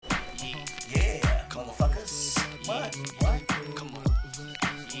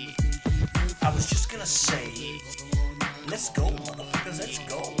Let's go, motherfuckers. Let's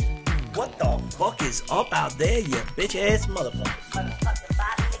go. What the fuck is up out there, you bitch ass motherfucker?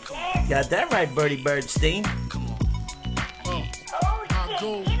 Got that right, Bertie Birdstein. Come on. I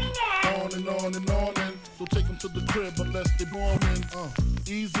go on and on and on and don't take them to the crib unless they born in.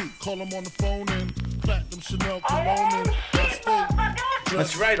 Easy, call them on the phone and platinum Chanel cologne and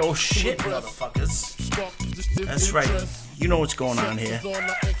That's right. Oh shit, motherfuckers. That's right. You know what's going on here.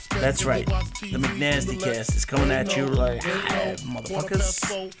 That's right. The McNasty cast is coming at you like, motherfuckers.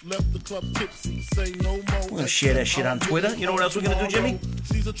 We're gonna share that shit on Twitter. You know what else we're gonna do, Jimmy?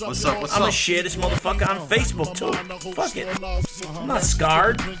 What's up? I'm gonna share this motherfucker on Facebook too. Fuck it. I'm not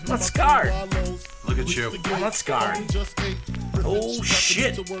scarred. I'm not scarred. Look at you. I'm not scarred. Oh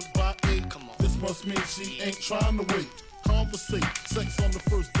shit. This must mean she ain't trying to wait. Conversate, sex on the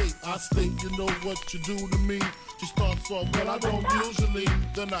first date. I state, you know what you do to me. She starts off, but I don't usually.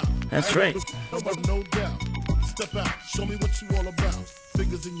 Then I. That's right. No doubt. Step out, show me what you all about.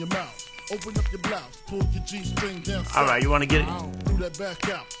 Fingers in your mouth. Open up your blouse, pull your G-string down. All right, you want to get it? Do that back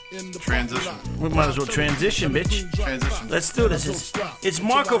out in the Transition. We might as well transition, bitch. Transition. Let's do this. It's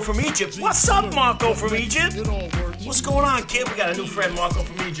Marco from Egypt. What's up, Marco from Egypt? What's going on, kid? We got a new friend, Marco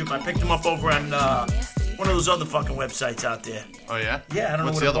from Egypt. I picked him up over on one of those other fucking websites out there. Oh, yeah? Yeah, I don't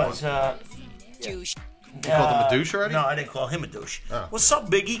What's know the what other it was. Douche. You called him a douche already? No, I didn't call him a douche. Oh. What's up,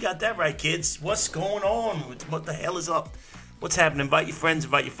 Biggie? Got that right, kids. What's going on? What the hell is up? What's happening? Invite your friends,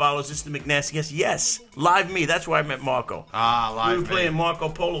 invite your followers. This is the McNasty Guest. Yes, live me. That's where I met Marco. Live We were playing Marco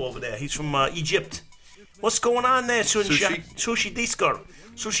Polo over there. He's from Egypt. What's going on there, Sunshine? Sushi Disco.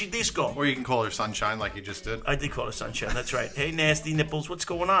 Sushi Disco. Or you can call her Sunshine like you just did. I did call her Sunshine. That's right. Hey, nasty nipples. What's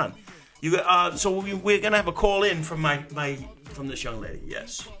going on? You so we're gonna have a call in from from this young lady.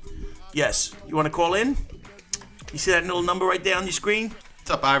 Yes. You want to call in? You see that little number right there on your screen? What's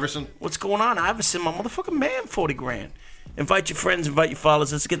up, Iverson? What's going on, Iverson? My motherfucking man, 40 grand. Invite your friends, invite your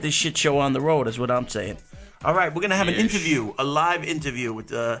followers. Let's get this shit show on the road, is what I'm saying. All right, we're going to have an interview, a live interview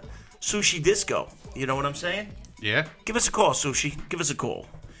with Sushi Disco. You know what I'm saying? Yeah? Give us a call, Sushi. Give us a call.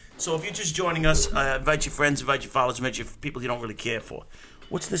 So if you're just joining us, invite your friends, invite your followers, invite your people you don't really care for.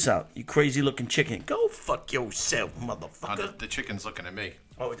 What's this out? You crazy-looking chicken. Go fuck yourself, motherfucker. The chicken's looking at me.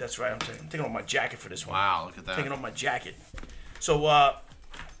 Oh, that's right. I'm taking off my jacket for this one. Wow, look at that. Taking off my jacket. So,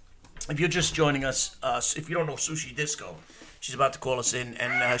 if you're just joining us, if you don't know Sushi Disco, she's about to call us in,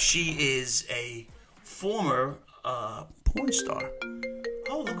 and she is a former porn star.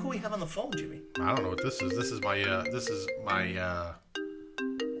 Oh, look who we have on the phone, Jimmy. I don't know what this is. This is my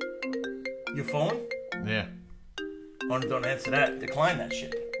Your phone? Yeah. Oh, don't answer that. Decline that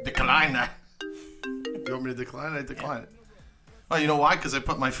shit. Decline that. You want me to decline it? I decline it. Oh, you know why? Because I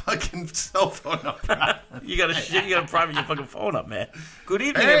put my fucking cell phone up. You gotta private your fucking phone up, man. Good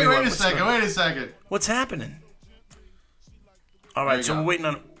evening, Hey, everyone. wait a second. What's happening? All right, so we're waiting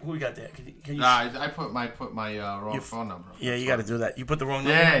on who we got there. Can you? Nah, I put my wrong phone number. Yeah, you got to do that. You put the wrong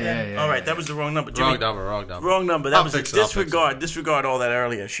number. Yeah. All right, that was the wrong number. Jimmy. Wrong number. Wrong number. That I'll was fix it, disregard all that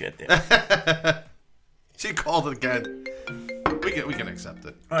earlier shit there. She called it again. We can accept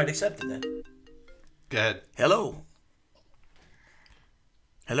it. All right, accept it then. Go ahead. Hello.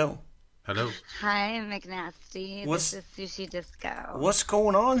 Hi, McNasty. This is Sushi Disco. What's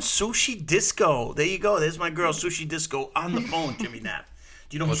going on, Sushi Disco? There you go. There's my girl, Sushi Disco, on the phone, Jimmy Knapp.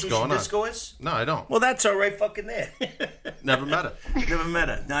 Do you know who Sushi Disco is? No, I don't. Well, that's all right fucking there. Never met her. Never met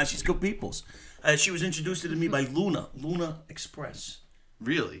her. Nah, she's good peoples. She was introduced to me by Luna Express.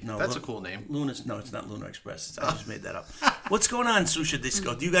 Really? No, that's a cool name. No, it's not Lunar Express. I just made that up. What's going on, Sushi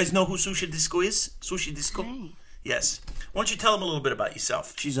Disco? Do you guys know who Sushi Disco is? Sushi Disco? Hey. Yes. Why don't you tell them a little bit about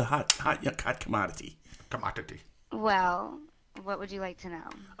yourself? She's a hot commodity. Well, what would you like to know?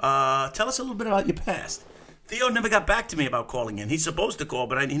 Tell us a little bit about your past. Theo never got back to me about calling in. He's supposed to call,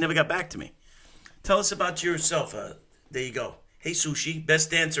 but he never got back to me. Tell us about yourself. There you go. Hey, Sushi,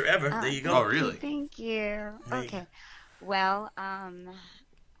 best dancer ever. There you go. Oh, really? Thank you. Okay. Well,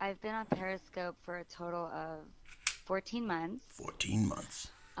 I've been on Periscope for a total of 14 months. 14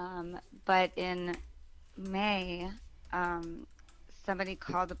 months. But in May, somebody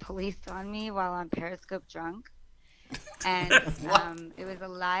called the police on me while on Periscope drunk. And it was a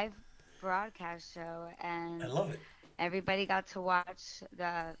live broadcast show. And I love it. Everybody got to watch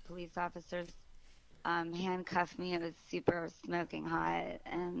the police officers handcuff me. It was super smoking hot.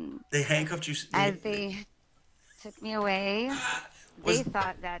 And they handcuffed you? As they took me away, they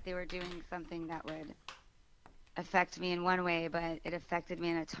thought that they were doing something that would affect me in one way, but it affected me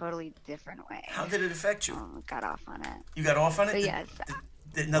in a totally different way. How did it affect you? Got off on it. You got off on it? But yes.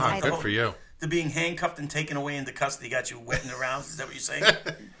 Good for you. The being handcuffed and taken away into custody got you wetting around? Is that what you're saying?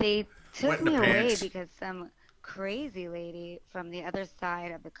 They took me away because some crazy lady from the other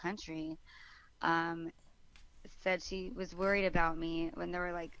side of the country said she was worried about me when there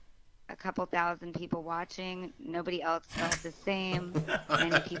were like a couple thousand people watching. Nobody else felt the same.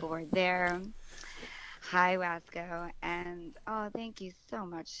 Many people were there. Hi, Wasco. And oh, thank you so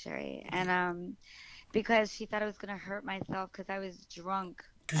much, Sherry. And because she thought I was going to hurt myself because I was drunk.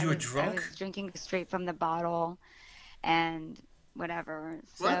 Because you were drunk? I was drinking straight from the bottle and whatever.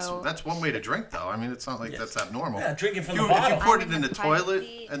 Well, So that's one way to drink, though. I mean, it's not like Yes. that's abnormal. Yeah, drinking from If the you bottle. poured it I'm in in the the toilet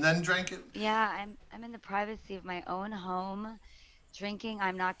privacy- and then drank it, yeah, I'm in the privacy of my own home, drinking.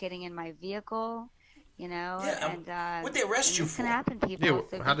 I'm not getting in my vehicle, you know. Yeah, and what'd they arrest and you this can for? happen, people. Yeah,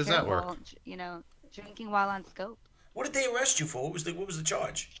 so how be does that work? careful, You know, drinking while on scope. What did they arrest you for? What was the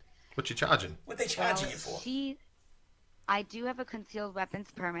charge? what you charging? What they charging you for? I do have a concealed weapons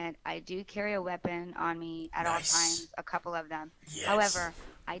permit. I do carry a weapon on me at all Nice. times, a couple of them. Yes. However,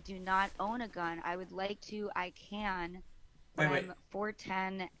 I do not own a gun. I would like to. I can. But Wait. I'm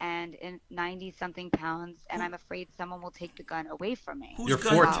 4'10" and in 90-something pounds, and I'm afraid someone will take the gun away from me. Who's You're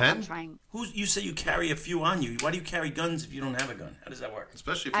gun- While 4'10"? I'm trying. You say you carry a few on you. Why do you carry guns if you don't have a gun? How does that work?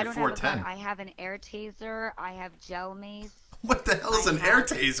 Especially if I you're don't have a gun. 4'10". I have an air taser. I have gel mace. What the hell is an air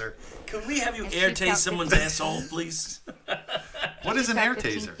taser? Can we have you And air shoots tase out someone's 15 asshole, please? What is an About air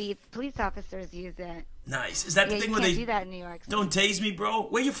 15 taser? feet. Police officers use it. Nice. Is that Yeah, the thing you where can't they do that in New York. don't tase me, bro?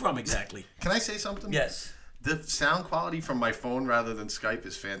 Where you from exactly? Can I say something? Yes. The sound quality from my phone rather than Skype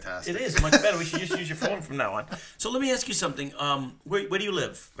is fantastic. It is much better. We should just use your phone from now on. So let me ask you something. Where do you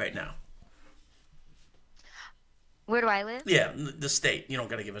live right now? Where do I live? Yeah, the state. You don't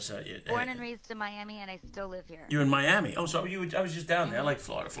got to give us a. Born and raised in Miami, and I still live here. You're in Miami. Oh, so I was just down there. I like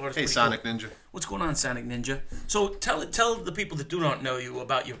Florida. Florida's Hey, pretty Sonic cool. Ninja. What's going on, Sonic Ninja? So tell the people that do not know you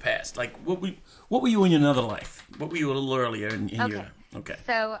about your past. Like what were you in another life? What were you a little earlier in your? Okay.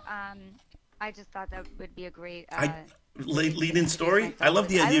 So, I just thought that would be a great. Lead-in story. I love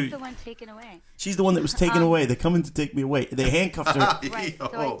the I idea. was the one taken away. She's the one that was taken away. They're coming to take me away. They handcuffed her. Right.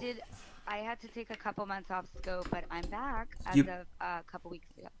 So Yo. I had to take a couple months off scope, but I'm back as You- of a couple weeks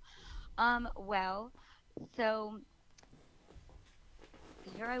ago. Well, so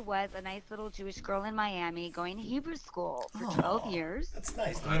here I was, a nice little Jewish girl in Miami, going to Hebrew school for 12 years. That's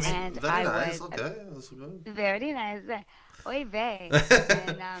nice. And Very I nice. was Okay, that's good. very nice. Oy vey. And,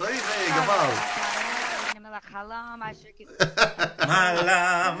 Oy vey, Gabal.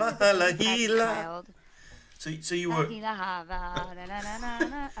 child. So you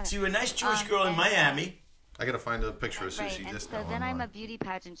were a nice Jewish girl in and, Miami. I gotta find a picture of Right, Sushi and Disco. so then I'm a online. beauty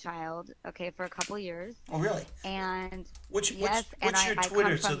pageant child, okay, for a couple years, Oh, really? and What's yes, and your I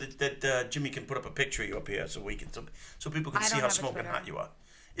Twitter come so from, that Jimmy can put up a picture of you up here so we can so people can I see don't how have a smoking Twitter. hot you are.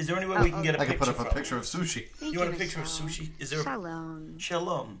 Is there any way we can get a I can picture put up a from picture of Sushi. Thank you want a Michelle. picture of Sushi? Is there a Shalom.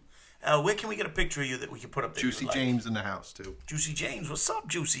 Shalom? Where can we get a picture of you that we can put up there? Juicy James in the house too. Juicy James. What's up,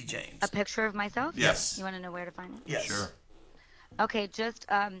 Juicy James? A picture of myself? Yes. You want to know where to find it? Yes. Sure. Okay, just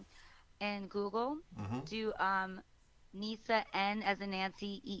in Google, Mm-hmm. do Nisa N as in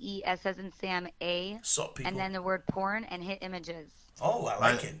Nancy, EES as in Sam A, Sup, people? and then the word porn, and hit images. Oh, I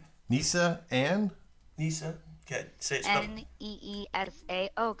like it. Nisa and Nisa. Okay, say it. Spell. NEESA.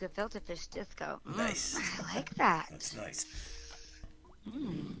 Oh, gefilte fish disco. Nice. I like that. That's nice.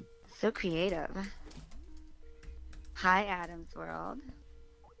 So creative. Hi, Adam's World.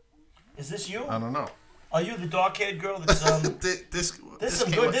 Is this you? I don't know. Are you the dark-haired girl that's This There's some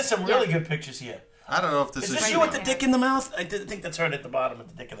came good. up- There's some really good pictures here. I don't know if this Is is this Right you with the now. dick in the mouth? I think that's her at the bottom with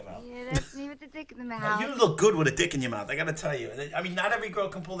the dick in the mouth. Yeah, that's me with the dick in the Now, mouth. you look good with a dick in your mouth. I gotta tell you. I mean, not every girl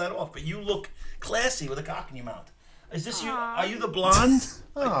can pull that off, but you look classy with a cock in your mouth. Is this you? Aw. Are you the blonde?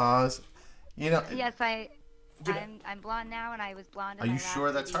 Oh, you know. Yes, I'm blonde now, and I was blonde. Are in you my last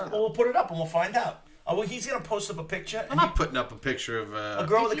sure that's her? video. Well, we'll put it up and we'll find out. Oh, well, he's gonna post up a picture. I'm And not putting up a picture of a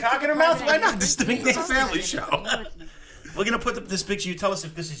girl with a Did you cock see in her the mouth? part Why that I not? This did? thing. It's a family show. You know it's me. We're gonna put up this picture. You tell us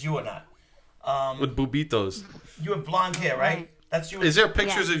if this is you or not. with bubitos. You have blonde hair, right? Right. That's you. Is there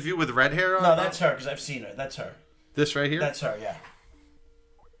pictures of you with red hair on? No, that's her because I've seen her. That's her. this right here. That's her. Yeah.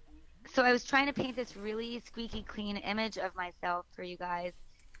 So I was trying to paint this really squeaky clean image of myself for you guys,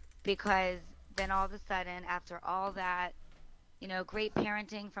 because then all of a sudden, after all that, great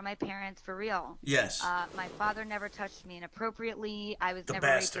parenting from my parents, for real. Yes. My father never touched me inappropriately. I was The never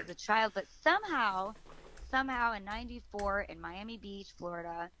bastard. raped as a child, but somehow in '94 in Miami Beach,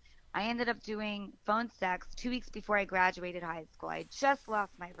 Florida, I ended up doing phone sex 2 weeks before I graduated high school. I just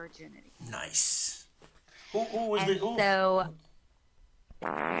lost my virginity. Nice. Who was And the? Who? so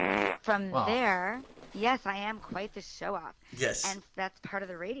from Wow. there, yes, I am quite the show off. Yes. And that's part of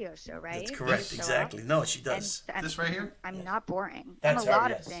the radio show, right? That's correct. Show Exactly. off. No, she And does. This right here? I'm not boring. That's I'm a her, lot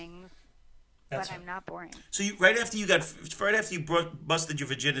yes. of things. but I'm not boring. So right after you busted your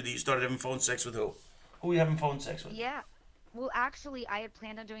virginity, you started having phone sex with who? Who were you having phone sex with? Yeah. Well, actually, I had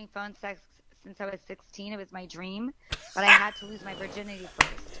planned on doing phone sex since I was 16. It was my dream, but I had to lose my virginity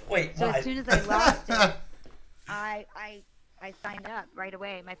first. Wait, So why? as soon as I lost it, I signed up right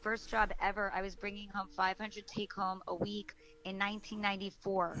away. My first job ever, I was bringing home 500 take-home a week in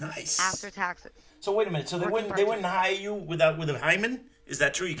 1994. Nice. After taxes. So wait a minute. So they Working wouldn't hire you with a hymen? Is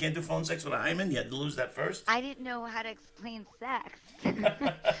that true? You can't do phone sex with a hymen? You had to lose that first? I didn't know how to explain sex.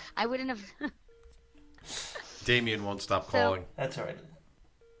 I wouldn't have. Damien won't stop So- calling. That's all right.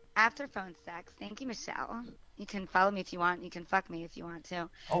 After phone sex, thank you, Michelle. You can follow me if you want. You can fuck me if you want to.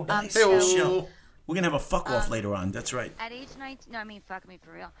 Oh, nice. Hey-o. Michelle. We're going to have a fuck off later on. That's right. At age 19, no, I mean, fuck me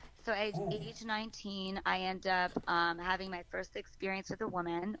for real. So at age 19, I end up having my first experience with a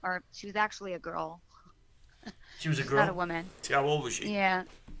woman, or she was actually a girl. She was a She's girl? not a woman. How old was she? Yeah.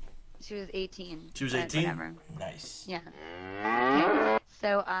 She was 18. She was but 18? Whatever. Nice. Yeah. Okay.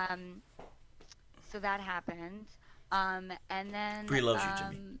 So, so that happened. And then. Bree loves you,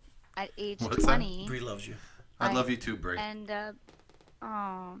 Jimmy. At age What's that? 20. Bree loves you. I love you too, Brie. And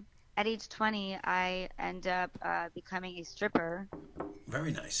at age 20, I end up becoming a stripper.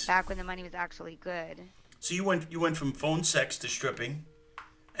 Very nice. Back when the money was actually good. So you went from phone sex to stripping,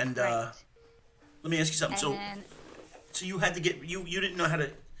 and Right. let me ask you something. And then, So you had to get you didn't know how to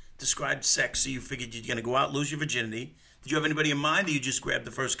describe sex, so you figured you're gonna go out, lose your virginity. Did you have anybody in mind, or you just grabbed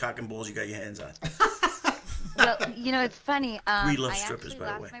the first cock and balls you got your hands on? well, it's funny. We love I strippers, actually by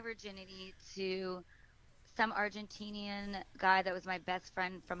the way. lost my virginity to some Argentinian guy that was my best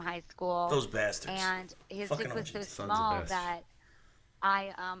friend from high school. Those bastards. And his Fucking dick was so Argentinians. Sons of small bitch. that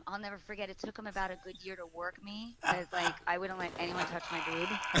I'll never forget. It took him about a good year to work me because I wouldn't let anyone touch my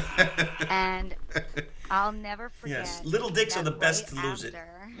boob. And I'll never forget. Yes, little dicks are that the best right to lose it.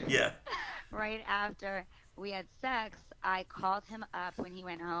 after- Yeah. Right after we had sex, I called him up when he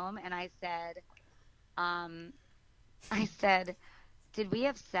went home, and I said, did we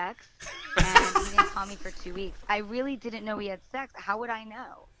have sex? And he didn't call me for 2 weeks. I really didn't know we had sex. How would I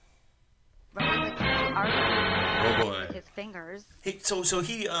know? Right? Like, he already boy. with his fingers. So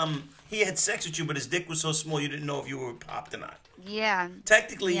he had sex with you, but his dick was so small you didn't know if you were popped or not. Yeah.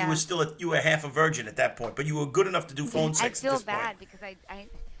 Technically, Yeah. you were half a virgin at that point, but you were good enough to do phone I sex. feel at this bad point. because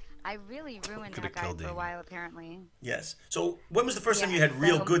I really ruined Could've that guy killed for a Damien. while, apparently. Yes. So when was the first time Yeah, you had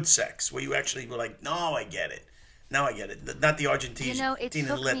real so- good sex, where you actually were like, no, I get it. Now I get it. Not the Argentine It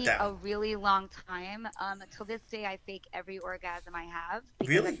took let me down. a really long time. Till this day, I fake every orgasm I have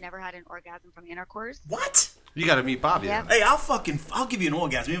because Really? I've never had an orgasm from intercourse. What? You got to meet Bobby. Yep. then. Hey, I'll give you an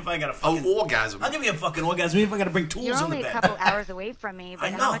orgasm even if I got a fucking. Oh, orgasm. I'll give you a fucking orgasm even if I got to bring tools You're in only the a bed. couple hours away from me, but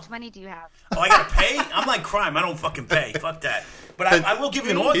I know. how much money do you have? Oh, I gotta pay? I'm like crime. I don't fucking pay. Fuck that. But I will give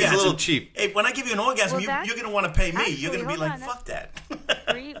you an He's a orgasm. little cheap. Hey, when I give you an orgasm, Well, that's- you're gonna want to pay me. You're gonna actually, be hold like, on, fuck that.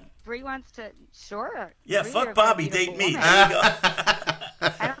 Bree wants to. Sure. Yeah, Bree, fuck you're a Bobby, very date beautiful me. woman. There you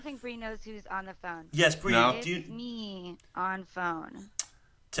go. I don't think Bree knows who's on the phone. Yes, Bree. No. It's Do you, me on phone.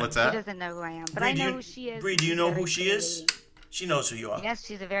 What's She that? doesn't know who I am, but Bree, I do know you- who she is. Bree, do you She's know a very who she pretty is? lady. She knows who you are. Yes,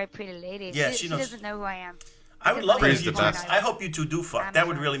 she's a very pretty lady. Yeah, she she knows. doesn't know who I am. I would love it Bree's if you the two. best. I hope you two do fuck. I'm That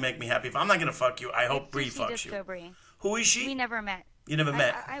would sure. really make me happy. If I'm not gonna fuck you, I hope It's Bree Sushi fucks Disco you. Bree. Who is We she? never met. You never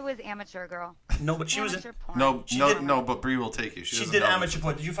met. I was amateur girl. No, but she was. Amateur porn. No, She no, did- no. But Bree will take you. She doesn't did know. amateur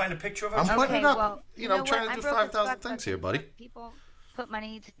porn. Did you find a picture of her? I'm putting it up. Well, You know, I'm what? trying to do broke as 5,000 fuck, things but here, buddy. People put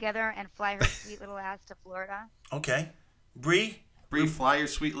money together and fly her sweet little ass to Florida. Okay. Bree, Bree, fly your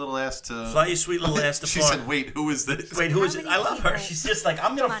sweet little ass to. fly your sweet little ass to She Florida. said, "Wait, who is this?" Wait, who How is it? many I love her. people- She's just like, I'm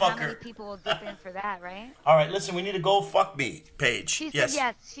Come gonna on, fuck how many her. people will dip in for that, right? All right, listen, we need to go fuck me page. She Yes. said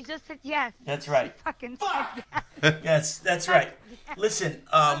yes. She just said yes. That's right. She fucking said yes. Yes, that's right. Listen,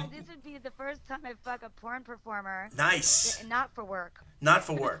 This would be the first time I fuck a porn performer, nice. not for work. Not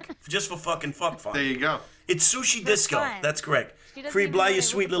for work, just for fucking fuck There fun. you go. It's Sushi For Disco. fun. That's correct. She doesn't Free even fly know your what I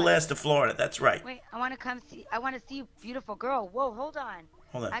sweet look little like. ass to Florida. That's right. Wait, I want to come see. I want to see you, beautiful girl. Whoa, hold on.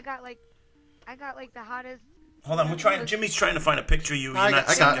 Hold on. I got like the hottest. Hold on. We're trying. Jimmy's trying to find a picture of you. You're I not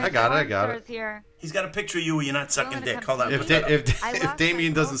got sucking. it. I got it. Stars Here. He's got a picture of you where you're not sucking gonna dick. come Hold on. see If Put that up. I if lost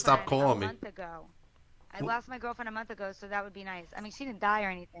Damien my doesn't stop girlfriend calling me, a month ago. I lost my girlfriend a month ago, so that would be nice. I mean, she didn't die or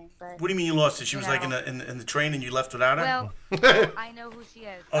anything, but What do you mean you lost her? She You was like know. in the train and you left without her? well, I know who she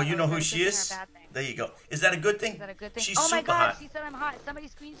is. Oh, I you know is who that a she good is? thing or a bad thing? There you go. Is that a good thing? Is that a good thing? She's oh my super God, hot. she said I'm hot. Somebody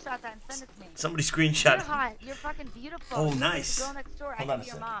screenshot that and send it to me. Somebody You're screenshot. hot. You're fucking beautiful. Oh, You're like nice. The girl next door. Hold I on can a be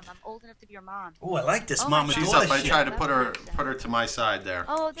your second. mom. I'm old enough to be your mom. Oh, I like this Oh my mama God. she's daughter up. I shit. tried to put her to my side there.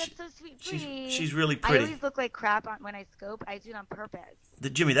 Oh, that's so sweet. She's- Bree. she's really I pretty. always look like crap when I scope. I do it on purpose.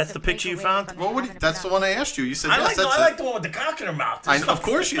 Jimmy, that's To the break picture you away found? from Well, having that's the enough. one I asked you. You said I yes. like, That's I it. like the one with the cock in her mouth. Of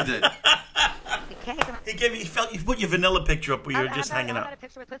course you did. cake. He felt you put your vanilla picture up where you were How just about- hanging how out. about a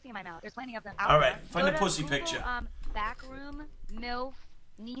picture with pussy in my mouth? There's plenty of them out All right, there. find Go a to pussy Google, picture. Backroom, MILF,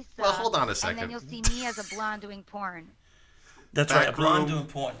 Nisa. Well, hold on a And second. then you'll see me as a blonde doing porn. That's right, a blonde room. doing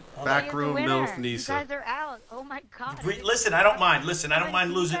porn. Hold on. Back Here's the room, winner. MILF, Nisa. You guys are out. Oh my god. Listen, I don't mind. Listen, I don't mind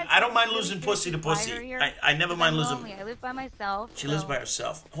You losing. guys I don't are mind really losing gonna pussy to fire pussy. here? I never Because mind I'm losing. lonely. I live by myself. She lives so- by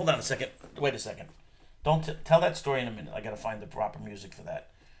herself. Hold on a second. Wait a second. Don't tell that story in a minute. I gotta find the proper music for that.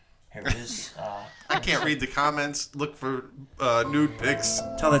 Here it is. I can't read the comments. Look for nude pics.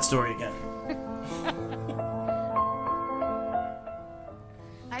 Tell that story again.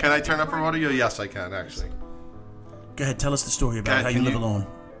 Can I turn up her audio? Yes, I can, actually. Go ahead. Tell us the story about Cat, how you can live you- alone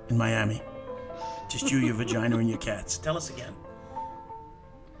in Miami. Just you, your vagina, and your cats. Tell us again.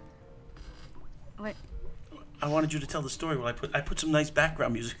 What? I wanted you to tell the story. Well, I put some nice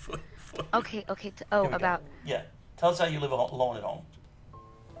background music for you. Okay. Here we go. About Yeah. Tell us how you live alone at home.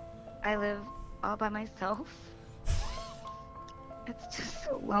 I live all by myself. It's just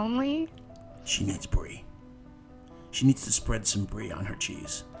so lonely. She needs brie. She needs to spread some brie on her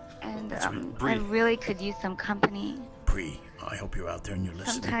cheese. And right, Brie. I really could use some company. Brie, I hope you're out there and you're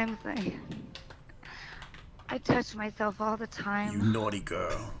listening. Sometimes I touch myself all the You time. naughty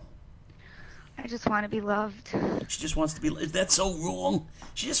girl. I just want to be loved. She just wants to be. Is that so wrong?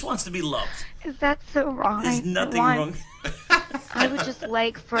 She just wants to be loved. Is that so wrong? There's nothing wrong. I would just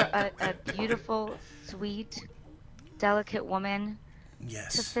like for a beautiful, sweet, delicate woman to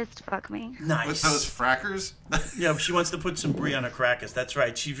Yes. fist fuck me. With Nice. those frackers? Yeah, she wants to put some brie on her crackers. That's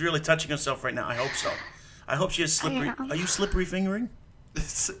right. She's really touching herself right now. I hope so. I hope she has slippery. I am. Are you slippery fingering?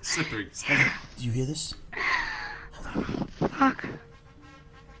 Slippery. Do you hear this? Fuck.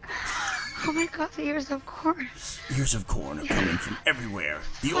 Oh my god, the ears of corn. Ears of corn are coming from everywhere.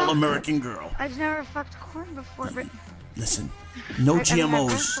 The all-American girl. I've never fucked corn before, but Listen, no I mean, I've GMOs.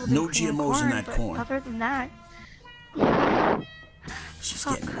 wrestled No in clean GMOs in that but corn. Other than that, She's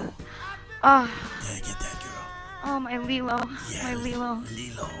getting. oh, Yeah, get that girl. oh my Lilo, Yeah. my Lilo.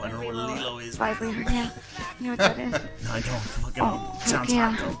 Lilo. I don't know what Lilo is. 5 liter, yeah. You know what that is? No, I don't. Fucking Oh, sounds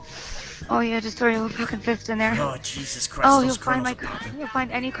yeah. hot though. Oh yeah, just throw your fucking fist in there. Oh Jesus Christ! Oh, those you'll find kernels my, are popping. you'll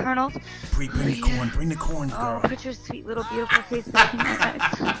find any kernels. Bring the corn. Bring the corn, Oh, girl. put your sweet little beautiful face back in my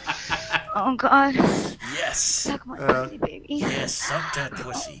eyes. Oh God, Yes. suck my pussy, baby. Yes. Suck that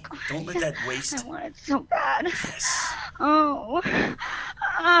pussy. Don't let that I waste. want it so bad. Yes. Oh,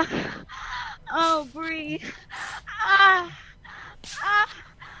 oh, Bree. Ah, ah,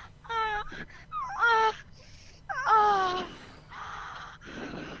 ah, ah, ah.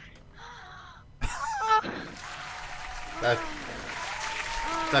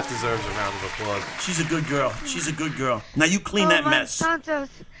 That deserves a round of applause. She's a good girl. She's a good girl. Now you clean that mess. Monsantos.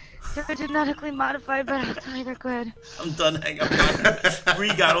 They're genetically modified, but I'll tell you they're good. I'm done hanging up.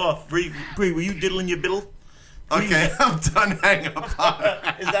 Bree got off. Bree, were you diddling your biddle? Okay, I'm done hanging up on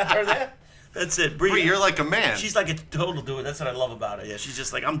her. Is that her there? That's it. Bree, you're like a man. She's like a total dude. That's what I love about her. Yeah, she's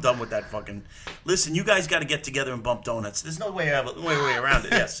just like, I'm done with that fucking. Listen, you guys got to get together and bump donuts. There's no way around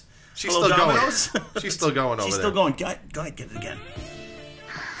it. Yes. She's Hello, still Domino's? going. She's still going over She's there. still going. Go ahead, get it again.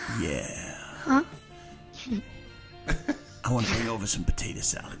 Yeah. Huh? I want to bring over some potato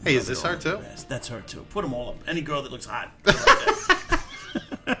salad. Hey, is this her too? Yes, that's her too. Put them all up. Any girl that looks hot.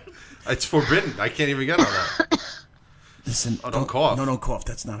 It's forbidden. I can't even get on that. Listen, don't cough. No, don't cough.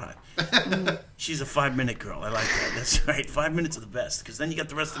 That's not hot. She's a 5-minute girl. I like that. That's right. 5 minutes are the best because then you got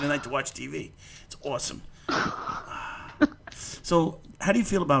the rest of the night to watch TV. It's awesome. So, how do you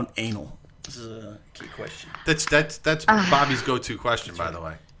feel about anal? This is a key question. That's Bobby's go-to question, by the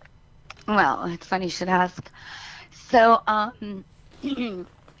way. Well, it's funny you should ask. So,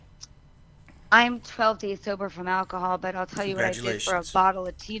 I'm 12 days sober from alcohol, but I'll tell you what I did for a Congratulations. bottle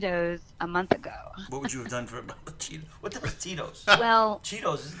of Tito's a month ago. What would you have done for a Cheetos? What the Tito's? Well,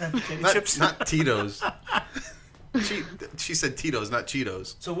 Cheetos, isn't that potato chips? Not Tito's. She said Tito's, not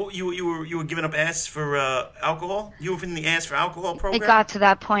Cheetos. So what you were giving up ass for alcohol? You were in the ass for alcohol program? it got to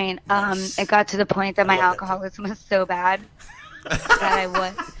that point. Nice. It got to the point that my love that too. alcoholism was so bad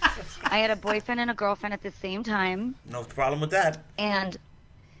that I had a boyfriend and a girlfriend at the same time. No problem with that. And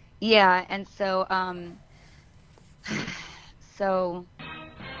yeah, and so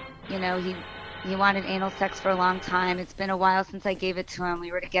you know, he wanted anal sex for a long time. It's been a while since I gave it to him.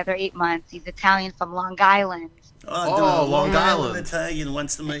 We were together 8 months. He's Italian from Long Island. Oh, Long Island. Italian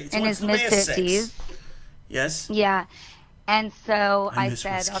wants to make In his mid-50s. Yes. Yeah. And so I I miss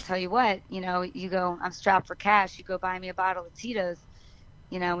said, whiskey. I'll tell you what, you know, you go, I'm strapped for cash. You go buy me a bottle of Tito's.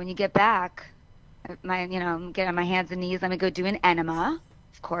 You know, when you get back, I'm getting on my hands and knees. Let me go do an enema,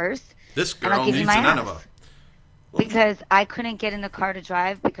 of course. This And I'll girl give you needs my an ass. enema. Because I couldn't get in the car to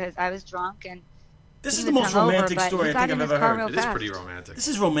drive because I was drunk and This is He the was most hungover, romantic but story he I got think in I've his ever car heard. real It is fast. pretty romantic. This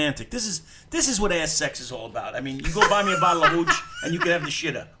is romantic. This is what ass sex is all about. I mean, you go buy me a bottle of hooch and you can have the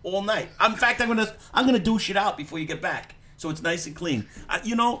shitter all night. In fact, I'm gonna douche it out before you get back, so it's nice and clean.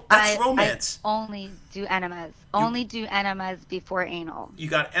 That's romance. I only do enemas. Only do enemas before anal. You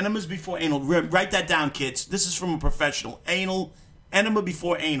got enemas before anal. Write that down, kids. This is from a professional. Enema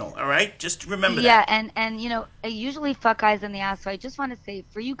before anal. All right, just remember Yeah, that. and I usually fuck guys in the ass. So I just want to say,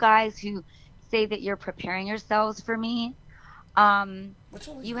 for you guys who say that you're preparing yourselves for me,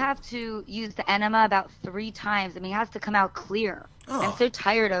 you have to use the enema about 3 times. I mean, it has to come out clear. Oh. I'm so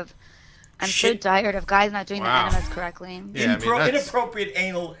tired of Shit. guys not doing Wow. the enemas correctly. Yeah, I mean, that's- Inappropriate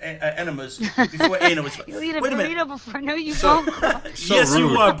anal enemas before anal. You'll eat a Wait a minute. burrito before. No, you won't. So Yes, you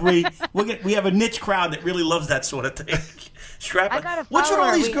rude. are, Bree. We have a niche crowd that really loves that sort of thing. Strap. I got a What's with all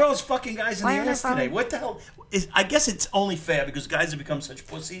follower. these girls fucking guys in Why the aren't I ass today? following? What the hell? I guess it's only fair because guys have become such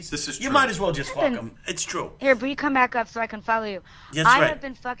pussies. This is You true. might as well just fuck Listen. them. It's true. Here, Bree, come back up so I can follow you. That's I right. have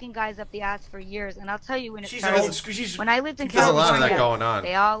been fucking guys up the ass for years, and I'll tell you when it She's an started. old. She's When I lived in There's a lot of California, that going on.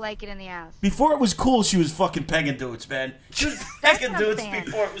 they all like it in the ass. Before it was cool, she was fucking pegging dudes, man. She was pegging what I'm dudes saying.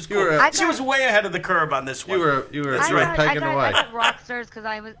 before it was You cool. were a- She was way ahead of the curve on this one. You were That's I right. got, pegging I away. got rock stars because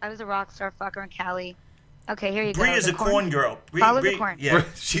I was a rock star fucker in Cali. Okay, here you go. Bree is The a corn girl. Bree, Follow the Bree- corn. Yeah.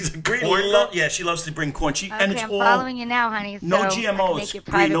 She's a Bree corn girl? yeah, she loves to bring corn. Okay, And it's I'm all following you now, honey. So no I can GMOs. make it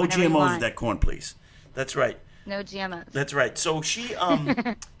Bree, private no whenever you GMOs want. with that corn, please. That's right. No GMOs. That's right. So she,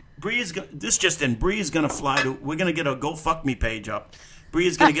 Bree is. This just in. Bree is gonna fly to. We're gonna get a GoFuckMe page up. Bree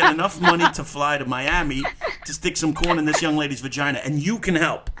is gonna get enough money to fly to Miami to stick some corn in this young lady's vagina, and you can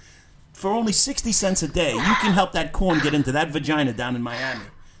help. For only 60 cents a day, you can help that corn get into that vagina down in Miami.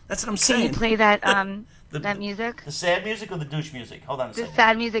 That's what I'm Can you saying. play that that music? The sad music or the douche music? Hold on a The second.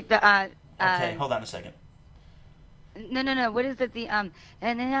 sad music. The Okay, hold on a second. No. What is it? The and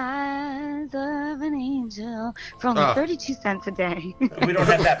the eyes of an angel for only Oh. 32 cents a day. We don't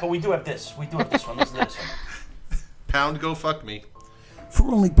have that, but we do have this. We do have this one. Listen to this one. Pound go fuck me. For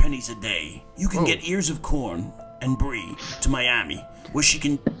only pennies a day, you can Oh. get ears of corn and Bree to Miami, where she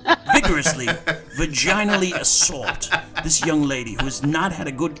can vigorously, vaginally assault this young lady who has not had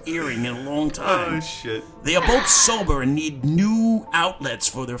a good earring in a long time. Oh shit. They are both sober and need new outlets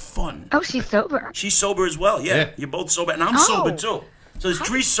for their fun. Oh, she's sober. She's sober as well, yeah. Yeah. You're both sober, and I'm Oh. sober too. So there's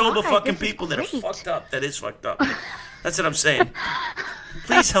 3 sober God, fucking this is people that are great. fucked up. That is fucked up. That's what I'm saying.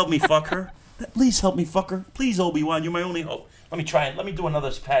 Please help me fuck her. Please help me fuck her. Please, Obi-Wan, you're my only hope. Let me try it. Let me do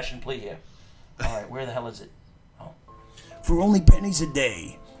another passion plea here. All right, where the hell is it? Oh. For only pennies a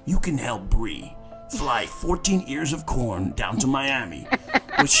day, you can help Bree fly 14 ears of corn down to Miami,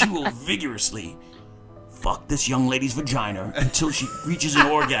 where she will vigorously fuck this young lady's vagina until she reaches an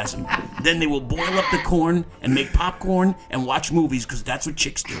orgasm. Then they will boil up the corn and make popcorn and watch movies because that's what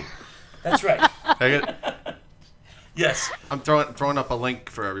chicks do. That's right. Yes. I'm throwing up a link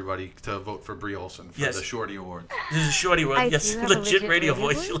for everybody to vote for Brie Olson for Yes. the Shorty Award. This is a shorty one. I Yes, do have a legit radio radio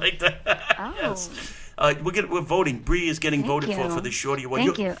voice. voice? You like that? Oh. Yes. We're voting. Bree is getting voted Thank for you. the shorty award.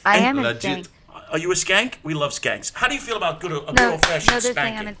 Thank you. I am legit. insane. Are you a skank? We love skanks. How do you feel about a good No, old-fashioned they're saying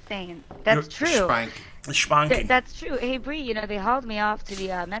spanking? I'm insane. That's You're true. Spank. Spanking. That's true. Hey, Bree, they hauled me off to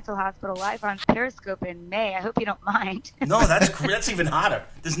the mental hospital live on Periscope in May. I hope you don't mind. No, that's even hotter.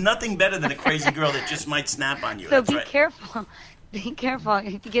 There's nothing better than a crazy girl that just might snap on you. So That's be right. careful. Be careful.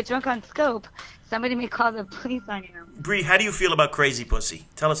 If you get drunk on Scope, somebody may call the police on you. Bree, how do you feel about crazy pussy?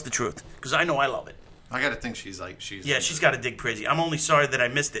 Tell us the truth, because I know I love it. I gotta think she's. Yeah, she's got to dig crazy. I'm only sorry that I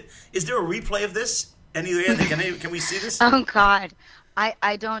missed it. Is there a replay of this? Can we see this? Oh, God.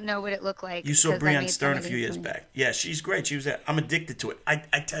 I don't know what it looked like. You saw because I Bree on made so Stern a many few years things. back. Yeah, she's great. She was there. I'm addicted to it. I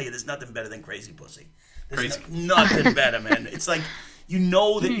tell you, there's nothing better than crazy pussy. There's Crazy. nothing better, man. It's like you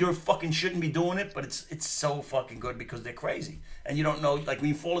know that you fucking shouldn't be doing it, but it's so fucking good because they're crazy, and you don't know. Like when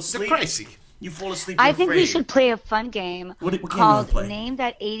you fall They're asleep, crazy. you fall asleep. I you're think we afraid. should play a fun game What game you wanna called play? Name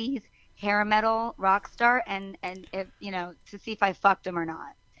That 80s Hair Metal Rock Star and if, to see if I fucked him or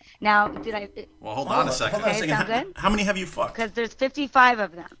not. Now, did I? Well, hold on a second. Okay, sound good? How many have you fucked? Because there's 55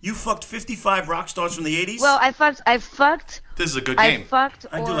 of them. You fucked 55 rock stars from the 80s? Well, I fucked. This is a good I game. fucked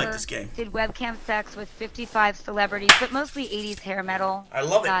I or do like this game. did webcam sex with 55 celebrities, but mostly 80s hair metal I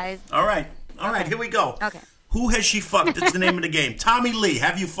love it. guys. All right, Okay. here we go. Okay. Who has she fucked? That's the name of the game. Tommy Lee,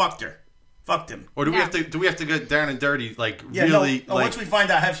 have you fucked her? Fucked him. Or do we No. have to? Do we have to get down and dirty? Like Yeah, really? no, like once we find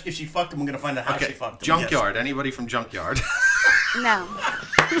out if she fucked him, we're gonna find out how she okay. fucked him. Junkyard. Anybody from Junkyard? No.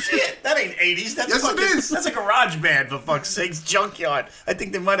 Yes. Shit, that ain't 80s. That's Yes, it fucking, is. That's a garage band for fuck's sakes. Junkyard. I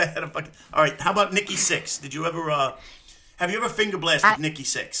think they might have had a fucking. All right, how about Nikki Sixx? Did you ever? Have you ever finger blasted Nikki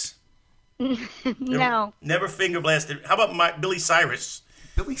Sixx? No. Never finger blasted. How about Billy Cyrus?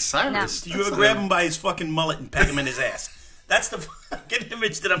 Billy Cyrus. Did you ever grab him by his fucking mullet and peg him in his ass? That's the fucking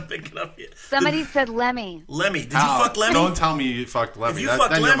image that I'm picking up here. Somebody said Lemmy. Lemmy. Did you fuck Lemmy? Don't tell me you fucked Lemmy. If you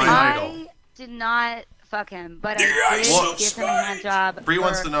fucked then Lemmy- you're my idol. I did not fuck him, but The I ice did of give him a hand job. Bree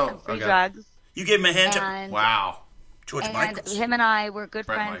wants for to know. some free Okay. drugs. You gave him a hand job? And, Wow. George and Michaels. him and I were good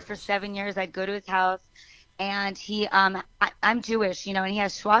Bret friends for Michaels. 7 years. I'd go to his house, and I'm Jewish, and he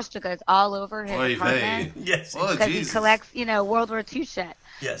has swastikas all over his Oy apartment. vey. Yes. Oh, Because he Jesus. collects, World War II shit.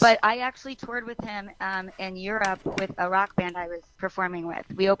 Yes. But I actually toured with him in Europe with a rock band I was performing with.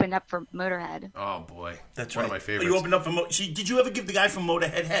 We opened up for Motorhead. Oh, boy. That's one right. of my favorites. You opened up for did you ever give the guy from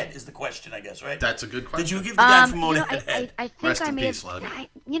Motorhead head? Is the question, I guess, right? That's a good question. Did you give the guy from You know, Motorhead head? I think Rest I in may peace, have. lad.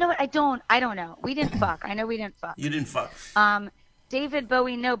 You know what? I don't know. We didn't fuck. I know we didn't fuck. You didn't fuck. David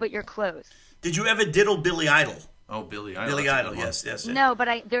Bowie, no, but you're close. Did you ever diddle Billy Idol? Oh, Billy Idol. Billy that's a Idol, good one. yes. No,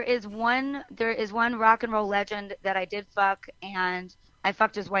 but there is one rock and roll legend that I did fuck, and I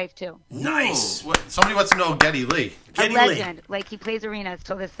fucked his wife too. Nice. Ooh, somebody wants to know Geddy Lee. Geddy a Lee. legend, like he plays arenas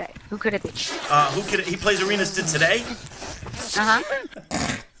till this day. Who could it be? He plays arenas to today? Uh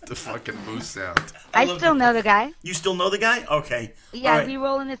huh. The fucking moose sound. I love still know the guy. You still know the guy? Okay. Yeah, All right. we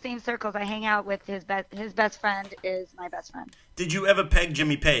roll in the same circles. I hang out with his best friend is my best friend. Did you ever peg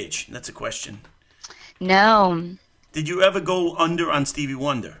Jimmy Page? That's a question. No. Did you ever go under on Stevie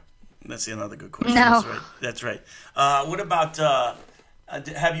Wonder? That's another good question. No. That's right. What about?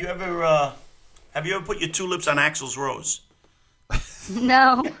 Have you ever put your tulips on Axl's rose?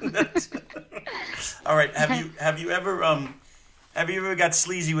 No. All right. Have you ever got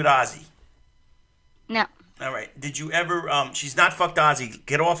sleazy with Ozzy? No. All right. Did you ever? She's not fucked Ozzy.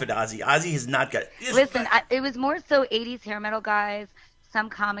 Get off it, Ozzy. Ozzy has not got. Listen, it was more so 80s hair metal guys, some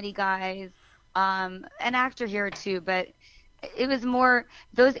comedy guys, an actor here or two, but it was more,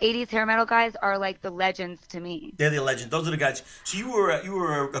 those 80s hair metal guys are like the legends to me. They're the legend. Those are the guys. So you were a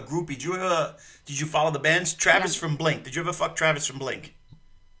groupie. Did you follow the bands? Travis from Blink. Did you ever fuck Travis from Blink?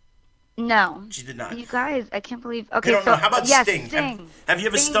 No. She did not. You guys, I can't believe. I Okay, don't so know. How about yes, Sting? Sting. Have you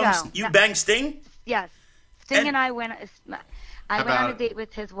ever Bingo. stung? You No. banged Sting? Yes. Sting And- and I went on a about- date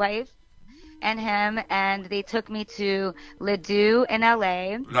with his wife and him, and they took me to Ledoux in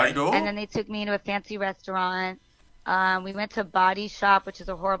LA. Lido? And then they took me to a fancy restaurant. We went to Body Shop, which is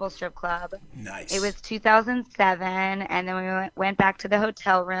a horrible strip club. Nice. It was 2007, and then we went back to the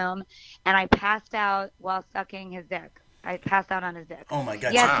hotel room, and I passed out while sucking his dick. I passed out on his dick. Oh my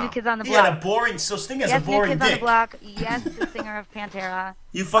God. Yes, Wow. New Kids on the He had a Block. boring. So Sting has Yes, a New boring Kids on the dick. Block. Yes, the singer of Pantera.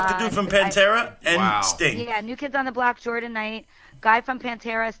 You fucked the dude from Pantera and Wow. Sting. Yeah, New Kids on the Block, Jordan Knight. Guy from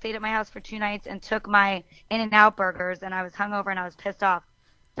Pantera stayed at my house for 2 nights and took my In-N-Out burgers, and I was hungover and I was pissed off.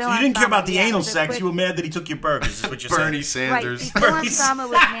 So you didn't care about the Yeah, it anal was a sex. quick- You were mad that he took your burgers. Is what you're Bernie saying. Right. Sanders. See, Phil Anselmo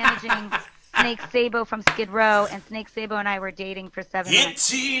was managing Snake Sabo from Skid Row, and Snake Sabo and I were dating for 7 months.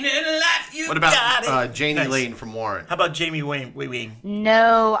 It's in life. You What got about it. Janie Nice. Lane from Warren? How about Jamie Wayne?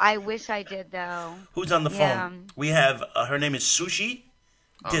 No, I wish I did, though. Who's on the phone? Yeah. We have her name is Sushi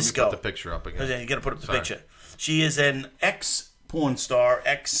Let me Disco. put the picture up again. You got to put up the Sorry. picture. She is an ex-porn star,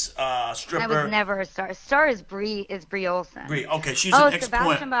 ex-stripper. I was never a star. Star is Brie Olson. Okay, she's Oh, an ex-porn.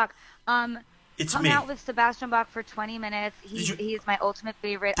 Sebastian Bach. It's Hung me. out with Sebastian Bach for 20 minutes. Did you- He is my ultimate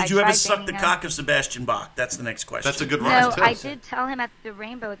favorite. Did I you ever tried suck banging the him. cock of Sebastian Bach? That's the next question. That's a good rhyme, No, too. I did tell him at the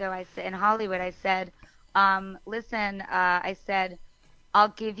Rainbow, though. I said in Hollywood, I said, listen, I said, I'll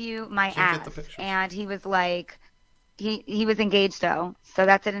give you my Can't get ass. the pictures. And he was like, he was engaged though, so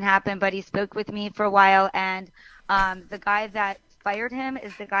that didn't happen. But he spoke with me for a while, and the guy that fired him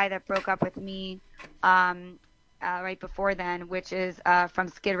is the guy that broke up with me right before then, which is from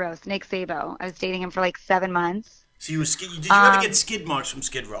Skid Row, Snake Sabo. I was dating him for like 7 months. So you were did you ever get skid marks from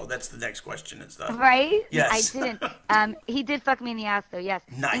Skid Row? That's the next question and stuff. Right? Yes. I didn't. He did fuck me in the ass, though, yes.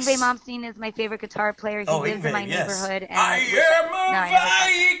 Nice. Yngwie Malmsteen is my favorite guitar player. He lives in my neighborhood. And I am No, I never fucked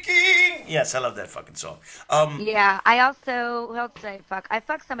him. a Viking. Yes, I love that fucking song. Yeah, I also, who else did I fuck? I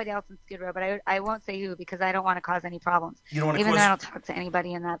fucked somebody else in Skid Row, but I won't say who because I don't want to cause any problems. You don't wanna Even cause- though I don't talk to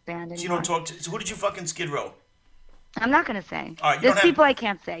anybody in that band anymore. So you don't talk to. So who did you fuck in Skid Row? I'm not going to say. All right, you There's don't have- people I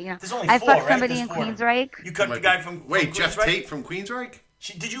can't say. You know, There's only I four, fucked right? somebody There's in four. Queensryche. You cut the guy from. Wait, Jeff Queensryche? Tate from Queensryche?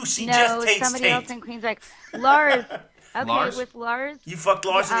 Did you see No, Jeff Tate's somebody Tate? else in Queensryche. Lars. Okay, Lars? with Lars. You fucked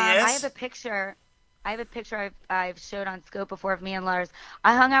Lars in the I ass? have a picture. I've showed on Scope before of me and Lars.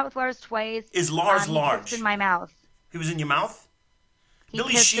 I hung out with Lars twice. Is Lars he large? kissed in my mouth. He was in your mouth? He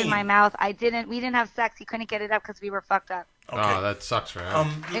Billy kissed Sheen. in my mouth. We didn't have sex. He couldn't get it up because we were fucked up. Okay. Oh, that sucks for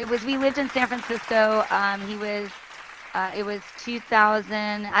him. We lived in San Francisco. It was 2000.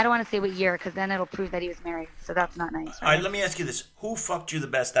 I don't want to say what year because then it'll prove that he was married. So that's not nice. All right, let me ask you this: who fucked you the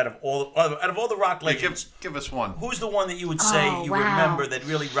best out of all the rock legends? Give us one. Who's the one that you would say you wow. remember that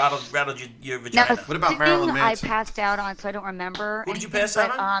really rattled your vagina? Now, What about Sting Marilyn Manson? I passed out on, so I don't remember. Who did you anything, pass out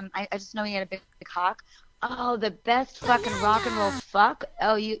but, on? I just know he had a big cock. Oh, the best fucking rock and roll fuck.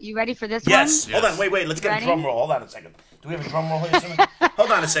 Oh, you ready for this Yes. one? Hold on. Wait. Let's get Ready? a drum roll. Hold on a second. Do we have a drum roll here? Someone?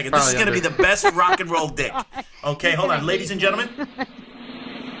 Hold on a second. This is Probably going to be the best rock and roll dick. Okay, hold on, ladies and gentlemen.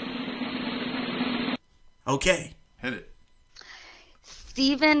 Okay. Hit it.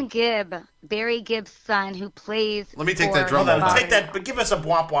 Stephen Gibb, Barry Gibb's son, who plays. Let me take for that drum Hold on. roll. Take that, but give us a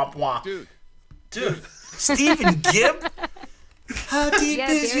womp womp womp. Dude. Stephen Gibb. How deep Yeah,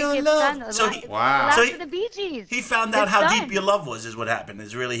 is Barry your Gibb's love? son. So the Wow. last So of the Bee Gees. he found out His how son. deep your love was. Is what happened.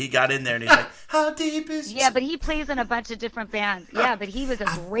 Is really he got in there and he's like, how deep is? Yeah, but he plays in a bunch of different bands. Yeah, but he was a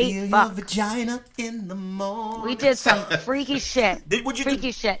Feel great your fuck. vagina in the morning. We did some freaky shit. What'd you freaky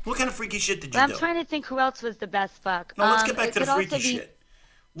do? shit. What kind of freaky shit did But you I'm do? trying to think who else was the best fuck. No, let's get back it to the could freaky also be- shit.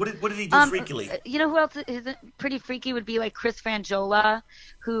 What did he do freakily? You know who else is pretty freaky would be like Chris Frangiola,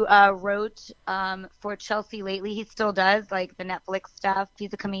 who wrote for Chelsea lately. He still does like the Netflix stuff.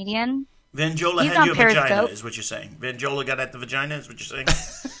 He's a comedian. Vanjola He's had on your vagina, Periscope. is what you're saying. Vanjola got at the vagina, is what you're saying.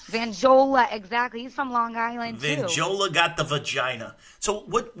 Vanjola, exactly. He's from Long Island too. Vanjola got the vagina. So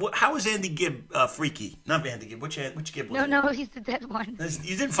what? How is Andy Gibb freaky? Not Andy Gibb. Which Gibb was it? No, he's the dead one.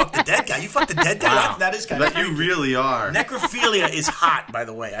 You didn't fuck the dead guy. You fucked the dead guy. Wow. That is kind of But you really are. Necrophilia is hot, by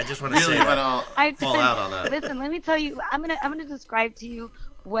the way. I just want to Really say went that. all out on that. Listen, let me tell you. I'm gonna describe to you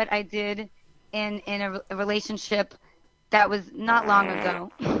what I did in a relationship that was not long ago.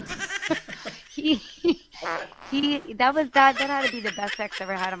 that had to be the best sex I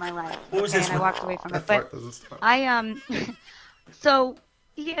ever had in my life. What was okay, this and one? I walked away from it. That But part doesn't stop. so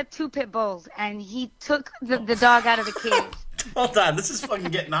he had 2 pit bulls and he took the dog out of the cage. Hold on, this is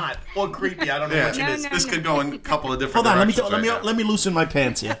fucking getting hot or creepy. I don't know Yeah, which it is. this could go in a couple of different Hold on, directions. let me loosen my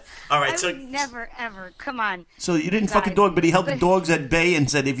pants here. All I right, so would never ever. Come on. So you didn't Guys, fuck a dog, but he held the but- dogs at bay and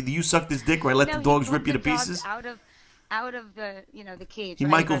said, "If you suck this dick, right, let No, the he dogs pulled rip you to the dogs pieces." Out of the the cage. He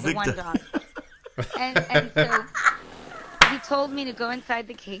right? Michael The one Victor. dog. and so he told me to go inside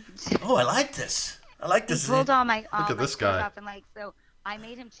the cage. oh, I like this. I like He this. pulled all my at my this clothes guy. off and so I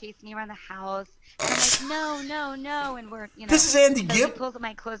made him chase me around the house. And I'm like, no, and we're This is Andy so he Gibb? pulls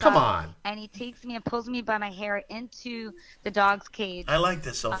my clothes Come off, on. and he takes me and pulls me by my hair into the dog's cage. I like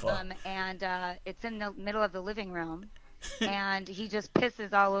this so far. And it's in the middle of the living room, and he just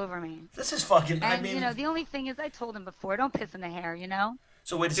pisses all over me. This is fucking. I And mean, the only thing is, I told him before, don't piss in the hair,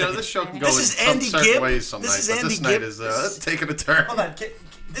 so wait a You know, second. this show can go This in is some Andy certain Gibb? ways some This nights, is but Andy this night Gibb? is This is- taking a turn. Hold on.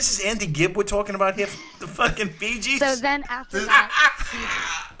 This is Andy Gibb we're talking about here. The fucking Bee Gees. So then after that,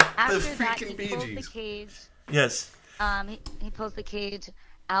 he freaking Bee pulls the Gees. cage. Yes. He pulls the cage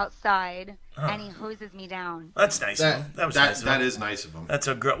outside, and he hoses me down. That's nice. of him. That was nice. of That him. is nice of him. That's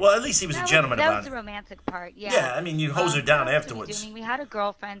a girl. Well, at least he was a gentleman that about was it. the romantic part. Yeah. Yeah, I mean, you hose her down what else did we do? afterwards. I mean, we had a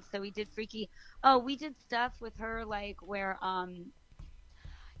girlfriend, so we did freaky. Oh, we did stuff with her, like where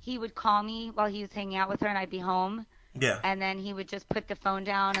he would call me while he was hanging out with her, and I'd be home, Yeah, and then he would just put the phone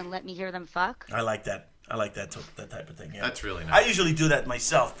down and let me hear them fuck. I like that. I like that type of thing. Yeah. That's really nice. I usually do that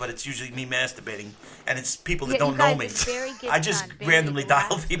myself, but it's usually me masturbating, and it's people that Yeah, don't you know guys, me. it's very good I just fun, very randomly good.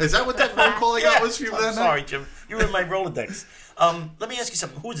 dial people. Is that what that phone call I got was for you I'm that sorry, night? Jim. You're in my Rolodex. Let me ask you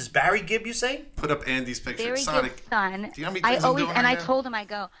something. Who is this? Barry Gibb, you say? Put up Andy's picture. Barry Sonic. Gibb's son. Do you know how many I things I'm always doing and right I now? told him,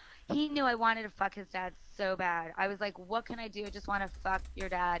 he knew I wanted to fuck his dad so bad. I was like, what can I do? I just want to fuck your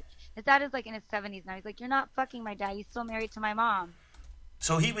dad. His dad is like in his 70s now. He's like, you're not fucking my dad. He's still married to my mom.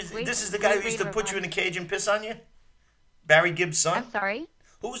 So he was. Wait, this is the guy who wait, used to wait, put you wait. in a cage and piss on you. Barry Gibb's son. I'm sorry.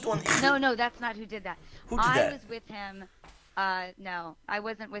 Who was the one? No, that's not who did that. Who did I that? was with him. No, I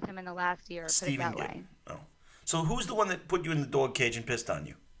wasn't with him in the last year. Stephen put it that Gibb. way. Oh. So who's the one that put you in the dog cage and pissed on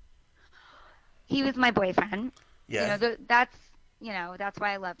you? He was my boyfriend. Yeah. That's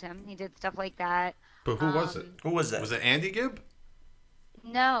why I loved him. He did stuff like that. But who was it? Who was that? Was it Andy Gibb?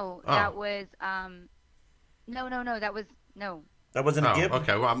 No, Oh. that was no, that was no. That wasn't a Oh, Gibb.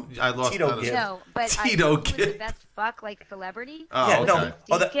 okay. Well, I lost Tito that. Gibb. No, but Tito he was the Gibb. best fuck like celebrity. Oh, Yeah, okay. no. Steve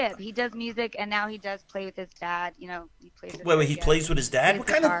Oh, that- Gibb. He does music and now he does play with his dad. He plays. With Wait, his he dad. plays with his dad? Plays What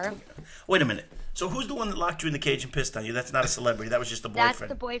kind guitar. of... Wait a minute. So who's the one that locked you in the cage and pissed on you? That's not a celebrity. That was just a That's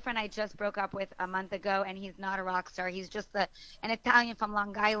boyfriend. the boyfriend I just broke up with a month ago, and he's not a rock star. He's just an Italian from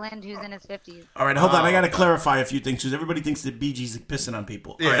Long Island who's in his 50s. All right, hold on. I got to clarify a few things because everybody thinks the Bee Gees are pissing on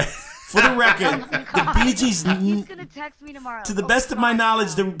people. All Yeah. right. For the record, the Bee Gees, He's gonna text me tomorrow. to the Oh, best of my God,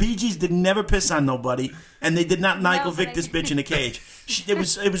 knowledge, no. the Bee Gees did never piss on nobody, and they did not Michael but Vick I- this bitch in a cage. It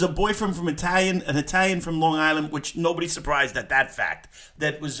was a boyfriend from an Italian from Long Island, which nobody's surprised at that fact.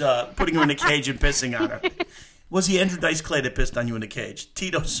 That was putting her in a cage and pissing on her. Was he Andrew Dice Clay that pissed on you in a cage?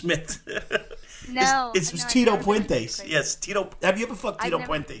 Tito Smith. No. It was no, Tito I've never been Puentes. with Yes, Tito. Have you ever fucked Tito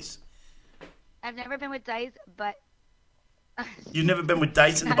never- Puentes? I've never been with Dice, but You've never been with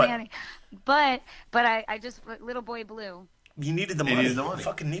Dice in the not butt? Annie. But I just little boy blue. You needed the He money. needed the money. You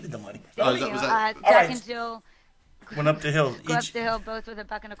fucking needed the money. Oh, Thank was you. that- Jack All right. and Jill Went up the hill. go up the hill both with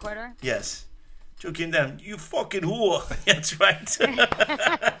 $1.25. Yes. Took him down. You fucking whore. That's right.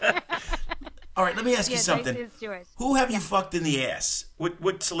 All right, let me ask you Yeah, something. Dice is yours. Who have you fucked in the ass?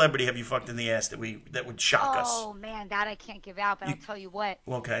 What celebrity have you fucked in the ass that would shock us? Oh man, that I can't give out, but I'll tell you what.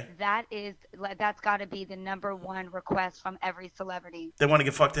 Okay. That's got to be the #1 request from every celebrity. They want to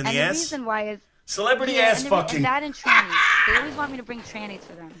get fucked in And the the ass? reason why is Celebrity yeah, ass and fucking. that and trannies. They always want me to bring trannies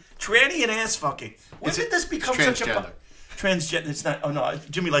for them. Tranny and ass fucking. When Is did it this become transgender? such a... Transgender. It's not... Oh, no.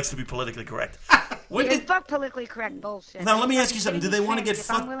 Jimmy likes to be politically correct. When It's did... fuck politically correct bullshit. Now, let me ask you something. Do they want to get If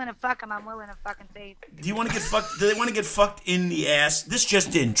fucked... I'm willing to fuck them, I'm willing to fucking say. Do you want to get fucked? Do they want to get fucked in the ass? This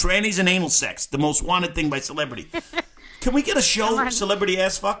just in: trannies and anal sex, the most wanted thing by celebrity. Can we get a show, on. Celebrity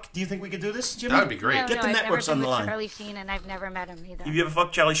Ass Fuck? Do you think we could do this, Jimmy? That would be great. No, Get no, the I've networks never on been the with line. Charlie Sheen, and I've never met him either. Have you ever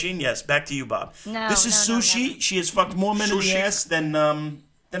fucked Charlie Sheen? Yes. Back to you, Bob. No, This is no, Sushi. never. She has fucked more men in the Sushi. ass than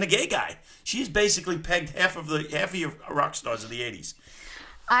a gay guy. She's basically pegged half of your rock stars of the '80s.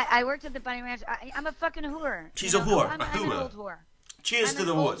 I worked at the Bunny Ranch. I'm a fucking whore. She's you a know? whore. I'm A an whore. old whore. Cheers I'm to an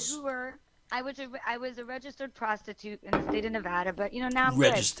the old whores. whore. I was a registered prostitute in the state of Nevada, but now I'm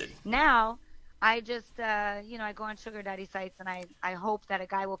Registered. good. Now I just I go on sugar daddy sites and I hope that a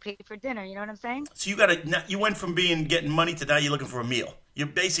guy will pay for dinner. You know what I'm saying? So you went from getting money to now you're looking for a meal. You're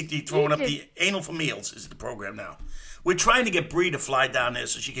basically throwing up the anal for meals is the program now. We're trying to get Bree to fly down there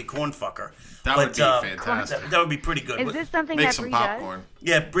so she could corn fuck her. That would be fantastic. That would be pretty good. Is this something Make that some Brie does? popcorn.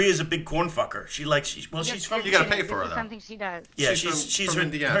 Yeah, Bree is a big corn fucker. She's from. You gotta pay for her, This is though. something she does. Yeah, She's from her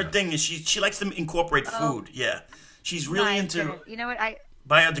Indiana. thing is she likes to incorporate food. Yeah, she's really My into goodness. You know what? I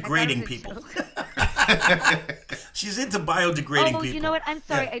biodegrading I people. thought it was a joke. She's into biodegrading Oh, people. you know what? I'm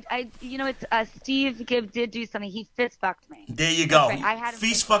sorry. Yeah. It's Steve Gibb did do something. He fist fucked me. There you go. right. I had him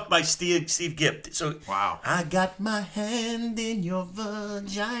Feast fix- fucked by Steve Gibb. So Wow. I got my hand in your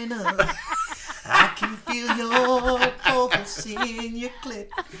vagina. I can feel your pulse in your clit.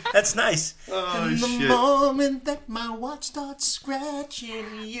 That's nice. Oh, and the shit. moment that my watch starts scratching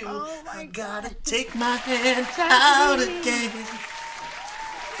you, I gotta take my hand out again.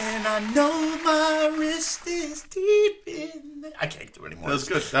 And I know my wrist is deep in there. I can't do it anymore. That was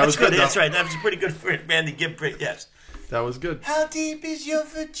good. That's good. though. That's right. That was pretty good for Randy Gibb. Yes. That was good. How deep is your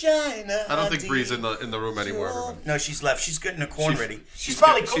vagina? I don't How think Bree's deep in the room anymore. is your- everybody. No, she's left. She's getting her corn ready. She's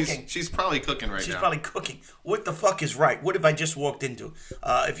probably cooking. She's probably cooking right She's now. probably cooking. What the fuck is right? What have I just walked into?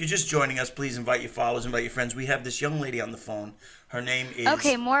 If you're just joining us, please invite your followers, invite your friends. We have this young lady on the phone. Her name is.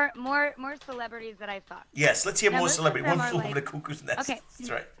 Okay, more celebrities that I fucked. Yes, let's hear Now, more most of celebrity. them One are flew like- over the cuckoo's nest. Okay.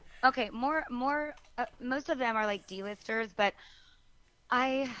 That's right. Okay, most of them are like D-listers, but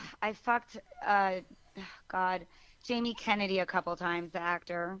I fucked Jamie Kennedy a couple times, the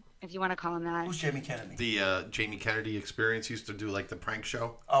actor, if you want to call him that. Who's Jamie Kennedy? The Jamie Kennedy Experience used to do like the prank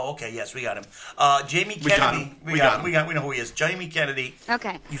show. Oh, okay. Yes, we got him. Jamie We got Kennedy. him. We got him. We know who he is. Jamie Kennedy.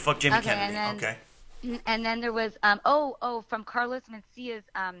 Okay. You fucked Jamie Okay, Kennedy. and then- Okay. And then there was from Carlos Mencia's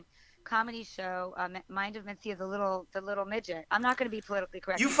comedy show, Mind of Mencia, the little midget. I'm not going to be politically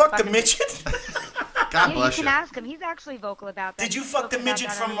correct. You He's fucked a fucking- midget? God Yeah, bless you you. can ask him. He's actually vocal about that. Did you He's fuck the spoken about midget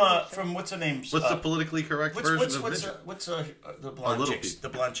that on the radio show. from what's her name? What's the politically correct version of midget? What's the blonde little chick's peep. the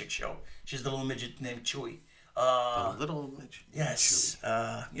blonde chick show? She's the little midget named Chewy. The little midget. Yes,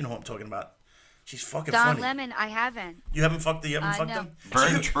 you know who I'm talking about. She's fucking Don funny. Lemon, I haven't. You haven't fucked no. them?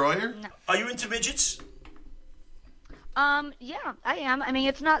 Vern So Troyer? are you into midgets? Yeah, I am. I mean,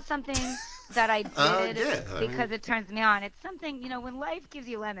 it's not something that I did yeah, I because mean- it turns me on. It's something, when life gives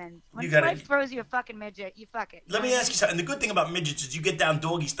you lemons, when You gotta- life throws you a fucking midget, you fuck it. Let me ask you something. The good thing about midgets is you get down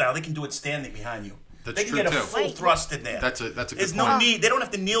doggy style. They can do it standing behind you. That's they can true, get a too. full Wait. thrust in there. That's a good There's point. no need. They don't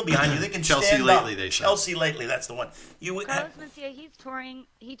have to kneel behind you. They can Chelsea stand Lately, up. they said. Chelsea Lately, that's the one. You Carlos Mencia, he's touring.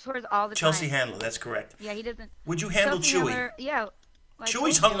 He tours all the Chelsea time. Handler, that's correct. Yeah, he doesn't. Would you handle Chelsea Chewy? Handler, yeah. I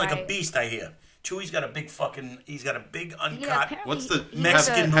Chewy's told hung you, like a I- beast, I hear. Chewy's got a big fucking. He's got a big Yeah, uncut. apparently What's the he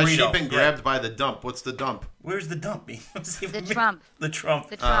Mexican has Has she burrito? been Yeah. grabbed by the dump? What's the dump? Where's the dump? The Trump. The Trump.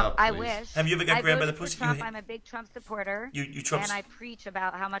 the Trump. I please. wish. Have you ever got I grabbed by the voted for pussy? Trump. You- I'm a big Trump supporter. You Trump. And I preach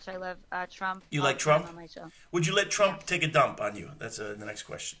about how much I love Trump. You all like the time Trump? On my show. Would you let Trump take a dump on you? That's the next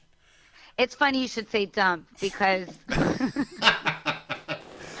question. It's funny you should say dump because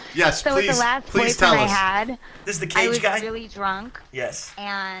Yes, So with please. the last Please boyfriend tell I us. had, This is the I cage was guy? really drunk, Yes.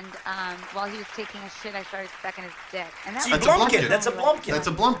 and while he was taking a shit, I started sucking his dick. And that So you That's a Blumpkin. Blumpkin. That's a Blumpkin. That's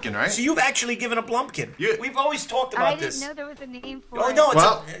a Blumpkin, right? So you've actually given a Blumpkin. You- We've always talked I about didn't this. know there was a name for Oh, it. no, it's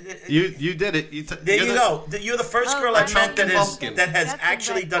Well, a, you did it. there you're you the- go. You're the first girl I that's met that has Blumpkin. that has That's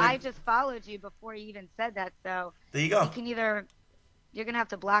actually but done I it. just followed you before you even said that, so There you you go. can either you're gonna have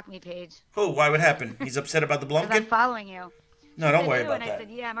to block me, Paige, Who? Why would happen? He's upset about the because I'm Blumpkin? following you. No, She don't said worry you, about and I that. said,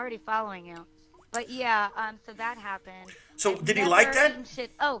 yeah, I'm already following you. But yeah, so that happened. So I've did he never like that? eaten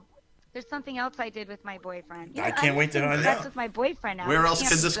Shit. Oh, there's something else I did with my boyfriend. I can't wait to I'm find obsessed out. with my boyfriend now. Where It else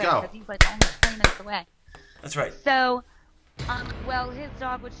can't can be this good, go? 'cause he's like almost 20 minutes away. That's right. So, well, his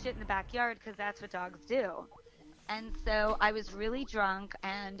dog would shit in the backyard because that's what dogs do. And so I was really drunk,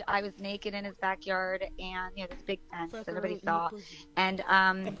 and I was naked in his backyard, and this big fence that everybody saw. And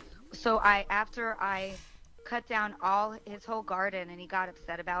so after I cut down his whole garden, and he got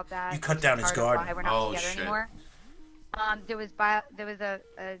upset about that. You cut which down is his part of garden? Why we're not Oh, together shit. anymore. There was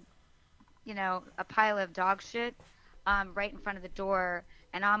a pile of dog shit right in front of the door.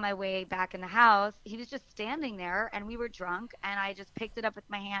 And on my way back in the house, he was just standing there, and we were drunk, and I just picked it up with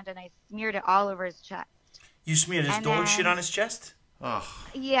my hand, and I smeared it all over his chest. You smeared his And dog then- shit on his chest? Oh,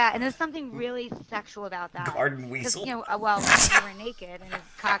 Yeah, and there's something really sexual about that. Garden 'Cause, weasel. well, when we were naked, and his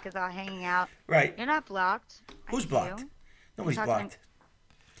cock is all hanging out. Right. You're not blocked. Who's I see blocked? you. Nobody's talking- blocked.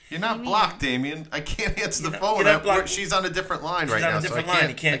 you're not mean? blocked, Damien. I can't answer the You're phone. not blocked. She's on a different line He's right on now, a different so I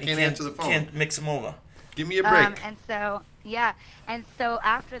line. can't, You can't answer the phone. Can't mix them over. Give me a break. And so, yeah. And so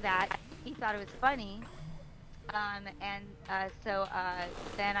after that, he thought it was funny. So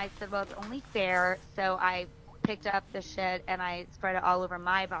then I said, well, it's only fair. So I picked up the shit and I spread it all over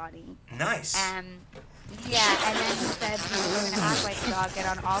my body. Nice. And then he said he was going to act like a dog, get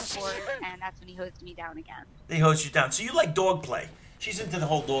on all fours, and that's when he hosed me down again. They hose you down. So you like dog play. She's into the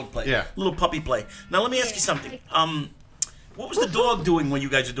whole dog play. Yeah. Little puppy play. Now let me ask you something. What was the dog doing when you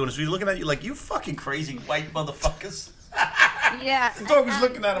guys were doing this? Were you looking at you like, you fucking crazy white motherfuckers? Yeah. The dog was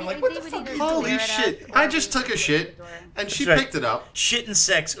looking at him like, what the fuck are you Holy shit. I just took a shit, and she That's right. picked it up. Shit and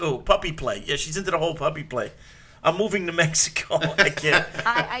sex. Oh, puppy play. Yeah, she's into the whole puppy play. I'm moving to Mexico. I can't.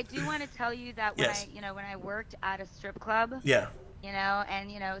 I do want to tell you that when Yes. when I worked at a strip club, Yeah.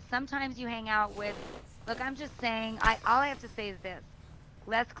 and sometimes you hang out with. Look, I'm just saying. All I have to say is this: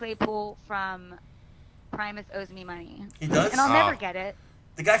 Les Claypool from Primus owes me money, He does? and I'll never get it.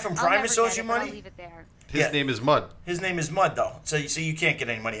 The guy from I'll never Primus get owes you it, but I'll money? leave it there. His Yeah. name is Mud. His name is Mud, though. So you can't get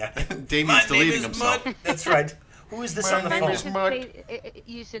any money out of him. Damien's My name deleting is himself. Mud. That's right. Who is this on the name phone? is Mud.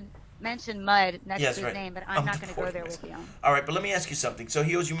 You should mention Mud next Yes, to his right. name, but I'm not going to go recording there this. with you. All right, but let me ask you something. So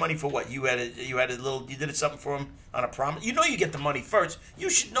he owes you money for what? You did something for him on a promise. You know you get the money first. You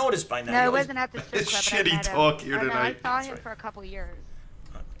should know this by now. No, You it always- wasn't at the strip It's club. but shitty I met him. talk here Oh, no, tonight. I saw That's him right. for a couple years,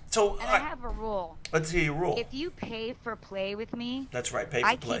 So and I have a rule. let's hear your rule. If you pay for play with me, That's right. Pay for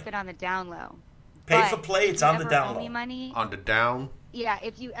I play. keep it on the down low. Pay But for play. if It's you on the ever down owe me low. money, On the down. yeah.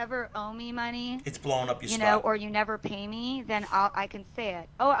 If you ever owe me money, It's blowing up your you spot. know, or you never pay me, then I can say it.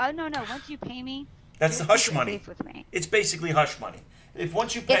 Oh, no. Once you pay me, That's the you're hush keeping money. safe with me. It's basically hush money. If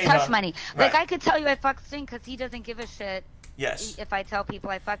once you pay It's hush her- money. Right. Like I could tell you I fucked Sting because he doesn't give a shit Yes. if I tell people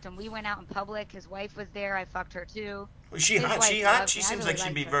I fucked him. We went out in public. His wife was there. I fucked her too. Was she His hot? wife She hot? loves She me. I seems really like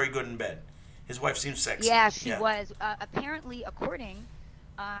she'd be her. very good in bed. His wife seems sexy. Yeah, she was. Apparently,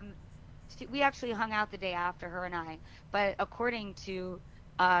 we actually hung out the day after, her and I. But according to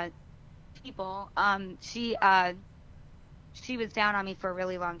people, she was down on me for a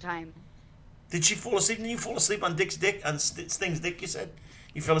really long time. Did she fall asleep? Didn't you fall asleep on Dick's dick? On Sting's dick, you said?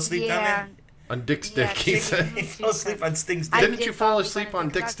 You fell asleep Yeah. down there? On Dick's Yeah, dick, he she- said. You fell asleep on Sting's I dick? Didn't did you fall asleep asleep on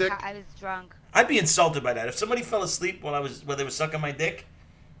it Dick's because dick? I was drunk. I'd be insulted by that. If somebody fell asleep while they were sucking my dick,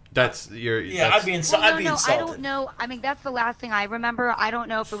 That's your. yeah, that's, I'd be Well, I'd be no, insulted. I don't know. I mean, that's the last thing I remember. I don't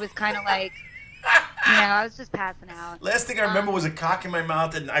know if it was kind of like, I was just passing out. Last thing I remember was a cock in my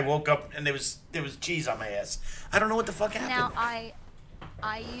mouth, and I woke up and there was cheese on my ass. I don't know what the fuck happened. Now,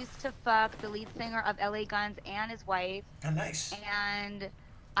 I used to fuck the lead singer of LA Guns and his wife, Oh, nice. and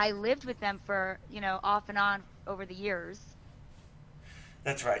I lived with them for, off and on over the years.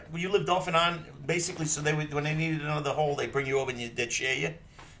 That's right. Well, you lived off and on, basically, so when they needed another hole, they bring you over and they'd share you.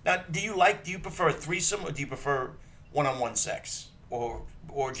 Now, do you prefer a threesome, or do you prefer one-on-one sex? Or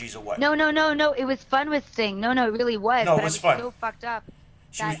orgies, or what? No. It was fun with Sting. No, it really was. No, it but was I was fun. so fucked up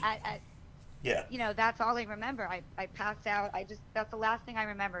She that was- Yeah. that's all I remember. I passed out. That's the last thing I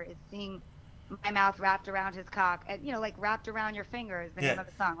remember is seeing my mouth wrapped around his cock. And, like wrapped around your finger is the name of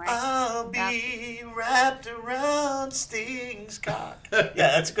the song, right? I'll be wrapped around Sting's cock. Yeah,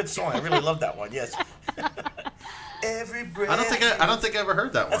 that's a good song. I really love that one. Yes. every breath. I don't think I ever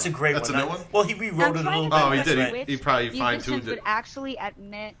heard that one. That's a great That's one. a new one. Well, he rewrote it a little bit. Oh, he That's did. right. He probably Musicians fine-tuned would it. actually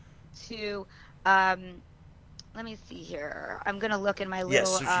admit to. Let me see here. I'm gonna look in my little.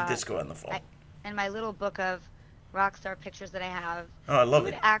 Yes, Sushi Disco on the phone. In my little book of rock star pictures that I have. Oh, I love he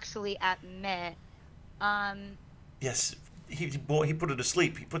it. would actually admit. Yes, he put her to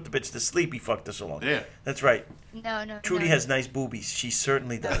sleep. He put the bitch to sleep. He fucked her so long. Yeah. That's right. No. Trudy has nice boobies. She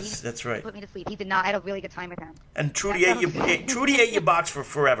certainly does. That's right. He put me to sleep. He did not. I had a really good time with him. And Trudy ate your box for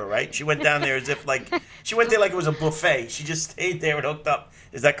forever, right? She went down there as if she went there like it was a buffet. She just stayed there and hooked up.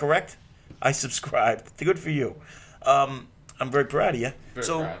 Is that correct? I subscribed. Good for you. I'm very proud of you.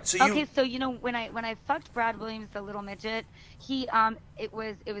 So you. Okay, so you know when I fucked Brad Williams, the little midget, he it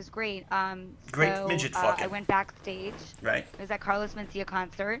was great. Great so, midget fucking. I went backstage. Right. It was at Carlos Mencia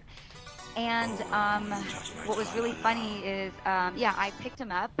concert. And what was really funny is, I picked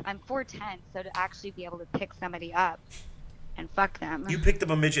him up. I'm 4'10", so to actually be able to pick somebody up and fuck them. You picked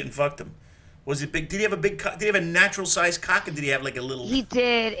up a midget and fucked him. Was it big? Did he have a big cock? Did he have a natural sized cock, or did he have like a little? He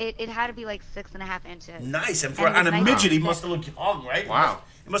did. It had to be like 6.5 inches. Nice. And And on a nice midget, he fit. must have looked young, right? Wow.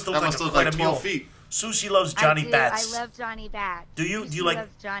 He must have That looked must like look like quite a mule. 12 feet. Sushi loves Johnny I do. Bats. I love Johnny Bats. Do you? Sushi Do you like?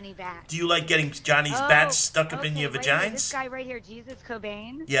 loves Johnny Bats. Do you like getting Johnny's bats stuck up in your right here, vaginas? this guy right here, Jesus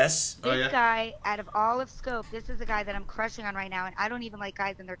Cobain. Yes. This guy, out of all of Scope, this is the guy that I'm crushing on right now. And I don't even like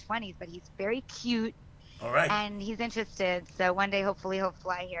guys in their 20s, but he's very cute. All right. And he's interested. So one day, hopefully, he'll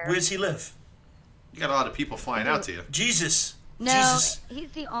fly here. Where's he live? You got a lot of people flying out to you. Jesus. No, Jesus.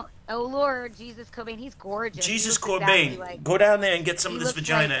 he's the oh Lord, Jesus Cobain. He's gorgeous. He Jesus looks Cobain. exactly like- Go down there and get some He of this looks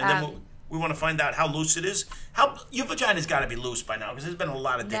vagina, like, and then we want to find out how loose it is. Your vagina's got to be loose by now, because there's been a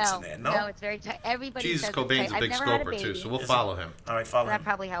lot of dicks in there. No, it's very tight. Everybody Jesus says it's Cobain's tight. a big I've never had a scoper too, baby, so we'll Is follow him. All right, follow That him.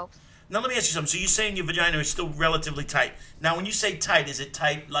 probably helps. Now let me ask you something. So you're saying your vagina is still relatively tight. Now, when you say tight, is it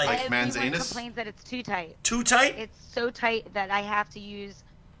tight like Like man's Everyone anus? complains that it's too tight. too tight? It's so tight that I have to use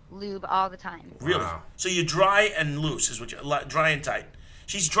lube all the time. Really? Wow. So you're dry and loose, is what you dry and tight.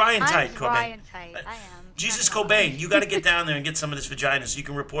 She's dry and tight, I'm dry Cobain. and tight. I am. Jesus Not gonna lie. Cobain, you got to get down there and get some of this vagina so you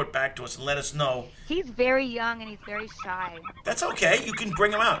can report back to us and let us know. He's very young and he's very shy. That's okay. You can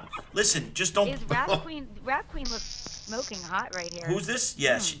bring him out. Listen, just don't. Is Rap Queen? Rap Queen looks smoking hot right here. Who's this?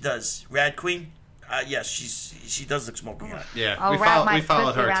 Yes, she does. Rad Queen. Yes, she does look smoking hot. Yeah, I'll we, wrap my we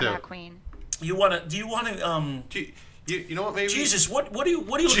followed pussy her around too. that queen. Do you want to You know what? Maybe Jesus, what are you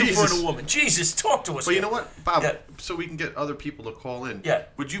looking for in Jesus. a woman? Jesus, talk to us. But you here. know what, Bob? Yeah. So we can get other people to call in. Yeah.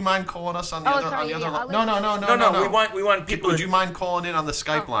 Would you mind calling us on the Oh, other sorry, on the yeah, other I'll line? let you- No, we want people. Would to- you mind calling in on the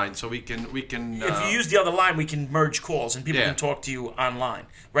Skype line so we can If you use the other line, we can merge calls and people Yeah. can talk to you online.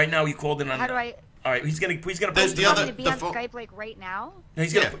 Right now, you called in on. How do I? All right, he's gonna post the it. Do you other- want me to be the on phone- Skype like right now? No,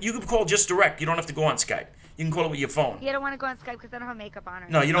 he's gonna. Yeah. You can call just direct. You don't have to go on Skype. You can call it with your phone. Yeah, I don't want to go on Skype because I don't have makeup on. Or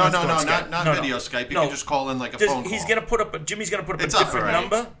No, you don't No, have to no, go no, on Skype. not No, video no. Skype. You No. can just call in like a Does- phone call. He's gonna put up. Jimmy's gonna put up It's a up different already.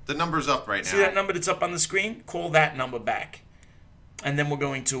 number. The number's up right now. See that number that's up on the screen? Call that number back, and then we're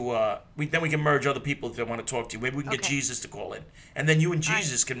going to. We can merge other people if they want to talk to you. Maybe we can get Okay. Jesus to call in, and then you and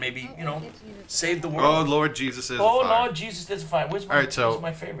Jesus can maybe save the world. Oh Lord Jesus is. Oh a fire. Lord Jesus, there's a fire. Where's my, All right, so- where's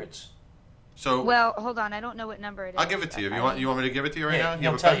my favorites? So Well, hold on. I don't know what number it is. I'll give it to you. You want me to give it to you right Yeah, now?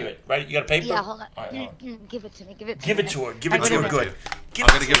 he'll have a tell pen? you it. Right? You got a paper? Yeah, hold on. All right, hold on. Give it to me. Give it to Give me. it to her. Give it I'll to her. give it Good. to you. Give I'm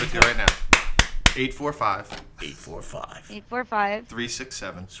it gonna give it to you right now. 845 845. 845.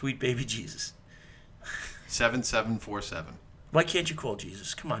 367 Sweet baby Jesus. 7747. Why can't you call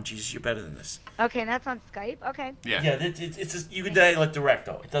Jesus? Come on, Jesus, you're better than this. Okay, that's on Skype. Okay. Yeah. Yeah, you can dial it direct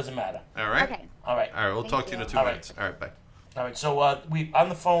though. It doesn't matter. All right. Okay. All right. All right. We'll Thank talk to you in you. 2 All right. minutes. All right. Bye. All right. So we on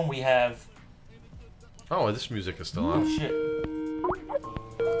the phone we have Oh, this music is still on. shit.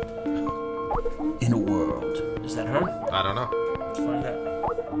 In a world. Is that her? I don't know. Let's find out.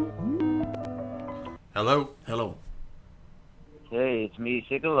 Hello. Hello. Hey, it's me,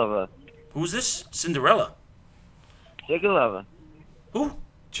 Chicken Lover. Who's this? Cinderella. Chicken Lover. Who?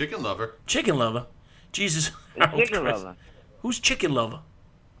 Chicken lover. Chicken lover. Jesus. It's Oh, Chicken Christ. Lover. Who's chicken lover?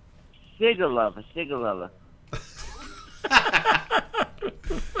 Chicken Lover. Chicken Lover.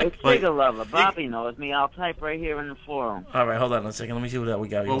 It's Chicken Lover. Bobby knows me. I'll type right here in the forum. All right, hold on a second. Let me see what we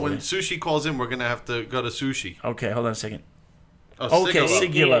got. Well, over when there. sushi calls in, we're gonna have to go to sushi. Okay, hold on a second. Oh, Okay,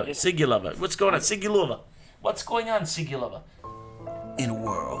 Sigala. Sigulova. What's going on? Sigulova. What's going on, Sigulova? In a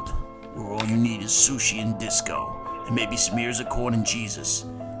world where all you need is sushi and disco, and maybe some ears of corn and Jesus,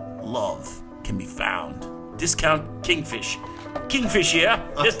 love can be found. Discount Kingfish. Kingfish here.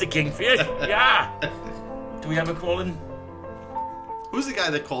 Just the Kingfish. Yeah. Do we have a call in? Who's the guy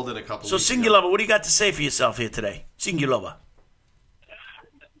that called in a couple So, weeks ago? Singulova, what do you got to say for yourself here today? Singulova.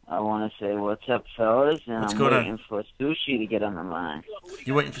 I want to say what's up, fellas, and What's I'm going on? waiting for Sushi to get on the line.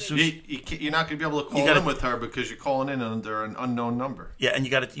 You waiting for sushi? You're not going to be able to call in with her because you're calling in under an unknown number. Yeah, and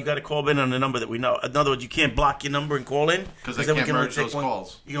you got to call in on the number that we know. In other words, you can't block your number and call in Because I then can't only merge take those one,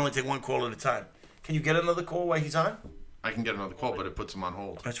 calls. You can only take one call at a time. Can you get another call while he's on? I can get another call, but it puts him on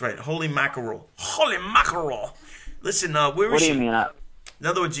hold. That's right. Holy mackerel. Holy mackerel. Listen, where is What do she? you mean? In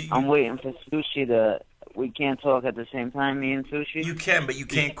other words, I'm waiting for Sushi to... We can't talk at the same time, me and Sushi? you can, but you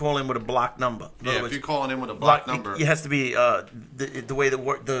can't call in with a blocked number. In other Yeah, if words, you're calling in with a blocked number. It has to be the way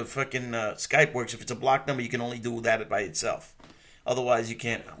the fucking Skype works. If it's a blocked number, you can only do that by itself. Otherwise, you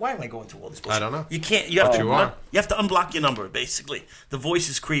can't. Why am I going through all this bullshit? I don't know. You can't. You have to. you are. You have to unblock your number. Basically, the voice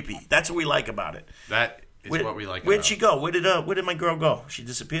is creepy. That's what we like about it. That is what we like Where'd about she it. go? Where did my girl go? She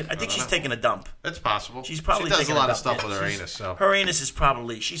disappeared. I think she's taking a dump. It's possible. She's probably She does taking a lot of dump. stuff with her She's- anus, so. Her anus is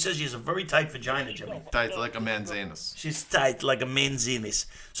probably. She says she has a very tight vagina, Jimmy. Tight like a man's anus. She's tight like a man's anus.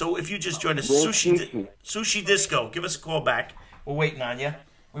 So if you just joined us, Where's Sushi Disco, give us a call back. We're waiting on you.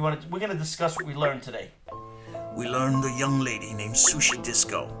 We're gonna discuss what we learned today. We learned a young lady named Sushi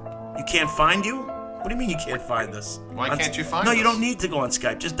Disco. You can't find you? What do you mean you can't find us? Why can't you find No, us? you don't need to go on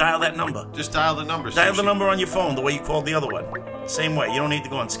Skype. Just dial that number. Just dial the number. Dial the Sushi. number on your phone the way you called the other one. Same way. You don't need to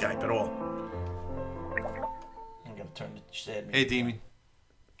go on Skype at all. I'm gonna turn the sad Hey, Damien.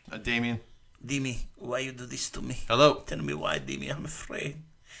 Damien. Demi, why you do this to me? Hello. Tell me why, Demi. I'm afraid.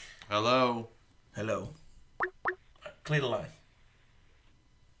 Hello. Hello. Clear the line.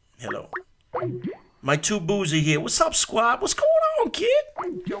 Hello. My two boos are here. What's up, squad? What's going on, kid?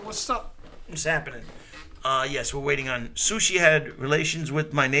 Yo, what's up? What's happening? Yes, we're waiting on. Sushi had relations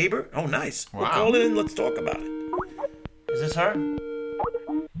with my neighbor. Oh, nice. We'll Wow. call in and let's talk about it. Is this her?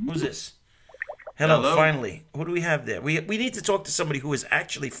 Who's this? Hello, Hello? finally. Who do we have there? We need to talk to somebody who has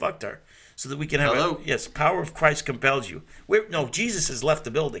actually fucked her so that we can have Hello? yes, power of Christ compels you. No, Jesus has left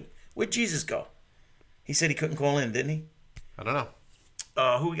the building. Where'd Jesus go? He said he couldn't call in, didn't he? I don't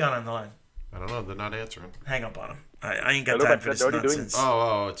know. Who we got on the line? I don't know. They're not answering. Hang up on him. I ain't got Hello, time my for this friend. What are you nonsense.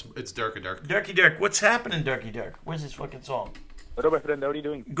 Oh, it's Dirk. Dirky Dirk, what's happening, Dirky Dirk? Where's this fucking song? Hello, my friend. How are you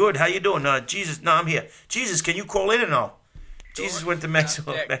doing? Good, how you doing? Jesus, no, I'm here. Jesus, can you call in or no? Jesus went to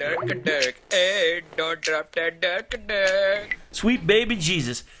Mexico. Dirk, hey, don't drop that Dirk. Sweet baby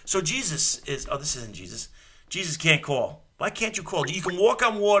Jesus. So Jesus is, this isn't Jesus. Jesus can't call. Why can't you call? You can walk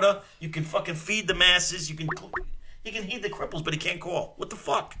on water, you can fucking feed the masses, you can heed the cripples, but he can't call. What the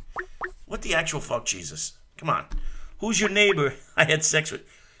fuck? What the actual fuck, Jesus? Come on. Who's your neighbor I had sex with?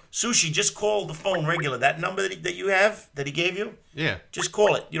 Sushi, just call the phone regular. That number that you have, that he gave you, Yeah. just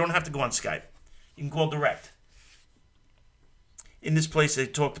call it. You don't have to go on Skype. You can call direct. In this place, they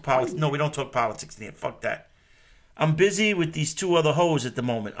talk to politics. No, we don't talk politics in here. Fuck that. I'm busy with these two other hoes at the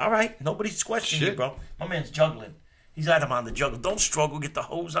moment. All right, nobody's questioning you, Shit. bro. My man's juggling. He's at him on the juggle. Don't struggle. Get the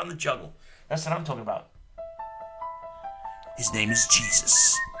hose on the juggle. That's what I'm talking about. His name is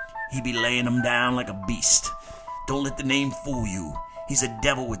Jesus. He be laying them down like a beast. Don't let the name fool you. He's a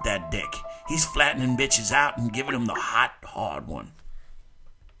devil with that dick. He's flattening bitches out and giving them the hot, hard one.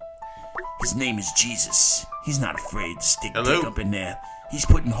 His name is Jesus. He's not afraid to stick Hello? dick up in there. He's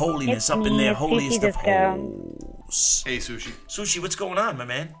putting holiness up in there, holiest of holes. Hey, Sushi. Sushi, what's going on, my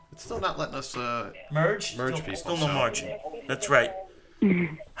man? It's still not letting us. Merge? Merge Still- people, Still no so- marching. That's right.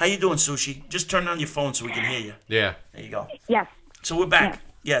 How you doing, Sushi? Just turn on your phone so we can hear you. Yeah. There you go. Yes. So we're back.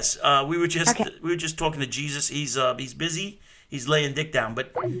 Yes, we were just talking to Jesus. He's busy. He's laying dick down,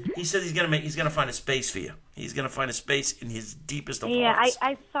 but he says he's gonna find a space for you. He's gonna find a space in his deepest of Yeah, hearts.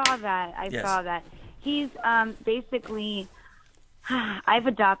 I saw that. I Yes. saw that. He's basically, I've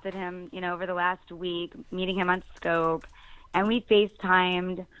adopted him, over the last week, meeting him on Scope, and we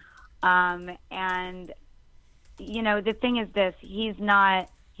FaceTimed, and, the thing is this, he's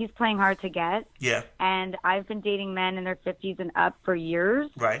playing hard to get, Yeah. and I've been dating men in their 50s and up for years,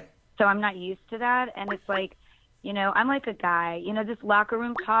 Right. so I'm not used to that, and it's like, I'm like a guy, this locker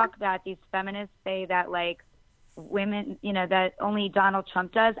room talk that these feminists say that, like, women, that only Donald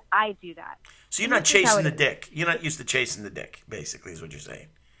Trump does, I do that. So you're not This is how chasing it the is. dick. You're not used to chasing the dick. Basically, is what you're saying.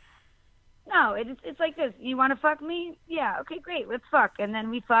 No, it's like this. You want to fuck me? Yeah, okay, great. Let's fuck. And then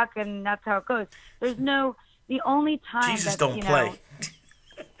we fuck, and that's how it goes. The only time Jesus that, don't play.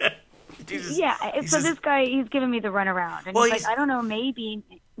 Jesus, Yeah, he so says- this guy, he's giving me the runaround. And Well, he's he's- like, I don't know, maybe.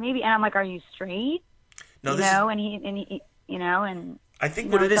 And I'm like, are you straight? No, you this is- know, and he and I think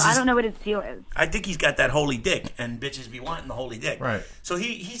you what know, it is so I is don't know what his deal is. I think he's got that holy dick, and bitches be wanting the holy dick. Right. So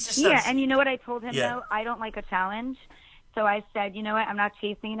he's just Yeah, and you know what I told him, Yeah. though? I don't like a challenge. So I said, you know what? I'm not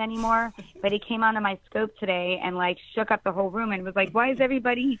chasing it anymore. But he came onto my Scope today and, like, shook up the whole room and was like, why is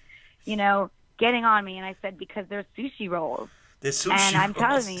everybody, getting on me? And I said, because there's sushi rolls. There's sushi And I'm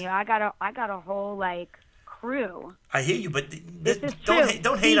rolls. telling you, I got a whole like crew. I hear you, but This is true.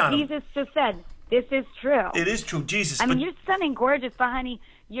 don't hate on him. Jesus just said, "This is true." It is true, Jesus. I but mean, you're stunning, gorgeous, but honey,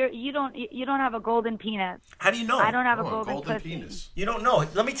 you don't have a golden penis. how do you know? I don't have a Oh, golden, pussy. penis. You don't know.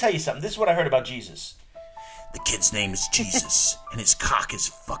 Let me tell you something. This is what I heard about Jesus. The kid's name is Jesus, and his cock is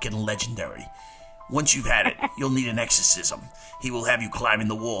fucking legendary. Once you've had it, you'll need an exorcism. He will have you climbing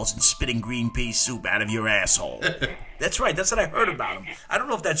the walls and spitting green pea soup out of your asshole. That's right. That's what I heard about him. I don't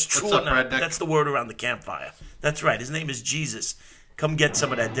know if that's true What's or up, not. redneck? That's the word around the campfire. That's right. His name is Jesus. Come get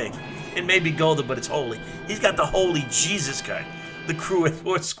some of that dick. It may be golden, but it's holy. He's got the holy Jesus guy. The crew at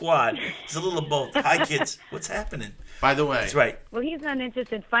Horse Squad. He's a little of both. Hi, kids. What's happening? By the way, That's right. Well, he's not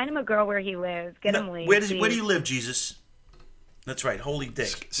interested. Find him a girl where he lives. Get him laid. Where do please. you live, Jesus? That's right. Holy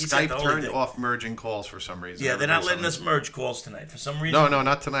dick. He's got Skype the holy turned dick. off merging calls for some reason. Yeah, they're not Everybody's letting us on- merge calls tonight for some reason. No,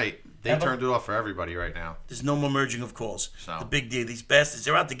 not tonight. They Ever? turned it off for everybody right now. There's no more merging of calls. So. The big deal. These bastards,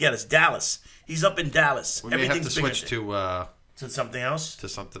 they're out to get us. Dallas. He's up in Dallas. We may have to Everything's bigger switch to something else. to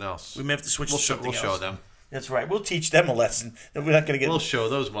something else. We may have to switch We'll to show, something we'll else. show them. That's right. We'll teach them a lesson. And we're not going to get. We'll show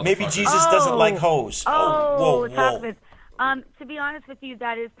those motherfuckers. Maybe Jesus doesn't like hoes. Oh, whoa. Talk to be honest with you,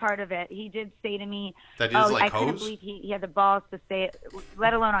 that is part of it. He did say to me, That he doesn't like I couldn't hoes? believe he had the balls to say it,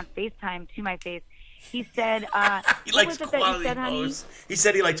 let alone on FaceTime to my face. He said, He what likes was it that you quality said, honey? hoes. He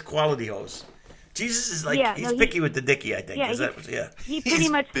said he likes quality hoes. Jesus is like, Yeah, he's no, picky with the dicky, I think. Yeah, Is that, yeah. He pretty He's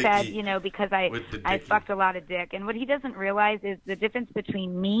much said, picky because with the I dicky. fucked a lot of dick. And what he doesn't realize is the difference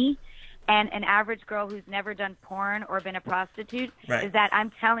between me and an average girl who's never done porn or been a prostitute Right. is that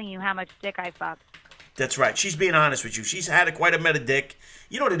I'm telling you how much dick I fucked. That's right. She's being honest with you. She's had quite a meta dick.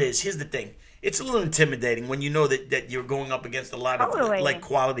 You know what it is? Here's the thing. It's a little intimidating when you know that you're going up against a lot Totally. of like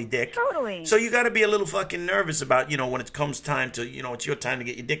quality dick. Totally. So you got to be a little fucking nervous about when it comes time to it's your time to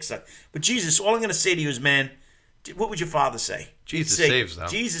get your dick sucked. But Jesus, all I'm gonna say to you is, man, what would your father say? Jesus He'd say, saves, though.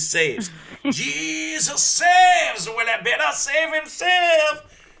 Jesus saves. Jesus saves. Well, I better save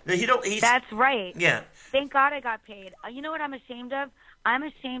himself. He's That's right. yeah. Thank God I got paid. You know what I'm ashamed of? I'm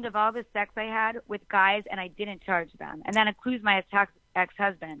ashamed of all the sex I had with guys and I didn't charge them. And that includes my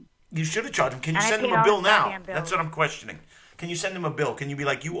ex-husband. You should have charged him. Can you And I send him paid a all bill his now? goddamn bills. That's what I'm questioning. Can you send him a bill? Can you be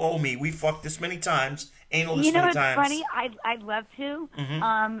like, you owe me. We fucked this many times. Anal this You know many what's times. funny? I'd love to,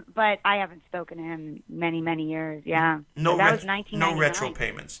 but I haven't spoken to him many, many years. Yeah. No, that was no 1999. retro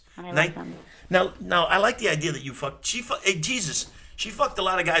payments. And I love Nin- them. Now, I like the idea that you fucked. Hey, Jesus, she fucked a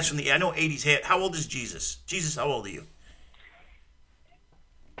lot of guys from the. I know 80s hair. How old is Jesus? Jesus, how old are you?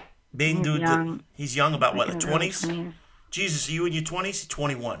 Being He's dude, young. he's young. About what, Like the in the early 20s? 20s. Jesus, are you in your 20s?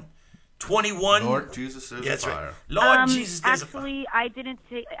 21. 21. Lord Jesus is Yeah, that's fire. right. Lord Jesus, there's a fire. Actually,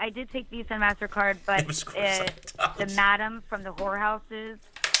 I did take Visa and MasterCard, It but was the madam from the whorehouses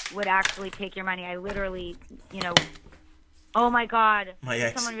would actually take your money. I literally, oh my God. My Did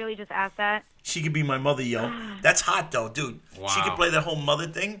ex. someone really just ask that? She could be my mother, yo. That's hot, though, dude. She Wow. could play that whole mother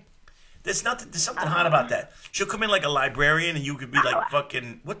thing. There's something hot about that. She'll come in like a librarian, and you could be like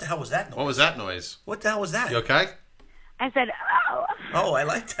fucking. What the hell was that noise? What was that noise? What the hell was that? You okay? I said, oh. Oh, I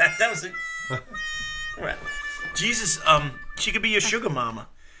like that. That was it. Right. Jesus, she could be your sugar mama.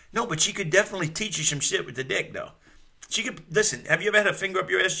 No, but she could definitely teach you some shit with the dick, though. She could listen. Have you ever had a finger up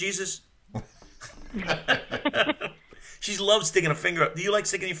your ass, Jesus? She loves sticking a finger up. Do you like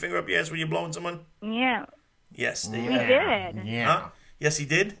sticking your finger up your ass when you're blowing someone? Yeah, Yes. There you we go. did. Huh? Yes, he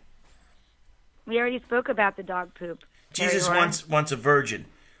did. We already spoke about the dog poop. Jesus There you are. wants a virgin.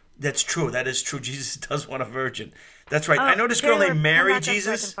 That's true. That is true. Jesus does want a virgin. That's right. Oh, I know this girl Taylor, named come Mary back up so I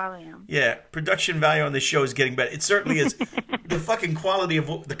Jesus. can follow you. Yeah, production value on this show is getting better. It certainly is. The fucking quality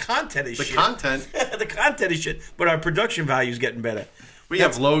of the content is The shit. content. The content is shit, but our production value is getting better. We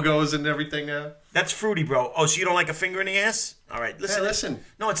have logos and everything now. That's fruity, bro. Oh, so you don't like a finger in the ass? All right, Hey, listen. listen.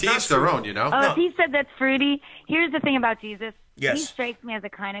 No, it's to not each their fruity. own, you know? Oh, No. if he said that's fruity, here's the thing about Jesus. Yes. He strikes me as the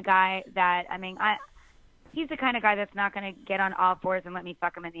kind of guy that, he's the kind of guy that's not going to get on all fours and let me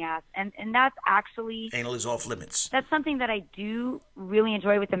fuck him in the ass. And that's actually, Anal is off limits. that's something that I do really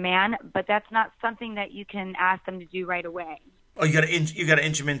enjoy with a man, but that's not something that you can ask them to do right away. Oh, you gotta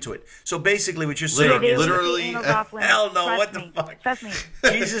inch him into it. So basically, what you're saying is, Literally, Anal's off limits. hell no, Trust what the me. fuck? Trust me.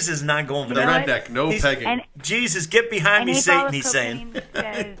 Jesus is not going for the that. know what? redneck, no He's- pegging. And Jesus, get behind me, Nate Satan. Wallace He's saying.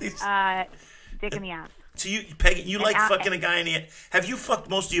 Cocaine says, dick in the ass. So you, Peggy, you like I- fucking a guy in the ass? Have you fucked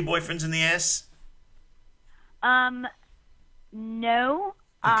most of your boyfriends in the ass? No.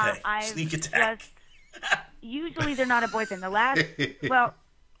 Okay. I've Sneak attack. just- usually they're not a boyfriend. The last, well,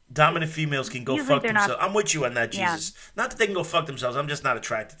 Dominant females can go Usually fuck they're not- themselves. I'm with you on that, Yeah. Jesus. Not that they can go fuck themselves. I'm just not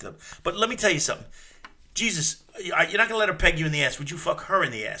attracted to them. But let me tell you something. Jesus, you're not going to let her peg you in the ass. Would you fuck her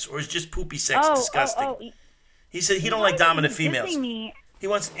in the ass? Or is just poopy sex disgusting? He said he don't like dominant He's dissing females. me. He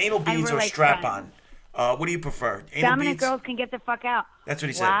wants anal beads we're or like strap friends. on. What do you prefer? Anal Dominant beads? girls can get the fuck out. That's what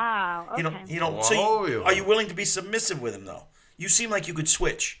he said. Wow. Okay. You don't. So Whoa. are you willing to be submissive with him though? You seem like you could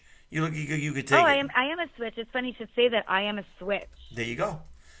switch. You look. You could take Oh, it. I am a switch. It's funny you should say that. I am a switch. There you go.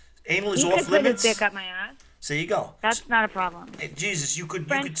 Anal is He off could put limits. his dick up my ass. So you go. That's not a problem. Hey, Jesus, you could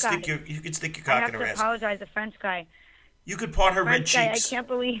French stick guy. your I cock have in her to ass. apologize. The French guy. You could part her red French guy. I cheeks. can't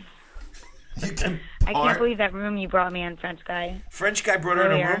believe. You can I can't believe that room you brought me in, French guy. French guy brought her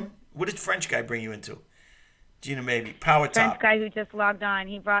in a Earlier. room. What did French guy bring you into? Gina, maybe Power French Top. guy who just logged on.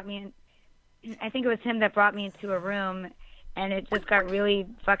 He brought me in. I think it was him that brought me into a room, and it just got really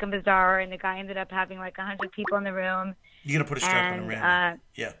fucking bizarre. And the guy ended up having like 100 people in the room. You gonna put a strap on And her, Randy?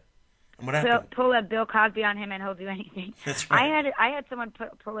 Yeah. And what happened? pull a Bill Cosby on him, and he'll do anything. That's right. I had someone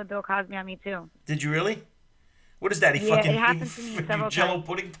pull a Bill Cosby on me too. Did you really? What is that? He Yeah, fucking it happened to me several Jello times.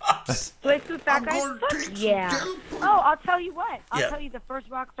 pudding pops. Do I sue fat guys? Fuck yeah. Oh, I'll tell you what. I'll Yeah. tell you the first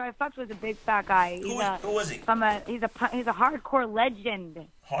rock star I fucked was a big fat guy. Who was he? He's a hardcore legend.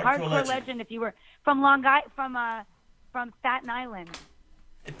 Hardcore legend. If you were from Long Island, from Staten Island.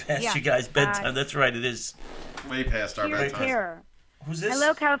 It passed Yeah. you guys bedtime. That's right. It is. way past our Sheer bedtime. Terror. Who's this?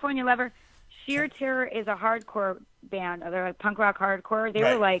 Hello, California Lover. Sheer Terror is a hardcore band. They're like punk rock hardcore. They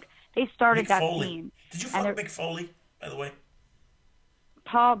Right. were like they started Mick that Foley. scene. Did you And fuck they're- Mick Foley? By the way,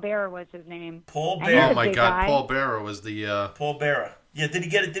 Paul Bearer was his name. Paul And Bearer. he's Oh a my big God, guy. Paul Bearer was the. Paul Bearer. Yeah. Did he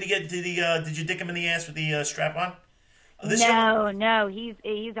get it? Did you dick him in the ass with the strap on? Oh, this No, he's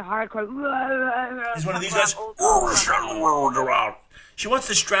a hardcore. He's one of these punk guys. rock, Oh, around. She wants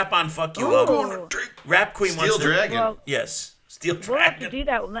to strap on fuck you up. Ooh. Rap Queen Steel wants to. Dragon. Well, Yes. Steel we'll have to Dragon. do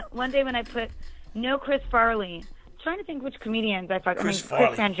that. One day when I put no Chris Farley. I'm trying to think which comedians I fucked. Chris Chris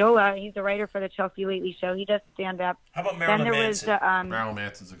Farley. Fanjola. He's a writer for the Chelsea Lately Show. He does stand up. How about Then Marilyn there was Manson? Marilyn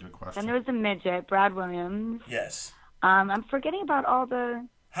Manson's a good then question. there was the midget, Brad Williams. Yes. I'm forgetting about all the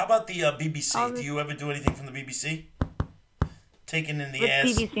How about the BBC? All Do the- you ever do anything from the BBC? Taking in the what's ass.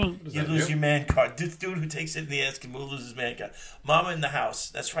 BBC. You lose your man card. This dude who takes it in the ass can lose his man card. Mama in the house.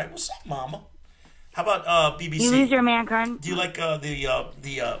 That's right. What's up, Mama? How about BBC? You lose your man card. Do you like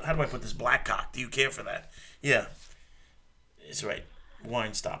the how do I put this, black cock? Do you care for that? Yeah. It's right.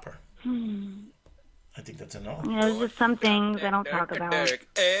 Wine stopper. I think that's a no. You know, there's just some things I don't talk about.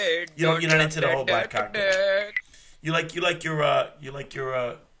 You're not into the whole black cock thing. You like your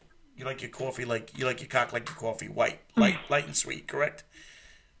coffee like you like your cock like your coffee white, light and sweet, correct?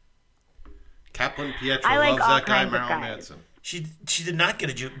 Kaplan Pietro I like loves all that guy, kinds of Marilyn guys. Manson. She did not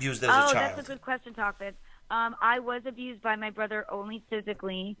get abused as a Oh, child. that's a good question, Talkfitz. I was abused by my brother only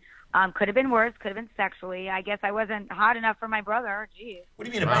physically. Could have been worse. Could have been sexually. I guess I wasn't hot enough for my brother. Jeez. What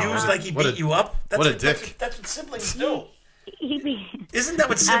do you mean Wow. abused like he What beat a- you up? That's what a That's, dick. that's what siblings do. He beat. Isn't that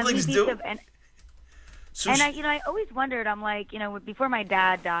what siblings he beat do? the- and So and she- I always wondered. I'm like, before my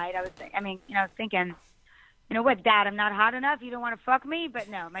dad died, I was thinking, what, Dad? I'm not hot enough. You don't want to fuck me? But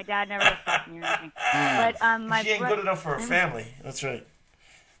no, my dad never fucked me or anything. But my she ain't bro- good enough for her family. That's right.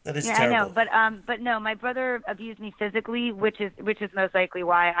 That is Yeah, terrible. I know, but no, my brother abused me physically, which is most likely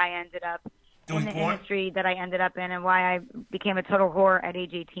why I ended up Doing in the porn? industry that I ended up in, and why I became a total whore at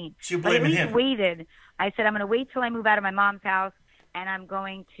age 18. So you're But at blaming least him. waited. I said I'm going to wait till I move out of my mom's house, and I'm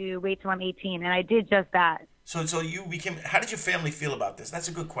going to wait till I'm 18, and I did just that. So you became. How did your family feel about this? That's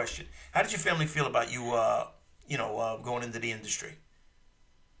a good question. How did your family feel about you? Going into the industry.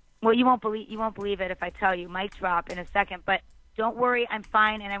 Well, you won't believe it if I tell you. Mic drop in a second, but don't worry, I'm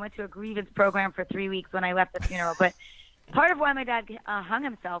fine. And I went to a grievance program for 3 weeks when I left the funeral. But part of why my dad hung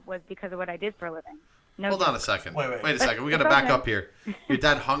himself was because of what I did for a living. No, Hold on a second. Wait. Wait a second. We got to It's back okay. up here. Your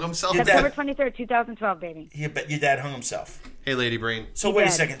dad hung himself? Your September dad- 23rd, 2012, baby. Your dad hung himself. Hey, Lady Brain. So He wait a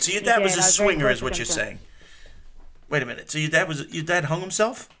did. second. So your He dad did. was a I was very swinger, close is what with you're him, too. saying? Wait a minute. So your dad hung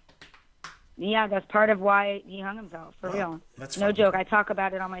himself? Yeah, that's part of why he hung himself, for real. that's no fun. joke. I talk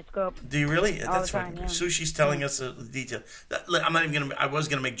about it on my scope. Do you really? All That's the time, funny. yeah. Sushi's telling us the detail. I'm not even gonna. I was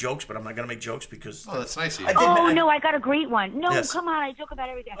gonna make jokes, but I'm not gonna make jokes because. Oh, that's nice of you. I did- Oh, no, I got a great one. No, Yes. come on, I joke about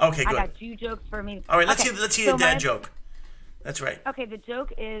everything. Okay, I good. got 2 jokes for me. All right, let's Okay, hear so your dad my- joke. That's right. Okay, the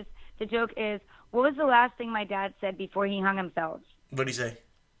joke is, what was the last thing my dad said before he hung himself? What do you say?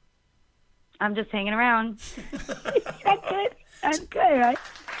 I'm just hanging around. That's good. That's good, right?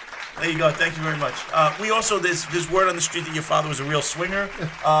 There you go. Thank you very much. We also there's word on the street that your father was a real swinger,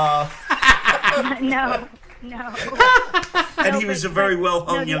 No. and No, he was but- a very but- well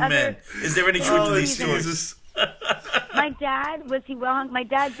hung no, the young other- man. Is there any truth to these stories? Jesus. My dad, was he well hung? My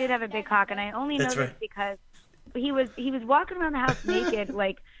dad did have a big cock, and I only know That's this right. because he was walking around the house naked.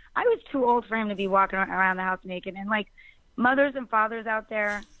 Like, I was too old for him to be walking around the house naked. And, like, mothers and fathers out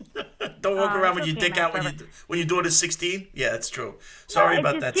there, Don't walk around with it's your okay, dick man, out when your daughter's 16. Yeah, that's true. Sorry No,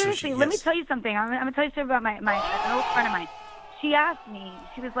 about it's that, just- Sushi. Seriously, let me Yes. tell you something. I'm going to tell you something about an old friend of mine. She asked me,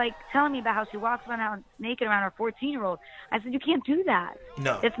 she was like telling me about how she walks around out naked around her 14-year-old. I said, you can't do that.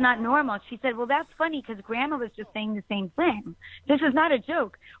 No. It's not normal. She said, well, that's funny because Grandma was just saying the same thing. This is not a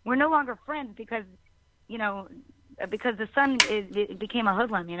joke. We're no longer friends because, because the son became a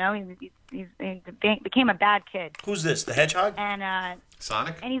hoodlum, he became a bad kid. Who's this? The hedgehog? And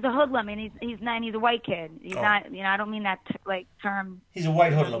Sonic? and he's a hoodlum, and he's not. And he's a white kid. He's not. I don't mean that term. He's a white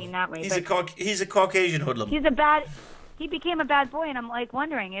I don't hoodlum. mean that way, He's a Caucasian hoodlum. He became a bad boy, and I'm like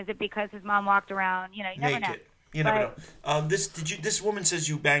wondering, is it because his mom walked around? You never know. Naked. You never know. This woman says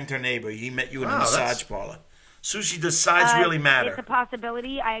you banged her neighbor. He met you in a massage parlor. Sushi, does size really matter? It's a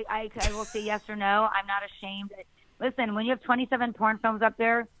possibility. I will say yes or no. I'm not ashamed. Listen, when you have 27 porn films up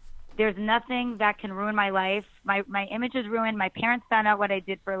there, there's nothing that can ruin my life. My image is ruined. My parents found out what I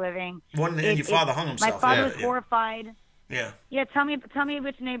did for a living. And your father hung himself. My father was horrified. Yeah. Yeah, tell me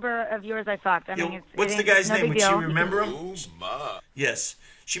which neighbor of yours I fucked. What's the guy's name? Would she remember him? Yes.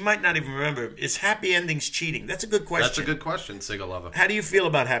 She might not even remember. Is happy endings cheating? That's a good question. That's a good question, Sigga Lover. How do you feel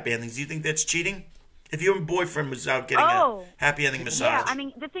about happy endings? Do you think that's cheating? If your boyfriend was out getting a happy ending massage. Yeah,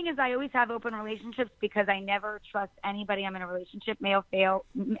 the thing is I always have open relationships because I never trust anybody I'm in a relationship, male,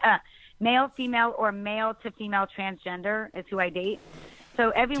 female, or male to female transgender is who I date. So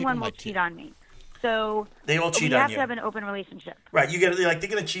everyone will cheat on me. So they all cheat on you. You have to have an open relationship. Right, they're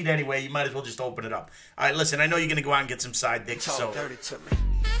gonna cheat anyway. You might as well just open it up. All right, listen. I know you're gonna go out and get some side dicks. Talk dirty to me.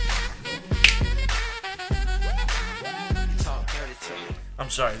 Talk dirty to me. I'm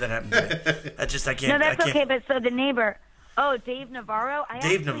sorry that happened to me. I can't. No, that's I can't. okay. But so the neighbor, Dave Navarro. I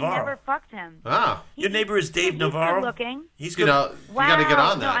actually never fucked him. Ah, your neighbor is Dave Navarro. He's good looking. He's good. Wow. You got to get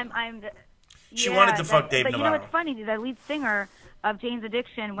on that. No, She wanted to fuck Dave Navarro. But it's funny. The lead singer of Jane's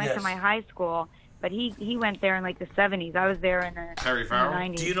Addiction went to my high school, but he went there in like the 70s. I was there in the, Harry Farrell?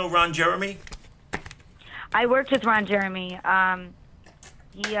 90s. Do you know Ron Jeremy? I worked with Ron Jeremy. I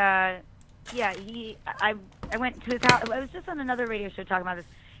went to his house. I was just on another radio show talking about this.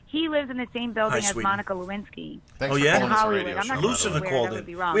 He lives in the same building as sweetie. Monica Lewinsky. Thanks Oh, for yeah? calling us a Hollywood. radio I'm show. not Lucifer That called would it.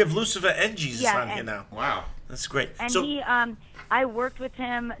 be wrong. We have Lucifer and Jesus on here now. Wow. That's great. And So he, I worked with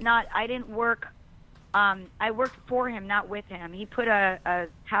him. I didn't work. I worked for him, not with him. He put a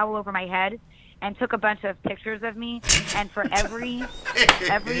towel over my head and took a bunch of pictures of me. And for every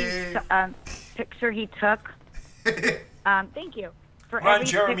picture he took, thank you. For Ron every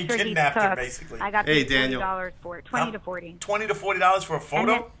Jeremy picture he kidnapped her, took, basically. I got Hey, paid Daniel. $40 for it. $20 to $40. $20 to $40 for a photo.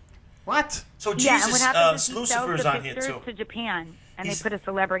 then- What? So Yeah, and what Jesus, happens is he sells Lucifer's the on here pictures too. to Japan, and He's- they put a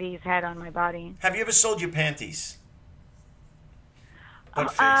celebrity's head on my body. Have you ever sold your panties?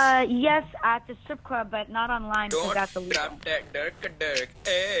 Butt face. Yes, at the strip club, but not online because Don't that's illegal. drop that dirk.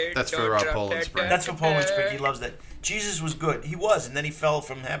 Hey, That's don't for, drop Poland that Spring. That's for Poland Spring. He dirk. loves that. Jesus was good. He was, and then he fell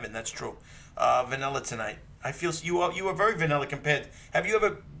from heaven. That's true. Vanilla tonight. I feel you are very vanilla compared. Have you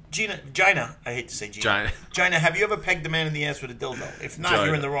ever, Gina? I hate to say Gina. Gina. Have you ever pegged a man in the ass with a dildo? If not, Gina.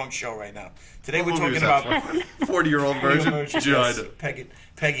 you're in the wrong show right now. Today What we're movie talking was about that for? 40-year-old version. Yes, Gina.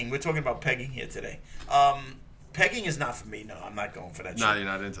 pegging. We're talking about pegging here today. Pegging is not for me. No, I'm not going for that. No, shit. you're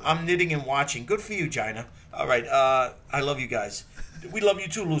not into that. I'm knitting and watching. Good for you, Gina. All right. I love you guys. We love you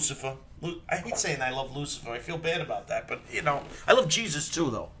too, Lucifer. I hate saying I love Lucifer. I feel bad about that, but I love Jesus too,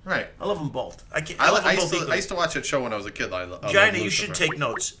 though. Right. I love them both. I love I them both equally. used to watch that show when I was a kid. I love Gina, you Lucifer. should take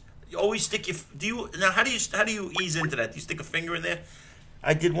notes. You always stick your. How do you ease into that? Do you stick a finger in there?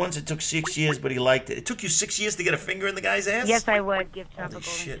 I did once. It took 6 years, but he liked it. It took you 6 years to get a finger in the guy's ass? Yes, I would give Trump a Holy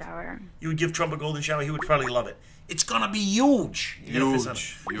golden shit. shower. You would give Trump a golden shower. He would probably love it. It's gonna be huge.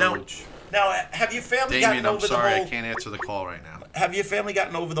 Huge. Now, have your family Damien, gotten I'm over sorry, the whole? I can't answer the call right now. Have your family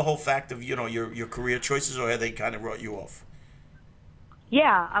gotten over the whole fact of your career choices, or have they kind of wrote you off?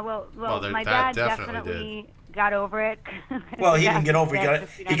 Yeah, Well, my that dad definitely got over it. Well, he didn't get over. He got up.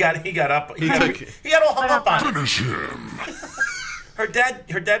 He got all hung up on it. Finish him. Her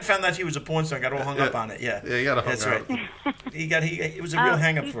dad found out he was a porn star and got all hung up on it. Yeah, Yeah, you got to hung that's up. right. It was a real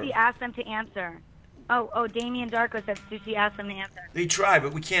hang up for Sushi him. asked them to answer. Oh, Damien Darko said Sushi asked them to answer. They try,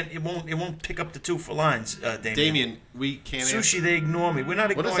 but we can't. It won't pick up the 2 for lines, Damien. Damien, we can't Sushi, answer. they ignore me. We're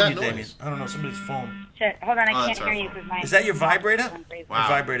not What is ignoring that you, noise? Damien. I don't know, somebody's phone. Shit, hold on, I Oh, can't that's hear our you phone. because my... Is that your vibrator? Wow. Your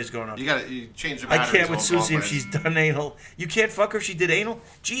vibrator's going on. You change the I batteries. can't with all Susie if ways. she's done anal. You can't fuck her if she did anal?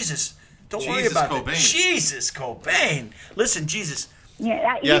 Jesus. Don't worry Jesus about it. Cobain. Jesus Cobain. Listen, Jesus.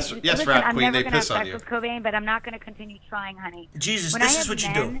 Yeah, Yes, listen, Rap I'm Queen, never they gonna have piss on sex you. with Cobain, but I'm not going to continue trying, honey. Jesus, When this I is have what you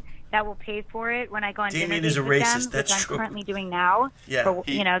men do. that will pay for it when I go on Damien dinner is a dates with racist, them, that's which true. I'm currently doing now. Yeah. But,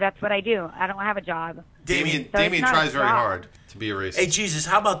 that's what I do. I don't have a job. Damien So it's not a tries very job. hard to be a racist. Hey, Jesus,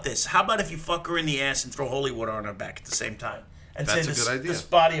 how about this? How about if you fuck her in the ass and throw holy water on her back at the same time? And That's say a this, good idea. this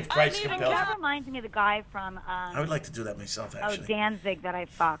body of Christ And compels. that reminds me of the guy from I would like to do that myself, oh, actually. Danzig that I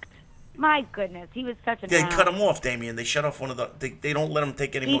fucked. My goodness, he was such an They ass. cut him off, Damien. They shut off one of the... They don't let him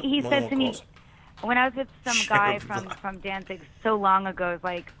take any more He more said to me, calls. when I was with some Shit, guy blah. from Danzig so long ago, it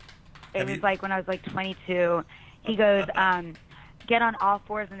was Have you- like when I was like 22. He goes, get on all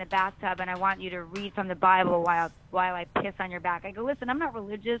fours in the bathtub, and I want you to read from the Bible while I piss on your back. I go, listen, I'm not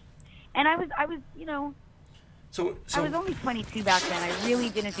religious, and I was, you know, So I was only 22 back then. I really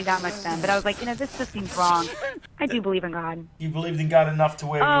didn't do that much then, but I was like, you know, this just seems wrong. I do believe in God. you believed in God enough to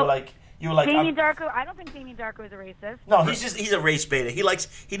where Oh, you were like, Damien Darko. I don't think Damien Darko is a racist. no, he's a race beta.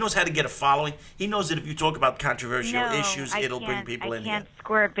 He knows how to get a following. He knows that if you talk about controversial No, issues, I it'll bring can't- people in I can't here.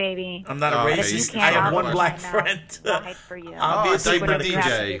 squirt, baby. I'm not a Okay, racist. you I can't have have one one. black My mouth friend. died for you. Oh, Obviously, Diaper whatever.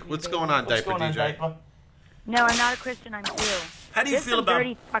 DJ. What's going on, What's Diaper going on, DJ? Diaper? No, I'm not a Christian. I'm Jew. How do you There's feel some about...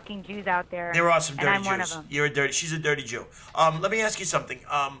 dirty fucking Jews out there? There are some dirty and I'm Jews. one of them. You're a dirty... She's a dirty Jew. Let me ask you something.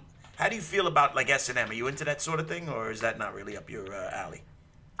 How do you feel about, like, S&M? Are you into that sort of thing, or is that not really up your alley?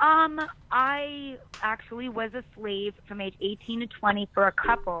 I actually was a slave from age 18 to 20 for a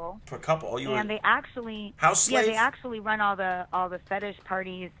couple, For a couple? Oh, you were... and they actually House yeah, slave? they actually run all the fetish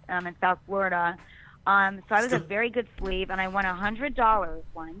parties in South Florida. So I was Still- a very good slave, and I won $100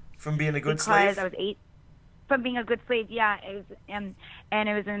 once From being a good because slave? I was from being a good slave. Yeah, it was, and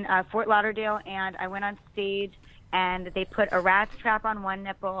it was in Fort Lauderdale, and I went on stage, and they put a rat's trap on one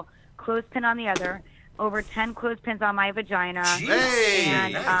nipple, clothespin on the other, over 10 clothespins on my vagina. Jeez. Hey,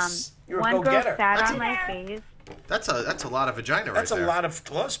 And nice. You're a one girl go-getter. sat on my face. That's a lot of vagina right That's there. a lot of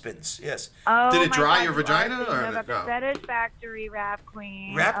clothespins, yes. Oh, Did it my dry God, your you vagina, are or thinking about no? the Fetish Factory, Rap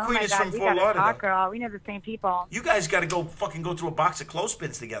Queen. Rap Oh Queen my is God, from we Fort gotta Lauderdale. talk, girl. We know the same people. You guys got to go through a box of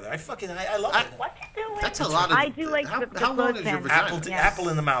clothespins together. I love it. What's it doing? That's a lot of. I do like how, the how long is your clothespin. vagina? Apple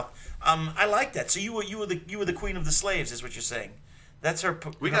in the mouth. I like that. So you were the queen of the slaves, is what you're saying. That's her.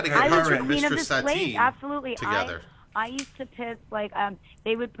 We gotta her- get I her was the and queen of Mistress the slaves, Satine absolutely. together. I used to piss like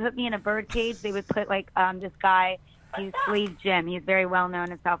they would put me in a bird cage. They would put like this guy, he's Slave Jim. He's very well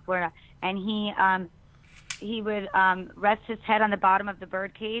known in South Florida, and he would rest his head on the bottom of the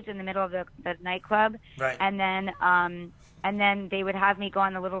bird cage in the middle of the nightclub, Right. and then they would have me go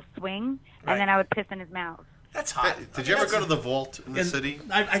on the little swing, Right. and then I would piss in his mouth. That's hot. Did you ever go to the vault in the city?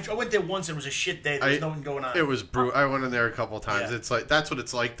 I went there once. It was a shit day. There was no one going on. It was brutal. I went in there a couple of times. Yeah. It's like that's what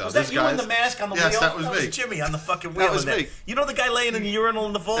it's like though. Was These that you guys, in the mask on the yes, wheel? that was me. Jimmy on the fucking wheel. That was in there. me. You know the guy laying in the urinal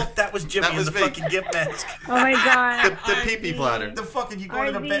in the vault? That was Jimmy That was in the me. fucking gimp mask. Oh my God! The pee-pee bladder. The fucking you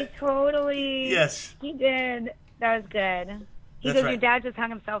going to the RZ, bed? totally. Yes. He did. That was good. He That's goes, right. your dad just hung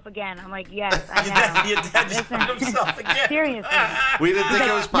himself again. I'm like, yes, I know. Your dad just Listen. hung himself again. Seriously. We didn't think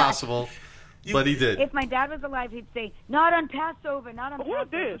it was possible, but he did. If my dad was alive, he'd say, not on Passover, not on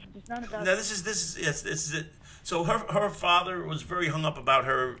Passover. Just not on Passover. Now this is it. So her father was very hung up about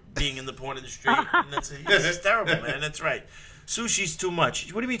her being in the porn industry. And that's terrible, man. That's right. Sushi's too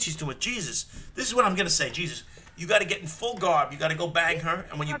much. What do you mean she's too much? Jesus. This is what I'm gonna say. Jesus. You got to get in full garb. You got to go bang her,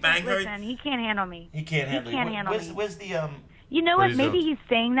 and when you bang her, Listen, he can't handle me. he can't handle He can't you. handle Where's, me. where's the You know What what? he's Maybe doing. he's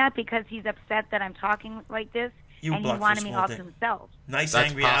saying that because he's upset that I'm talking like this, You and he blocked for wanted me small all to dick. himself. nice That's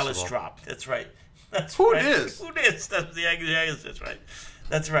angry possible. Alice drop? That's right. That's Who right. dis? Who dis? That's the angry Alice. That's right.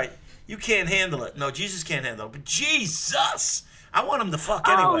 That's right. You can't handle it. No, Jesus can't handle it. But Jesus, I want him to fuck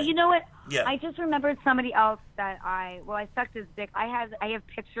anyway. Oh, you know what? Yeah. I just remembered somebody else that I sucked his dick. I have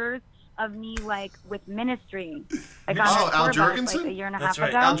pictures of me like with ministry. Like on Oh, a Al tour bus, Jorgensen? like a year and a That's half right.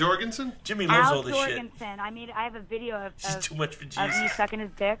 ago. Al Jorgensen? Jimmy loves Al all this shit. Jorgensen. I have a video She's of too much for me Jesus. sucking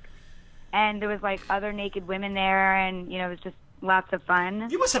his dick, and there was like other naked women there, and it was just lots of fun.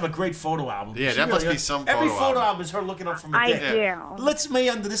 You must have a great photo album. Yeah, She that must really be does. some Every photo photo album. album is her looking up from a I dick. do. Let's me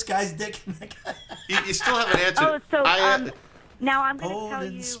under this guy's dick. You still haven't answered. Oh, so I, now I'm going to tell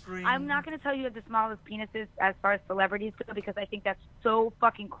Golden you. Spring. I'm not going to tell you the smallest penises as far as celebrities go because I think that's so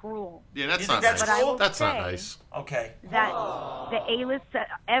fucking cruel. yeah, that's You not think that's nice. But I will That's not say nice. Okay. that the A-list,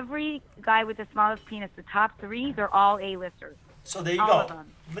 every guy with the smallest penis, the top three, they're all A-listers. So there you All go. of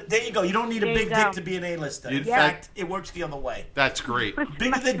them. There you go. You don't need a There you big go. dick to be an A-lister. In You'd- fact, it works the other way. That's great.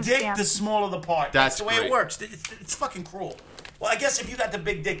 Bigger the dick, the smaller the part. That's the way great. it works. It's fucking cruel. Well, I guess if you got the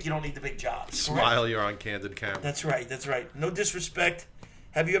big dick, you don't need the big jobs. Smile, you're on Candid Cam. That's right. That's right. No disrespect.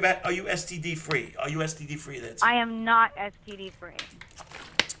 Have you ever? Are you STD free? Are you STD free? That's I am not STD free.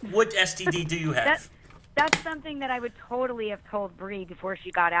 what STD do you have? That's something that I would totally have told Bree before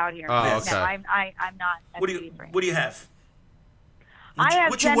she got out here. Oh, No, okay. I'm not What do STD you free. What do you have? I have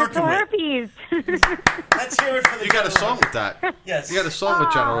what you working genital with? herpes. Let's hear it for the. You got a song with that. Yes. You got a song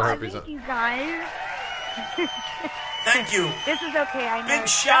with genital Aw, herpes. thank you guys. Thank you. This is okay. I know. Big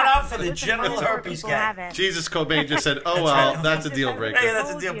it's shout tough, out for but the listen, genital most herpes people guy. have it. Jesus Cobain just said, "Oh well, right. that's a deal Hey, breaker." that's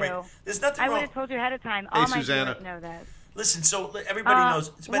a told deal breaker. you. There's nothing I would wrong. have told you ahead of time. All my Susanna. viewers know this. Listen, so everybody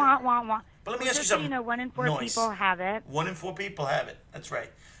knows. It's been, Wah, wah, wah. but let me Well, ask you just so something. you know, 1 in 4 Noise. people have it. 1 in 4 people have it. That's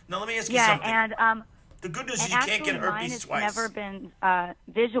right. Now let me ask you Yeah, something. and The good news is and you actually, can't get mine herpes has twice. never been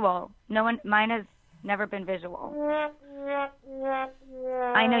visual. Mine has never been visual.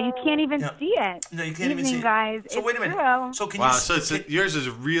 I know you can't even see it. No, you can't even see it. Guys. So it's wait a minute. True. So can Wow, you? so yours is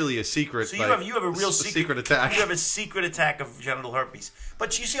really a secret. So like, you have a real secret attack. You have a secret attack of genital herpes.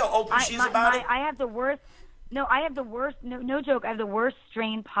 But you see how open she is my, about it. I have the worst. No, I have the worst. No joke. I have the worst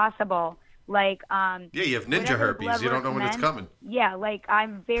strain possible. Like Yeah, you have ninja whatever herpes. blood You don't know works when it's meant. coming. Yeah, like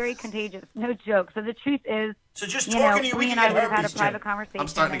I'm very contagious. No joke. So the truth is, So just you talking know, to you, we Lee can and I get would have had a herpes, private Jen. conversation. I'm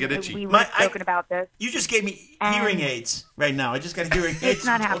starting to get and itchy. We would have I- spoken about this. You just gave me And- hearing aids right now. I just got hearing aids.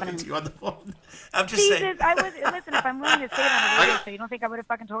 not from talking happening. to you on the phone. I'm just saying. Jesus, I would listen. If I'm willing to say it on the radio, so you don't think I would have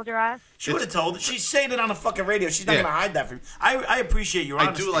fucking told your ass? She would have told. She's saying it on the fucking radio. She's not Yeah. gonna hide that from you. I appreciate your I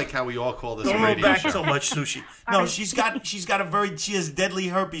honesty. do like how we all call this Don't a roll radio back show. so much, Sushi. No, she has deadly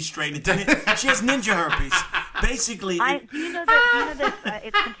herpes strain. She has ninja herpes. Basically, Do you know that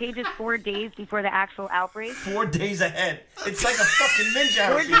it's contagious 4 days before the actual outbreak? 4 days ahead. It's like a fucking ninja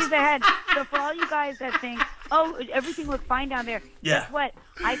 4 herpes. days ahead. So for all you guys that think, oh, everything looks fine down there, Yeah. guess what?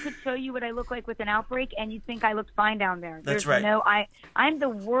 I could show you what I look like with an outbreak, and you'd think I looked fine down there. That's There's right. I'm the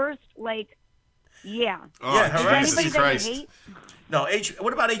worst. Like, yeah. Oh, Yeah, her Jesus Anybody that Christ. you hate, No,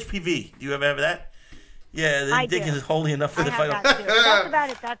 what about HPV? Do you ever have that? Yeah, the I dick do. is holy enough for I the have fight. that too. That's about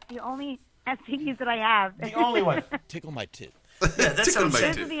it. That's the only STDs that I have. The only one. Tickle my tit. Yeah, that's what I'm Tickle my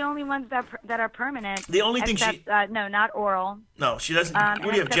saying. Those are the only ones that are permanent. The only thing except, no, not oral. No, she doesn't. What do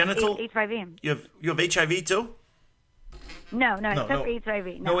you have? except Genital? HIV. You have HIV too? No, No, except no.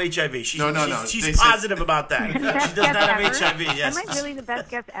 HIV. No HIV. She's, No. she's They said- positive about that. She Best does not guess have ever? HIV. Yes. Am I really the best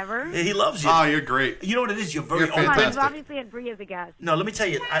guest ever? He loves you. Oh, you're great. You know what it is? You're very You're open. Come on, fantastic. you've obviously had Bree as a guest. No, let me tell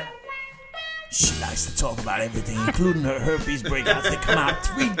you. She likes to talk about everything, including her herpes breakouts that come out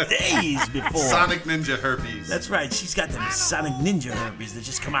 3 days before. Sonic Ninja herpes. That's right. She's got them Sonic Ninja herpes that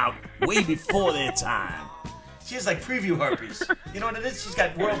just come out way before their time. She has like preview herpes. You know what it is? She's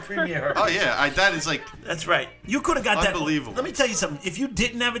got world premiere herpes. Oh yeah, that is like That's right. You could have got that. Unbelievable. Let me tell you something. If you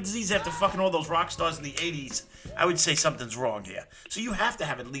didn't have a disease after fucking all those rock stars in the 80s, I would say something's wrong here. So you have to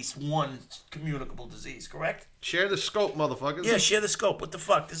have at least one communicable disease, correct? share the scope, motherfuckers. Yeah, share the scope. What the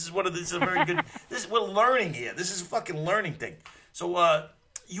fuck? This is a very good. We're learning here. This is a fucking learning thing. So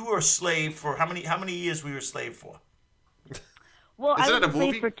you were a slave for how many years were you a slave for? Well, Is I that was a a slave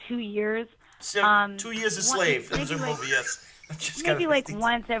movie? for 2 years. So, 2 years a one- slave. That was a maybe like- movie. Yes. I just Maybe gotta- like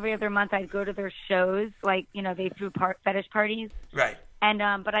once every other month I'd go to their shows. Like, you know, they threw fetish parties. Right.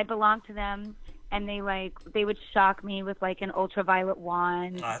 And but I belonged to them, and they would shock me with like an ultraviolet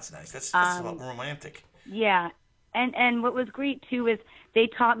wand. Oh, that's nice. That's romantic. Yeah, and what was great too is they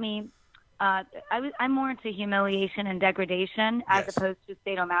taught me. I'm more into humiliation and degradation as Yes. opposed to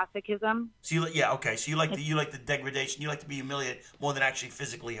sadomasochism. So okay. So you like the degradation. You like to be humiliated more than actually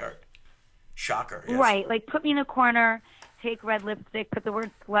physically hurt. Shocker. Yes. Right, like put me in a corner, take red lipstick, put the word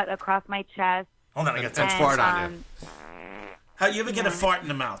slut across my chest. Hold on, I got And that. fart on you. How you ever get a fart in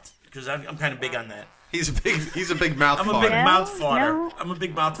the mouth? Because I'm kind of big on that. He's a big mouth I'm a farter. big No, mouth farter. no. I'm a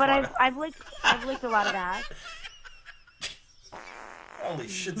big mouth But farter. I've licked a lot of ass. Holy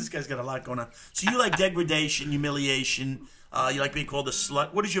shit, this guy's got a lot going on. So you like degradation, humiliation. You like being called a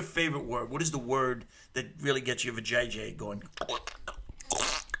slut. What is your favorite word? What is the word that really gets your vajayjay going?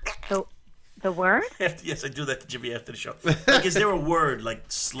 The word? Yes, I do that to Jimmy after the show. Like, is there a word like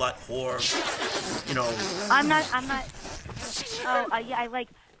slut, whore? You know, I'm not. Oh, yeah, I like.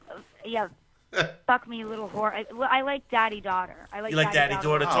 Yeah, fuck me, little whore. I like daddy daughter. I like. You like daddy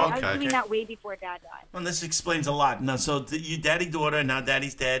daughter talk? I was Okay. doing that way before dad died. well, this explains a lot. Now, so you daddy daughter, and now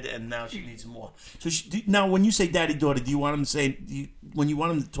daddy's dead, and now she needs more. So now, when you say daddy daughter, do you want him to say when you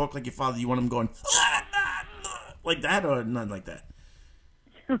want him to talk like your father? Do you want him going like that or not like that?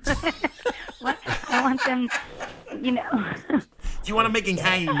 What? I want them, you know. Do you want him making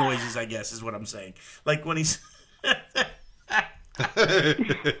hanging noises? I guess is what I'm saying. Like when he's. All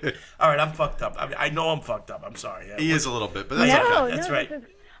right, I'm fucked up. I know I'm fucked up. I'm sorry. Yeah. He is a little bit, but that's No, okay. That's no, right. This is,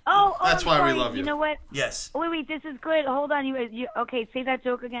 oh, That's I'm why we sorry. love you. You know what? Yes. Oh, wait, this is good. Hold on. You okay? Say that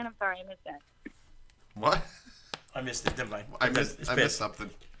joke again. I'm sorry, I missed that. What? I missed it. Never mind. I It's missed pissed. something.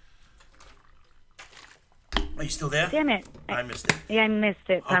 Are you still there? Damn it. I missed it. Yeah, I missed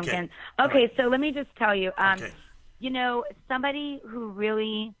it, Okay. Pumpkin. All Okay, right. so let me just tell you. Okay. You know, somebody who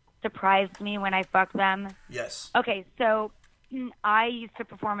really surprised me when I fucked them. Yes. Okay, so I used to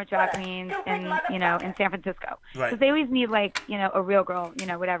perform at drag queens in San Francisco. Right. Because they always need like, a real girl,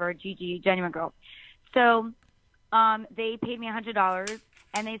 whatever, Gigi, genuine girl. So they paid me $100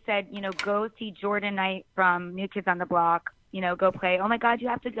 and they said, go see Jordan Knight from New Kids on the Block, go play. Oh my God, you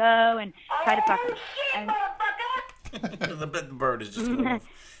have to go and try to fuck her. And the bird is just going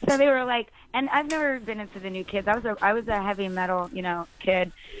so they were like, and I've never been into the New Kids. I was a heavy metal,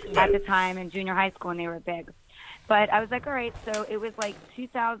 kid at the time in junior high school, and they were big. But I was like, all right. So it was like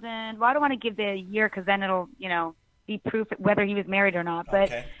 2000. Well, I don't want to give the year because then it'll, be proof whether he was married or not.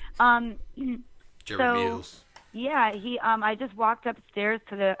 But Okay. Jerry Meals. Yeah, I just walked upstairs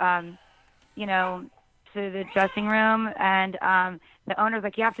to the, to the dressing room, and the owner's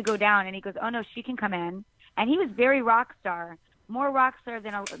like, you have to go down, and he goes, oh no, she can come in. And he was very rock star, more rock star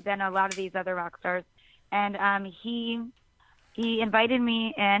than a lot of these other rock stars. And he invited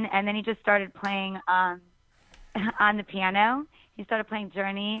me in, and then he just started playing on the piano. He started playing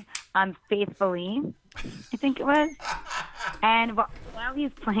Journey, Faithfully, I think it was. And while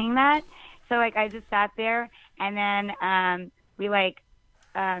he's playing that, so like I just sat there, and then we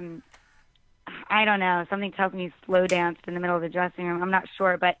I don't know, something tells me he slow danced in the middle of the dressing room. I'm not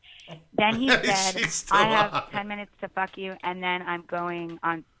sure, but then he said, I have 10 minutes to fuck you, and then I'm going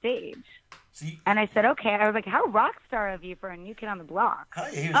on stage. And I said, okay. I was like, how rock star of you for a New Kid on the Block.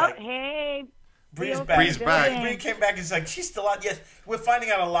 He was like, hey. Bree's back. Bree came back and he's like, she's still out. Yes, we're finding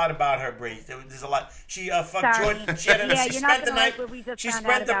out a lot about her, Bree. There's a lot. She fucked Jordan. She spent the night.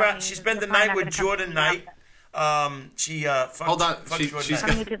 She spent the night with Jordan Knight. She fucked. Hold on.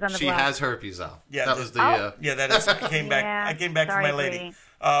 Jordan She has herpes though. Yeah, that was the. Yeah, that is. I came back. I came back from my lady.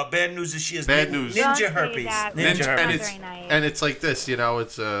 Bad news is she has ninja herpes. Ninja herpes. And it's like this,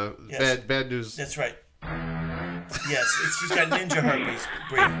 it's bad news. That's right. Yes, she's got ninja herpes,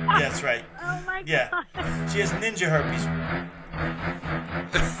 Bree. That's right. Oh my God. She has ninja herpes.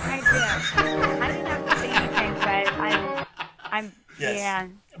 I didn't have to say anything, but I'm. Yes. Yeah.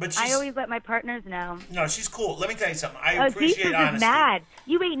 But I always let my partners know. No, she's cool. Let me tell you something. I appreciate Jesus honesty. Is mad.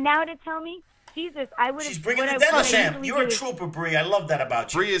 You wait now to tell me? Jesus, I would have. She's bringing the dental dam. You're a trooper, Bree. I love that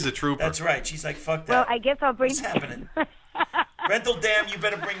about you. Bree is a trooper. That's right. She's like, fuck that. Well, I guess I'll bring. What's happening? Rental dam. You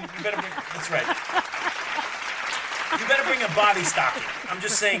better bring. That's right. You better bring a body stocking. I'm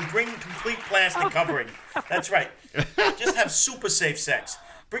just saying, bring complete plastic covering. That's right. Just have super safe sex.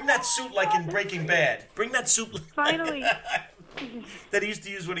 Bring that suit like in Breaking Bad. Bring that suit. Finally. That he used to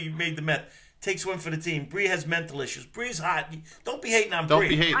use when he made the meth. Takes one for the team. Bree has mental issues. Bree's hot. Don't be hating on Bree. Don't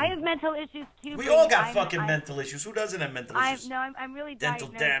be hating. I have mental issues too. We all got fucking mental issues. Who doesn't have mental issues? I'm really dental.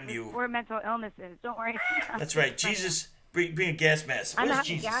 Damn you. Or mental illnesses. Don't worry. That's right. Jesus, bring a gas mask. I'm Where's not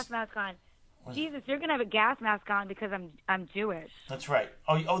Jesus? having a gas mask on. Jesus, you're gonna have a gas mask on because I'm Jewish. That's right.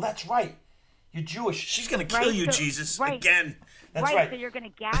 Oh, that's right. You're Jewish. She's gonna kill you, Jesus, again. That's right. So you're gonna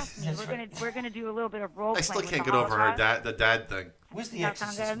gas me. We're gonna do a little bit of role playing. I still can't get over the dad thing. Where's the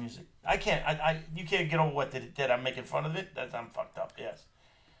Exorcist music? I can't. You can't get over what that I'm making fun of it. I'm fucked up. Yes.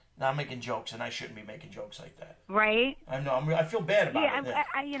 Now I'm making jokes, and I shouldn't be making jokes like that. Right. I know. I feel bad about it.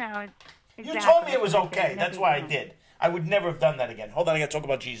 Yeah. You told me it was okay. That's why I did. I would never have done that again. Hold on, I gotta talk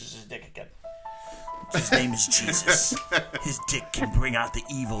about Jesus' dick again. His name is Jesus. His dick can bring out the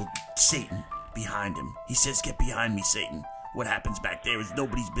evil Satan behind him. He says, "Get behind me, Satan." What happens back there is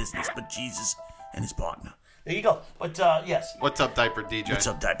nobody's business but Jesus and his partner. There you go. But, yes. What's up, Diaper DJ? What's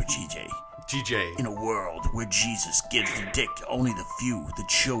up, Diaper GJ? GJ. In a world where Jesus gives the dick to only the few, the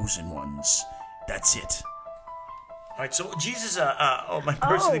chosen ones. That's it. All right, so Jesus, my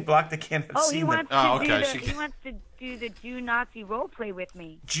personally blocked. I can't have seen that. He wants to do the Jew Nazi role play with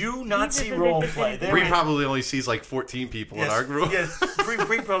me. Jew Nazi role play. Bree probably only sees like 14 people in our group. Yes,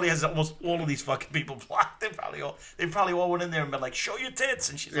 Bree probably has almost all of these fucking people blocked. They probably all went in there and been like, "Show your tits,"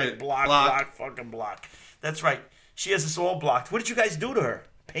 and she's like, "Block, fucking block." That's right. She has us all blocked. What did you guys do to her?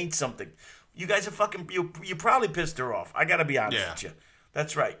 Paint something. You guys are fucking. You probably pissed her off. I gotta be honest with you.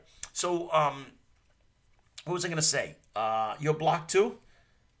 That's right. So, what was I gonna say? You're blocked too?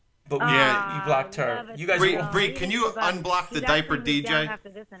 But you blocked her. You guys Bree, can you unblock the Diaper DJ?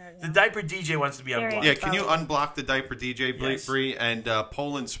 The Diaper DJ wants to be unblocked. Yeah, can you unblock the Diaper DJ, Bree, and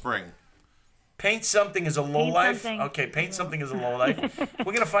Poland Spring? Paint something as a lowlife? Okay, paint something as a lowlife. We're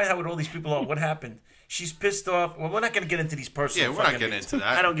going to find out what all these people are. What happened? She's pissed off. Well, we're not going to get into these personal we're not getting into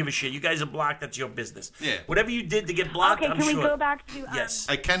that. I don't give a shit. You guys are blocked. That's your business. Yeah. Whatever you did to get blocked, I'm sure. Okay, can we go back to... Yes.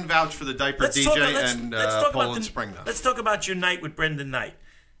 I can vouch for the Diaper DJ and Poland Spring, though. Let's talk about your night with Brendan Knight.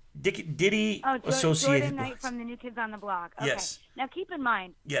 Did he associate... Jordan Knight from the New Kids on the Block. Okay. Yes. Now, keep in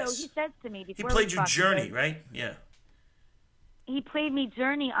mind, yes. So he says to me before he played you Journey, right? Yeah. He played me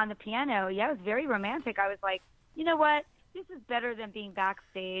Journey on the piano. Yeah, it was very romantic. I was like, you know what? this is better than being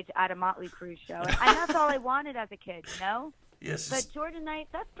backstage at a Motley Crue show. And that's all I wanted as a kid, you know? Yes. But Jordan Knight,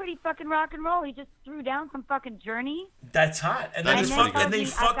 that's pretty fucking rock and roll. He just threw down some fucking Journey. That's hot. And then That is he pretty fucked, and good. they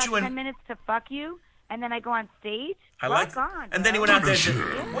fucked you I've got 10 in. minutes to fuck you, and then I go on stage. I like. Rock on, And then he bro. went out there. And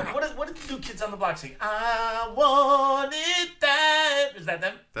said, what did the New Kids on the Block sing? I want it that. Is that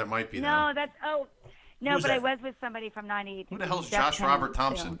them? That might be them. No, that's no, Who's but I that? was with somebody from '98. Who the hell's Josh Robert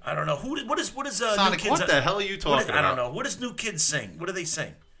Thompson? I don't know. What is New Sonic, Kids? what the hell are you talking about? I don't know. What does New Kids sing? What do they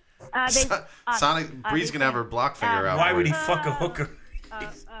sing? Sonic, Bree's gonna have her block figure out. Why for would he you. fuck a hooker? Oh.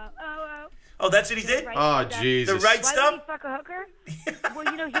 Oh, that's what he did? Right Oh, stuff. Jesus. The right Why stuff? would he fuck a hooker? Well,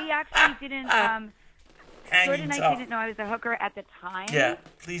 you know, he actually didn't. Jordan Hanging Knight tough. didn't know I was a hooker at the time. Yeah,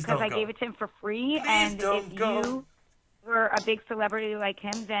 please Because don't I go. gave it to him for free. Please and don't if go. you were a big celebrity like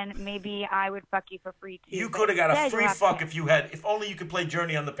him, then maybe I would fuck you for free too. You But could have got a instead, free you have fuck to- if you had. If only you could play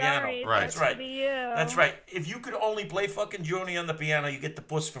Journey on the piano. Sorry, Right. That's it's right. to be you. That's right. If you could only play fucking Journey on the piano, you get the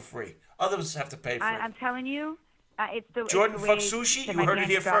puss for free. Others have to pay for I'm it. telling you, it's the Jordan it's the fuck way sushi. to You my heard it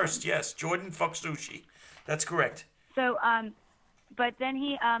here man's God. first. Yes, Jordan fuck sushi. That's correct. So, but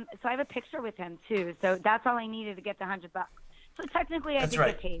then so I have a picture with him too. So that's all I needed to get the $100. So technically, I That's did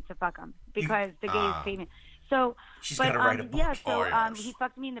right. get paid to fuck him because the gays paid me. So, She's but gotta write a book. yeah. So Oh, yes. he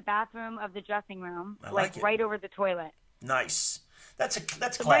fucked me in the bathroom of the dressing room, I like it. right over the toilet. Nice. That's Right,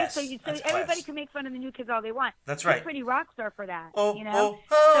 class. so That's everybody class. can make fun of the New Kids all they want. That's He's right. a pretty rock star for that, Oh, you know.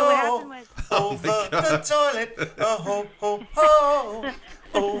 oh, So what oh, happened was, over the toilet. Oh, ho, ho, ho.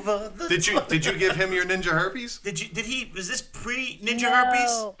 Over the Did you give him your ninja herpes? Did he? Was this pre Ninja Herpes?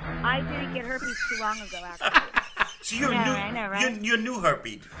 no, I didn't get herpes too long ago, actually. So you're Yeah, new. I know, right? You're new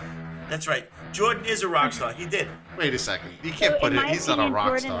herpes. That's right. Jordan is a rock star. He did. Wait a second. You can't So put in it. my He's not a opinion, rock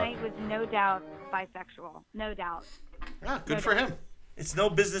Jordan star. Knight was no doubt bisexual, no doubt. Ah, good for him. It's no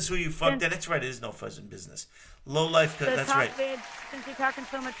business who you fucked. Since- That's right. It is no fuzzing business. Low life. So That's Top right. Vid, since you're talking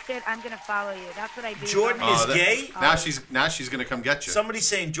so much shit, I'm gonna follow you. That's what I do. Jordan is gay? Now she's gonna come get you. Somebody's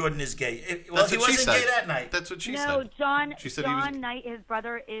saying Jordan is gay. Well, That's he what she wasn't said. gay that night. That's what she No, said. John. She said he was- John Knight, his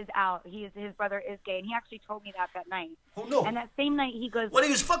brother is out. His brother is gay, and he actually told me that night. Who knew? And that same night, he goes. When he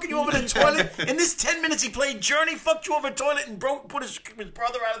was fucking you over the toilet, in this 10 minutes he played Journey, fucked you over the toilet, and put his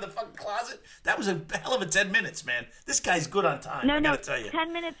brother out of the fucking closet. That was a hell of a 10 minutes, man. This guy's good on time. No, I no. gotta tell you.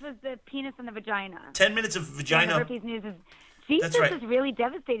 10 minutes was the penis and the vagina. 10 minutes of And the vagina. herpes news is. Jesus right. is really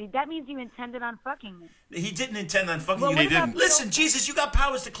devastated. That means you intended on fucking me. He didn't intend on fucking Well, you. what He about didn't. Listen, Jesus, you got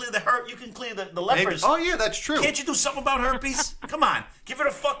powers to clear the hurt. You can clear the Maybe. lepers. Oh yeah, that's true. Can't you do something about herpes? Come on, give it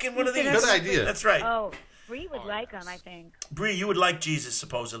a fucking one of these. Good idea. That's right. Oh, Bree would like him, I think. Bree, you would like Jesus,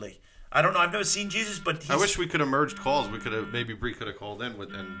 supposedly. I don't know. I've never seen Jesus, but he's, I wish we could have merged calls. We could have maybe Bree could have called in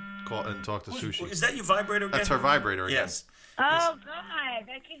and talked to Sushi. Is that your vibrator again? That's her vibrator again. Yes. Oh, God.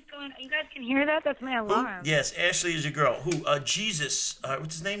 That keeps going. You guys can hear that? That's my Who? alarm. Yes, Ashley is your girl. Who? Jesus.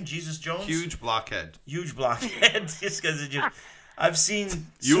 What's his name? Jesus Jones? Huge blockhead. Huge blockhead. This guy's a Jew. I've seen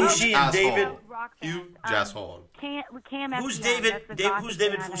Huge Sushi and asshole. David. Rock fans. Huge asshole. Cam Who's Epstein, David? that's the Dave, gossip who's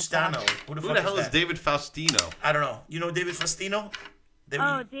David fan I Fustano? follow. Who the Who fuck the hell is that? David Faustino? I don't know. You know David Faustino? David,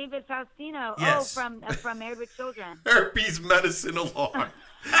 Oh, David Faustino. Yes. Oh, from Married with Children. Herpes medicine alarm.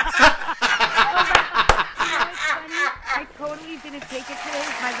 I totally didn't take it today.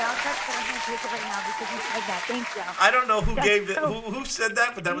 My Valtrex, but I'm going to take it right now because you said that. Thank you. I don't know who That's gave it. so- Who said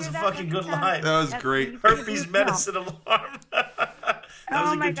that? But that was a Hear that, fucking good Jessica? line. That was That's great. really Herpes good. medicine alarm. That was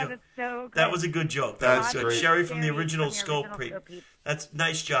Oh a my good God, joke. that's so good. That was a good joke. That That's was good. great. Sherry from the Sherry original from the Scope original Creep. Scope Creep. That's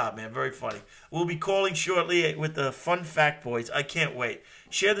nice job, man. Very funny. We'll be calling shortly with the fun fact boys. I can't wait.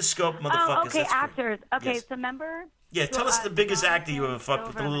 Share the scope, motherfuckers. Oh, okay, That's great. actors. Okay, Yes. so remember? Yeah, tell us the biggest Jonathan actor you ever fucked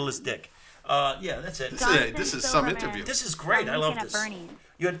with the Silverman. littlest dick. Yeah, that's it. This is some Silverman. interview. This is great. I From love Weekend this. at Bernie's.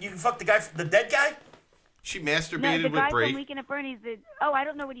 You can fuck the guy, the dead guy. She No, masturbated the with guy Bree. from Weekend at Bernie's. I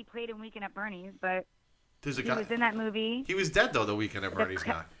don't know what he played in Weekend at Bernie's, but There's a he guy. was in that movie. He was dead though. The Weekend at Bernie's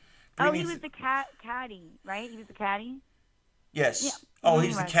ca- guy. Oh, Bree he needs- was the caddy, right? He was the caddy. Yes. Yeah. Oh,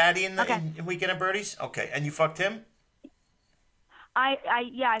 he's the Anyway. caddy in the Okay. in Weekend at Bernie's. Okay, and you fucked him. I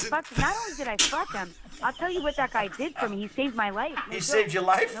fucked. Not only did I fuck him, I'll tell you what that guy did for me. He saved my life. No He joke. saved your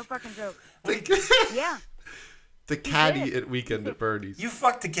life? No fucking joke. The, Yeah. the caddy did. at Weekend at Bernie's. You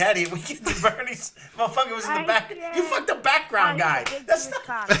fucked the caddy at Weekend at Bernie's. Motherfucker was in the I back. did. You fucked the background guy. Big That's to his not.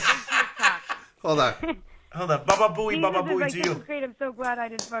 cock. Big to his cock. Hold on. Hold on. Baba booey, Jesus baba is booey like, to this you. is great. I'm so glad I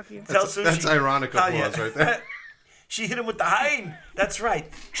didn't fuck you. Tell Sushi. That's ironic Oh, applause yeah. right there. She hit him with the hind. That's right.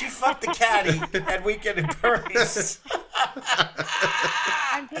 She fucked the caddy at Weekend at Bernie's.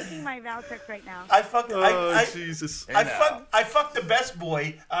 I'm taking my Valtrex right now. I fucked. Oh Jesus! I fucked the best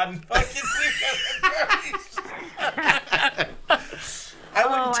boy on fucking Weekend at Bernie's. I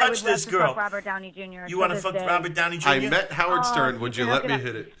wouldn't touch I would this love to girl. fuck Robert Downey Jr. You want to fuck Robert Downey Jr.? I met Howard Stern. Would you let me Let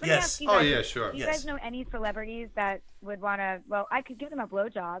hit it? me Yes. ask you Oh, guys, yeah, sure. Do you Yes. guys know any celebrities that would want to? Well, I could give them a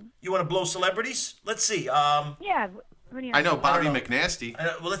blowjob. You want to blow celebrities? Let's see. Yeah. What do you I know Bobby I don't McNasty.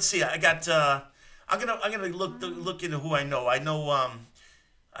 Well, let's see. I got. I'm gonna look into who I know. I know.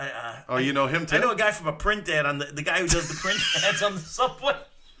 Oh, you know him too? I know a guy from a print ad on the guy who does the print ads on the subway.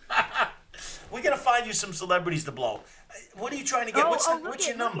 We're gonna find you some celebrities to blow. What are you trying to get? What's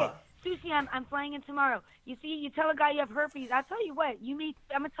your number? Sushi, I'm flying in tomorrow. You see, you tell a guy you have herpes. I'll tell you what. I'm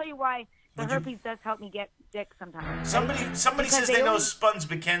gonna tell you why the herpes does help me get dick sometimes. Somebody Because says they they know always- Spuds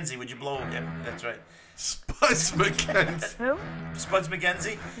McKenzie. Would you blow him? That's right. Spuds McKenzie. Who? Spuds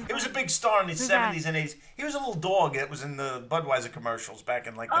McKenzie. He was a big star in the Who's that? 70s and 80s. He was a little dog that was in the Budweiser commercials back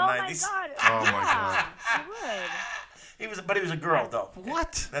in like the Oh 90s. my god. Oh, my God. I would. But he was a girl though.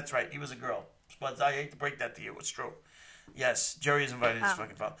 What? That's right. He was a girl. Spuds, I hate to break that to you. It's true. Yes, Jerry is invited to his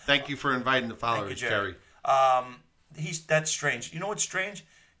fucking phone. Thank you for inviting the Thank you, followers, Jerry. Jerry. That's strange. You know what's strange?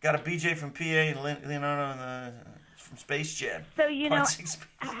 Got a BJ from PA and Leonardo from Space Jam. So you know, Part 6.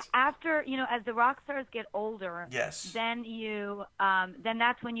 after as the rock stars get older, Yes. then then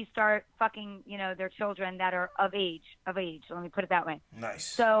that's when you start fucking their children that are of age. Let me put it that way. Nice.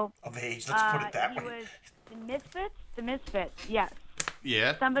 So Of age. Let's put it that he way. was the Misfits. Yes,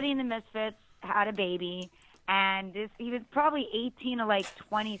 Yeah. somebody in the Misfits had a baby, and he was probably 18 to like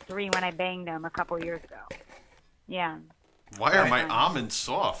 23 when I banged him a couple years ago. Yeah. Why are my almonds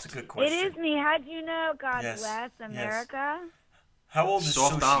soft? That's a good question. It is me. How'd you know? God Yes, bless yes. America. How old is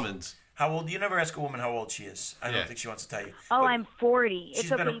Soft Sushi? almonds. How old? You never ask a woman how old she is. I Yeah. don't think she wants to tell you. Oh, But I'm 40. she's It's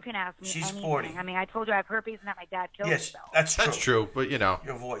been okay. a- You can ask me she's anything. 40. I mean, I told you I have herpes and that my dad killed Yes, himself. that's true. That's true, but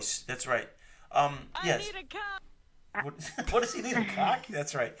Your voice. That's right. Yes. What does he need a cock?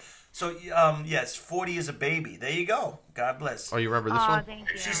 That's right. So, yes, 40 is a baby. There you go. God bless. Oh, you remember this Oh, one?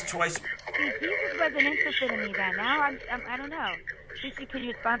 thank you. She's twice. Jesus wasn't interested in me then. Now I don't know. Sushi, can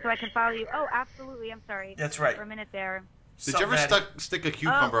you respond so I can follow you? Oh, absolutely. I'm sorry. That's right. For a minute there. Did you ever Something stick a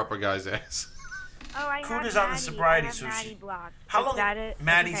cucumber up a guy's ass? Oh, I Coot have is on the Maddie. sobriety, I have Sushi. Maddie blocked. How Is long? that it? I think I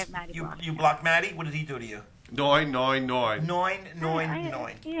Maddie's. have Maddie blocked. You blocked Maddie? What did he do to you? Nine. Nine.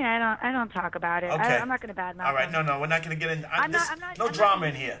 Yeah, I don't talk about it. Okay. I'm not going to badmouth All right. him. No, we're not going to get in. I'm not no I'm drama not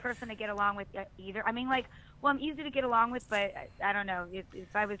in the here. easiest person to get along with either. I mean, I'm easy to get along with, but I don't know. If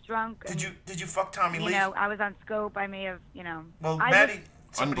I was drunk, Did you fuck Tommy Lee? I was on Scope, I may have, Well, I Maddie.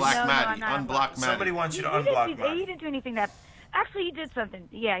 Unblock No, Maddie. I'm not Unblock Maddie. Somebody wants you to He unblock Maddie. didn't do anything that. Actually, he did something.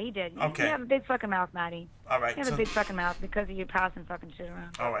 Yeah, he did. Okay. You have a big fucking mouth, Maddie. All right. You have a big fucking mouth because of you passing fucking shit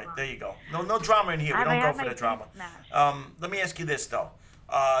around. All right, there you go. No drama in here. We I don't go have for my the drama. teeth smashed. Let me ask you this though.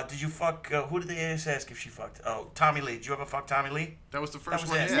 Did you fuck? Who did they ask if she fucked? Oh, Tommy Lee. Did you ever fuck Tommy Lee? That was the That first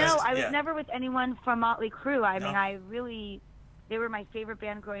was one. it. Yeah. No, I was Yeah. never with anyone from Motley Crue. I mean, No? they were my favorite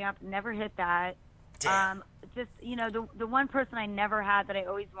band growing up. Never hit that. Damn. Just the one person I never had that I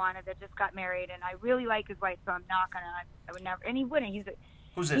always wanted that just got married, and I really like his wife, so I'm not gonna. I would never, and he wouldn't.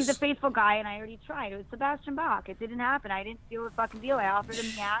 Who's this? He's a faithful guy, and I already tried. It was Sebastian Bach. It didn't happen. I didn't steal the fucking deal. I offered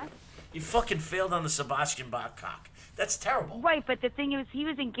him the ass. You fucking failed on the Sebastian Bach cock. That's terrible. Right, but the thing is, he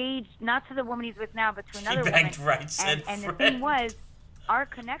was engaged not to the woman he's with now, but to another banged woman. right, said and the Fred. thing was, our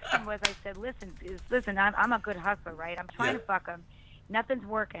connection was, I said, listen, I'm a good hustler, right? I'm trying Yeah. to fuck him. Nothing's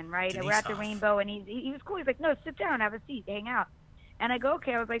working, right? And we're at the Denise Hoff. Rainbow, and he was cool. He's like, no, sit down, have a seat, hang out. And I go,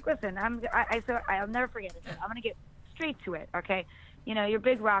 okay. I was like, listen, I said, I'll never forget it. I'm gonna get straight to it, okay? You're a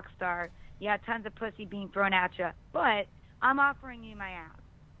big rock star. You had tons of pussy being thrown at you, but I'm offering you my ass.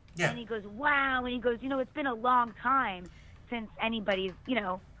 Yeah. And he goes, wow. And he goes, it's been a long time since anybody's,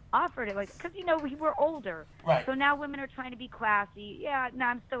 offered it. Like, because, we were older. Right. So now women are trying to be classy. Yeah, no,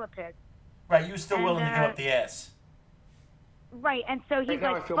 I'm still a pig. Right. You were still And, willing to give up the ass. Right. And so he's Right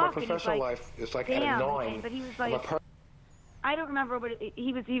now, like, I feel my fuck. And he's professional like, life is like at a damn. 9. But he was I'm a like, I don't remember what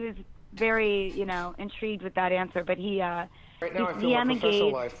he was very, intrigued with that answer. But he, Right now, I he feel my am professional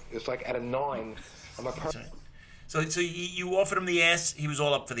engaged. life is like at a 9. I'm a That's right. So you offered him the ass. He was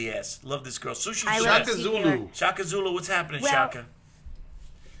all up for the ass. Love this girl. Sushi I Shaka love Shaka Taylor. Zulu. Shaka Zulu. What's happening, Well, Shaka?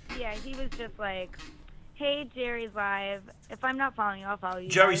 Yeah, he was just like, hey, Jerry's live. If I'm not following you, I'll follow you.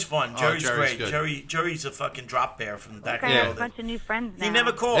 Jerry's guys. fun. Oh, Jerry's Jerry's great. good. Jerry's a fucking drop bear from the back Okay, I have of a the bunch of new friends now. He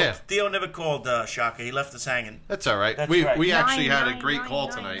never called. Yeah. Theo never called Shaka. He left us hanging. That's all right. That's we right. we actually had a Nine, great nine, call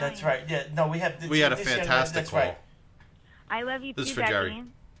nine, tonight. nine. That's right. Yeah. No, we had. We had a this young man- fantastic that's call. right. I love you This too, is for Becky. Jerry.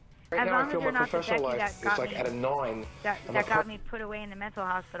 Right As now, long I as feel you're my not the professional Becky life that got is like me- at a 9. That got me put away in the mental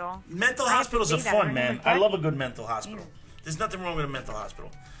hospital. Mental I have to hospitals are say that. fun, Her name man. is I love a Becky. good mental hospital. There's nothing wrong with a mental hospital.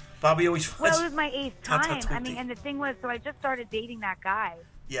 Bobby always. Well, it was my 8th Tata time. I mean, tutti. and the thing was, so I just started dating that guy.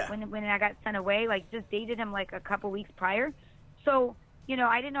 Yeah. When I got sent away, like just dated him like a couple weeks prior. So, you know,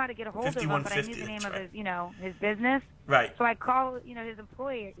 I didn't know how to get a hold of him, but I knew the name of his, you know, his business. Right. So I called, you know, his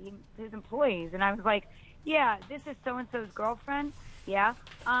employees, and I was like, yeah, this is so-and-so's girlfriend. Yeah.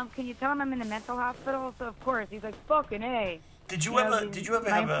 Can you tell him I'm in the mental hospital? So of course he's like, fucking A. Did you ever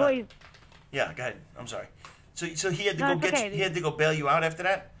have employees... Yeah, go ahead. I'm sorry. So he had to he had to go bail you out after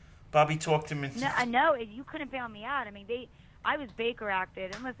that? Bobby talked him into... No, you couldn't bail me out. I mean, I was Baker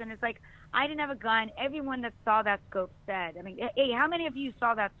acted. And listen, it's like, I didn't have a gun. Everyone that saw that scope said. I mean, hey, how many of you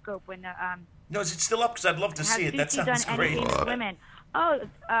saw that scope when the... No, is it still up? Because I'd love to see it. That sounds great. With women? Oh,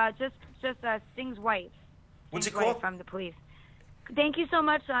 just Sting's wife. What's it called? From the police. Thank you so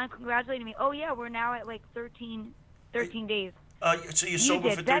much on congratulating me. Oh, yeah, we're now at like 13 days. So you're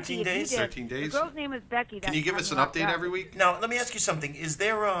sober for 13 days? 13 days. The girl's name was Becky. Can you give us an update every week? Now, let me ask you something. Is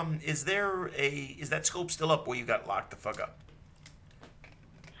that scope still up where you got locked the fuck up?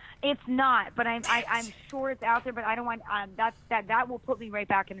 It's not, but I'm sure it's out there. But I don't want that will put me right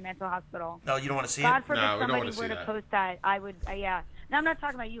back in the mental hospital. No, you don't want to see God it. forbid somebody were to post that. I would, yeah. No, I'm not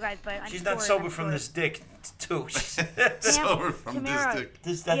talking about you guys, but she's not sober from this dick, too. Sober from this dick.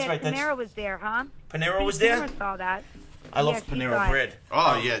 That's right. Panera was there, huh? Panera was there. Panera saw that. I love Panera bread.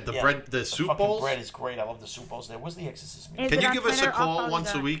 Oh yeah, the bread, the soup bowls. Bread is great. I love the soup bowls there. Where's the Exorcist meat? Can you give us a call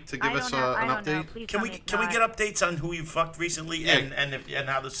once a week to give us an update? Can we get updates on who you fucked recently and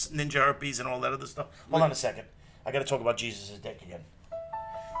how the ninja herpes and all that other stuff? Hold on a second. I got to talk about Jesus' dick again.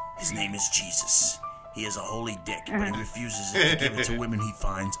 His name is Jesus. He is a holy dick, but he refuses to give it to women he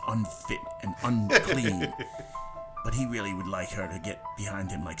finds unfit and unclean. But he really would like her to get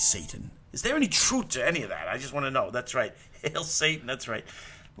behind him like Satan. Is there any truth to any of that? I just want to know. That's right. Hail Satan. That's right.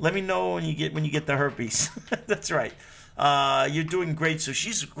 Let me know when you get the herpes. That's right. You're doing great. So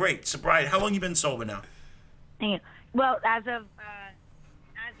she's great. Sobriety. How long you been sober now? Thank you. Well, as of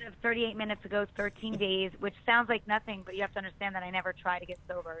 38 minutes ago, 13 days, which sounds like nothing, but you have to understand that I never try to get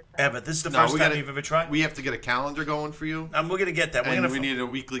sober. So. Ever. This is the first time you've ever tried? We have to get a calendar going for you. We're going to get that. We need a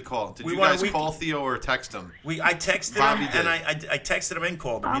weekly call. Did you guys call Theo or text him? I texted him, and I texted him and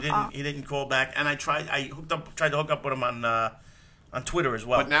called him. He didn't call back, and I tried to hook up with him on Twitter as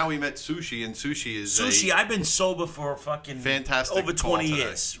well. But now we met Sushi, and Sushi is I've been sober for fucking fantastic over 20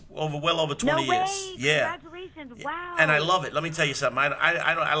 years. Well over 20 no years. Way. Yeah. Congratulations. Wow. And I love it. Let me tell you something.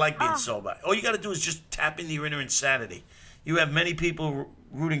 I like being sober. All you got to do is just tap into your inner insanity. You have many people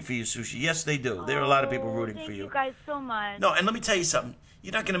rooting for you, Sushi. Yes, they do. There are a lot of people rooting for you. Thank you guys so much. No, and let me tell you something.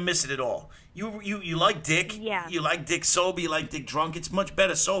 You're not going to miss it at all. You like dick. Yeah. You like dick sober. You like dick drunk. It's much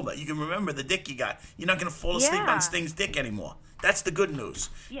better sober. You can remember the dick you got. You're not going to fall asleep on Sting's dick anymore. That's the good news.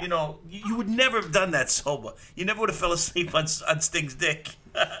 Yeah. You know, you would never have done that sober. You never would have fell asleep on Sting's dick.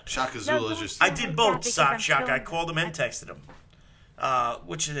 Shaka Zulu is just... I did both, Shaka. I called him and texted him.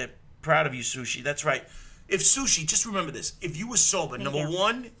 Which is proud of you, Sushi. That's right. If Sushi, just remember this. If you were sober, number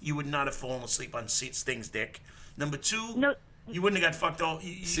one, you would not have fallen asleep on Sting's dick. Number two, you wouldn't have got fucked off.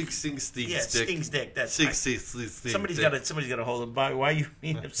 Sting's dick. Yeah, Sting's dick. That's right. Somebody's got to hold him. Why are you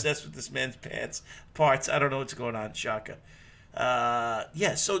being obsessed with this man's parts? I don't know what's going on, Shaka.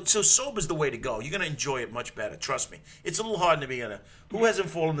 So sober's the way to go. You're gonna enjoy it much better. Trust me. It's a little hard in the beginning. Who hasn't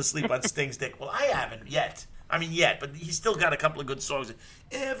fallen asleep on Sting's dick? Well, I haven't yet. But he's still got a couple of good songs.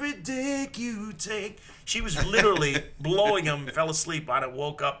 Every dick you take. She was literally blowing him, fell asleep on it,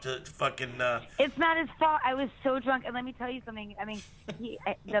 woke up to fucking... It's not his fault. I was so drunk. And let me tell you something. I mean,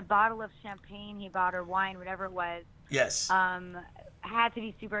 the bottle of champagne he bought, or wine, whatever it was... Yes. Had to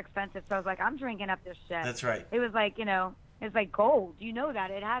be super expensive. So I was like, I'm drinking up this shit. That's right. It was like, it's like gold. You know that.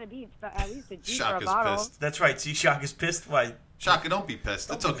 It had to be at least a G for a bottle. Pissed. That's right. See, Shaka's pissed. Why? Shaka, don't be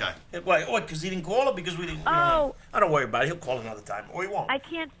pissed. It's okay. Why? What? Because he didn't call him? Because we didn't... Oh. I don't worry about it. He'll call another time. Or he won't. I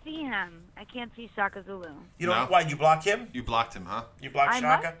can't see him. I can't see Shaka Zulu. You know why? You block him? You blocked him, huh? You blocked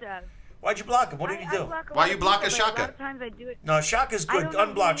Shaka? I must have. Why'd you block him? What did you do? Why you blocking Shaka? A lot of times I do it. No, Shaka's good.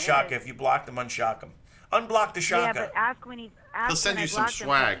 Unblock Shaka. If you blocked him, unshock him. Unblock the Shaka. Yeah, but ask when he... He'll send you some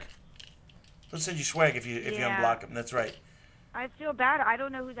swag. He'll send you swag if you unblock him. That's right. I feel bad. I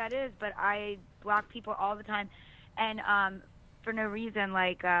don't know who that is, but I block people all the time, and for no reason,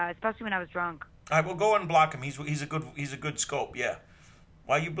 like especially when I was drunk. All right, well, go unblock him. He's a good scope. Yeah.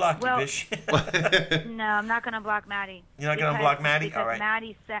 Why you blocked him, bitch? No, I'm not gonna block Maddie. You're not gonna block Maddie? Because all right.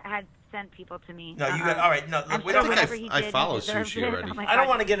 Maddie had sent people to me. No, you got. All right, no. I'm We sure don't. I follow Sushi already. I don't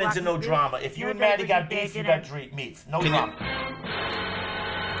want to get into no drama. If you and Maddie got beef, you got beef. No drama.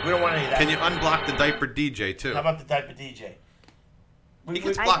 We don't want any of that. Can you unblock the diaper DJ too? How about the diaper DJ? He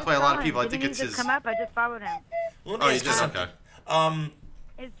gets blocked by a lot of people. I think it's his. Come up. I just followed him. Oh, you did? Okay.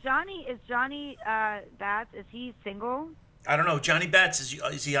 Is Johnny Bats? Is he single? I don't know. Johnny Bats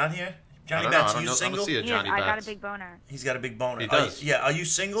is he on here? Johnny I don't know. Bats, I are you don't single? see a Johnny I got a Bats. big boner. He's got a big boner. He does. Are you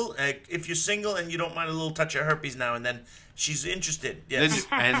single? If you're single and you don't mind a little touch of herpes now and then, she's interested. Yes.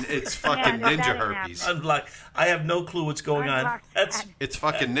 And it's fucking Yeah, that ninja ain't herpes. I'm like, I have no clue what's going on. Unblocked That's. ad. It's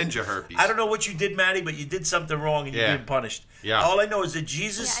fucking ninja herpes. I don't know what you did, Maddie, but you did something wrong and you're Yeah. being punished. Yeah. All I know is that Yeah,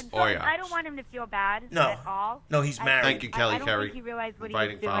 Jesus. and Oh, yeah. I don't want him to feel bad No. at all. No, he's married. Thank you, Kelly I don't Carey. think he realized what he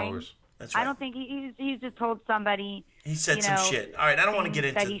Inviting was doing. followers. That's right. I don't think he's just told somebody. He said you some know, shit. All right, I don't want to get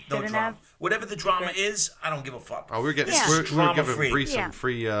things that into he no shouldn't drama. have. Whatever the drama is, I don't give a fuck. Oh, we're getting Yeah. we're Drama giving free. Bree Yeah. some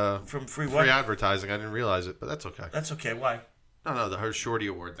free From free what? advertising. I didn't realize it, but that's okay. That's okay. Why? No, the her Shorty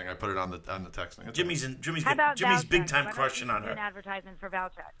Award thing. I put it on the text thing. It's Jimmy's How about Jimmy's Valtrex? big time Why don't crushing you on do her. An advertisement for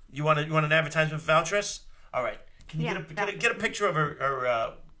Valtrex. You want an advertisement for Valtress? All right. Can you Yeah, get a picture of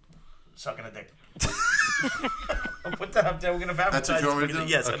her sucking a dick? I'll put that up there. We're gonna advertise. That's what you want me to it.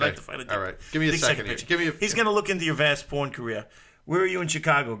 do? Yes, I'd Okay. like to find a dick. All right. Give me a Dick second sucking here. picture. Give me a- He's gonna look into your vast porn career. Where are you in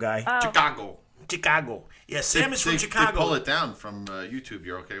Chicago, guy? Chicago. Chicago. Yeah, Sam is from Chicago. They pull it down from YouTube.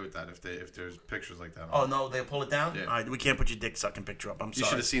 You're okay with that if there's pictures like that? Oh no, they pull it down. Yeah. All right, we can't put your dick sucking picture up. I'm You sorry.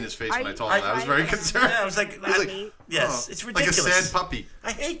 should have seen his face Are when I you- told him. I was very concerned. Yeah, I was like, He's like, yes, oh, it's like a ridiculous. sad puppy.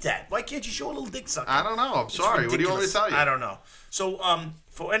 I hate that. Why can't you show a little dick sucking? I don't know. I'm It's sorry. What do you want me to ridiculous. tell you? I don't know. So,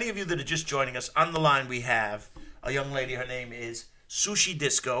 for any of you that are just joining us, on the line we have a young lady. Her name is Sushi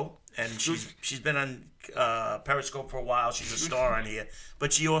Disco, and she's been on Periscope for a while. She's a star on here,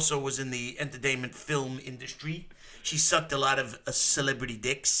 but she also was in the entertainment film industry. She sucked a lot of celebrity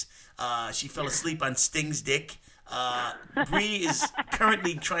dicks. She fell asleep on Sting's dick. Bree is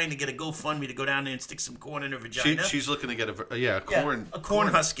currently trying to get a GoFundMe to go down there and stick some corn in her vagina. She's looking to get a corn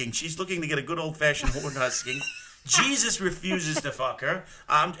husking. She's looking to get a good old fashioned corn husking. Jesus refuses to fuck her.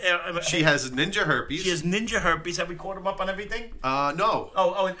 She has ninja herpes. She has ninja herpes. Have we caught him up on everything? No.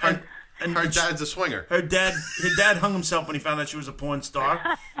 Oh, and her dad's a swinger. Her dad hung himself when he found out she was a porn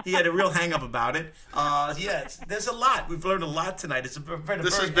star. He had a real hang up about it. Yes, there's a lot. We've learned a lot tonight. This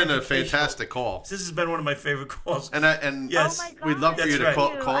has been a fantastic call. This has been one of my favorite calls. And yes, Oh my God. we'd love for you to That's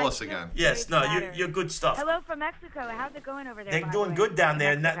right. call us again. Yes, no, you're good stuff. Hello from Mexico. How's it going over there? They're by doing the way? good down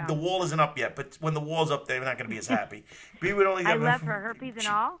there, and Mexico. the wall isn't up yet. But when the wall's up, they're not going to be as happy. We would only I have left her herpes and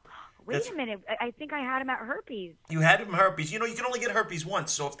all. Wait That's- a minute. I think I had him at herpes. You had him herpes. You know, you can only get herpes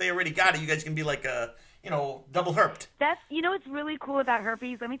once. So if they already got it, you guys can be like double herped. That's what's really cool about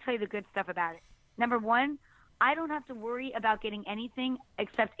herpes. Let me tell you the good stuff about it. Number one, I don't have to worry about getting anything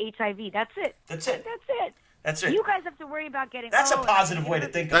except HIV. That's it. That's it. That's it. That's it. You guys have to worry about getting. That's a oh, positive I'm way to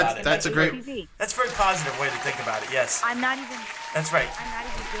gonna think get about it. That's a great- HIV. That's a very positive way to think about it. Yes, I'm not even. that's right. I'm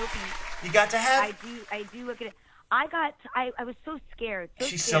not even joking. You got to have. I do look at it. I was so scared. So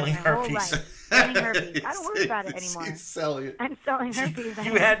She's scared selling my whole herpes. life. Selling herpes. I don't worry about it anymore. He's selling it. I'm selling herpes.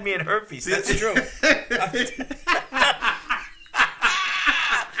 You had me at herpes. That's true.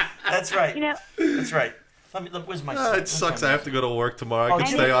 That's right. You know, That's right. Where's my son? It sucks. I have to go to work tomorrow. I Oh, can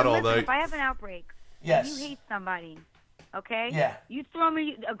do stay you? out all listen, night. if I have an outbreak, Yes. and you hate somebody, okay? Yeah. You throw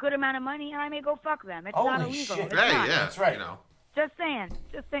me a good amount of money, and I may go fuck them. It's not Holy illegal. shit. It's Hey, not. yeah, That's right. You know. Just saying.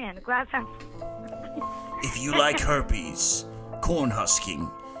 The glass house. If you like herpes, corn husking,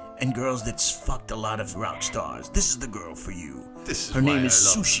 and girls that's fucked a lot of rock stars, this is the girl for you. This is Her why name I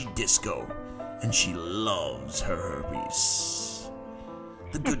is love Sushi Disco, and she loves her herpes.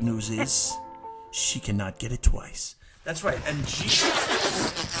 The good news is, she cannot get it twice. That's right, and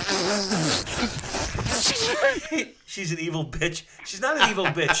she's an evil bitch. She's not an evil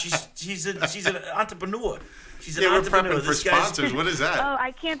bitch. She's an entrepreneur. She's an Yeah, we're entrepreneur. prepping for This guy's- sponsors. What is that? Oh,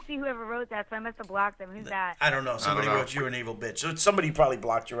 I can't see whoever wrote that, so I must have blocked them. Who's that? I don't know. Somebody know. wrote you're an evil bitch. So somebody probably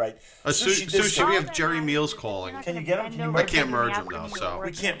blocked you, right? Sushi, Disco. we have Jerry Meals calling. Can you get him? Can you I can't merge them though, so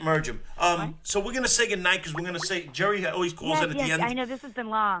We can't merge them. So we're gonna say goodnight because we're gonna say Jerry always calls in at the end. I know this has been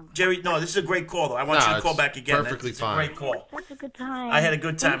long. Jerry, no, this is a great call though. I want No, you to call it's back again. perfectly It's fine. a great call. Such a good time. I had a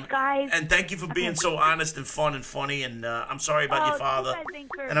good time, Thanks, guys. and thank you for being so honest and fun and funny. And I'm sorry about your you father, guys think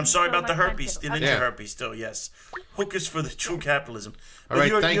and I'm sorry so about the much fun, herpes, too. the ninja Yeah. herpes too. Yes, hookers for the true capitalism. All right,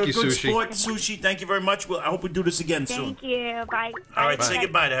 you're, thank you're you, a good Sushi. sport, Sushi. Thank you very much. I hope we do this again soon. Thank you. Bye. All right, Bye. say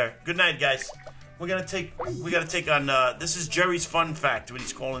goodbye to her. Good night, guys. We gotta take on. This is Jerry's fun fact. What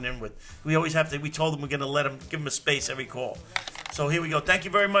he's calling in with. We always have to. We told him we're gonna give him a space every call. So here we go. Thank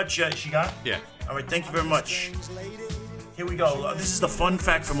you very much, Shiga. yeah. All right, thank you very much. Here we go. This is the fun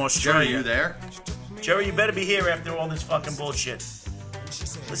fact from Jerry, Australia. you there? Jerry, you better be here after all this fucking bullshit.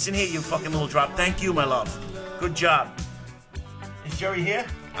 Listen here, you fucking little drop. Thank you, my love. Good job. Is Jerry here?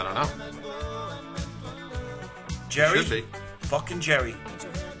 I don't know. Jerry? Should be. Fucking Jerry.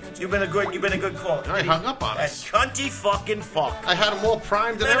 You've been a good call. I hung up on That us. cunty fucking fuck. I had them all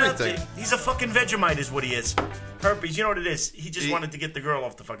primed and everything. He's a fucking Vegemite is what he is. Herpes, you know what it is? He just wanted to get the girl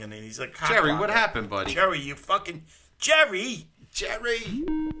off the fucking thing. He's like, Jerry, what happened, buddy? Jerry, you fucking Jerry.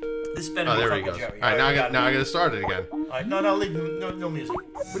 This better be there he fucking goes. Jerry. All right, now I got to start it again. All right, no, leave, no music.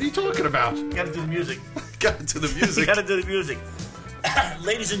 What are you talking about? You gotta do the music. Got to the music. You gotta do the music.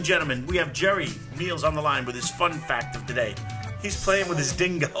 Ladies and gentlemen, we have Jerry Meals on the line with his fun fact of today. He's playing with his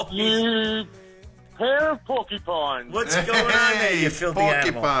dingo. You pair of porcupines. What's going on there, you filthy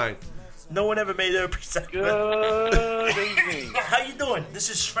animal? Porcupine. No one ever made herpes. Good evening. How you doing? This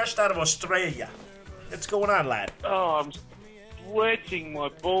is fresh out of Australia. What's going on, lad? Oh, I'm sweating my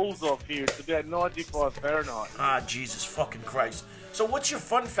balls off here. It's about 95 Fahrenheit. Ah, Jesus fucking Christ. So what's your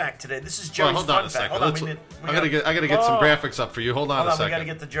fun fact today? This is Jerry's Hold on fun a fact. second. Hold on, I gotta get some graphics up for you. Hold on a we second. gotta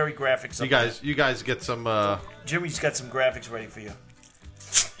get the Jerry graphics up. You guys get some. Jimmy's got some graphics ready for you.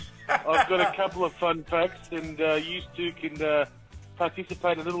 I've got a couple of fun facts, and you two can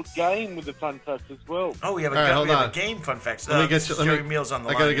participate in a little game with the fun facts as well. Oh, we have a game fun facts. Let me get you. Jerry Meals on the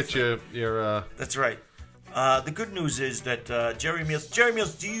line. I gotta get you your. That's right. The good news is that Jerry Meals,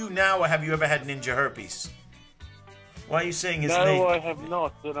 do you now or have you ever had ninja herpes? Why are you saying his name? No, I have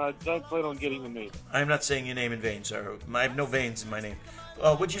not, and I don't plan on getting them either. I'm not saying your name in vain, sir. I have no veins in my name.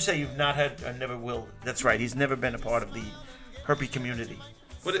 What'd you say? You've not had, or never will? That's right. He's never been a part of the herpes community.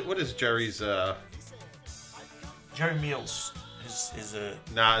 What is Jerry's? Jerry Meals is a.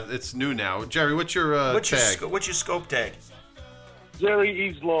 Nah, it's new now. Jerry, what's your tag? What's your scope tag? Jerry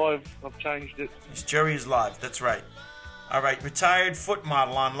is live. I've changed it. It's Jerry is live. That's right. All right, retired foot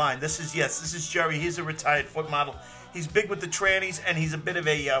model online. This is Jerry. He's a retired foot model. He's big with the trannies, and he's a bit of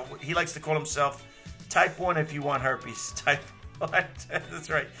a. He likes to call himself type 1 if you want herpes. Type 1. That's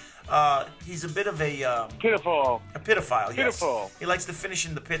right. He's a bit of a pedophile. A pedophile. Yes. Pedophile. He likes to finish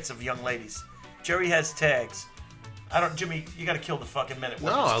in the pits of young ladies. Jerry has tags. Jimmy, you got to kill the fucking Men at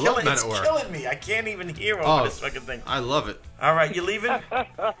Work. No, I love Men at Work. It's killing me. I can't even hear over this fucking thing. I love it. All right, you leaving?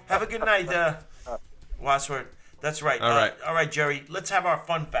 Have a good night, Wadsworth. That's right. All right, Jerry. Let's have our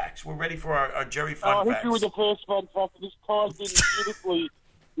fun facts. We're ready for our Jerry fun facts. I'll hit you with the first fun fact. This ties in beautifully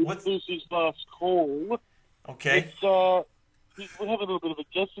with Lucy's last call. Okay. We have a little bit of a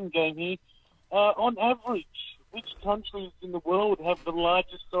guessing game here. On average, which countries in the world have the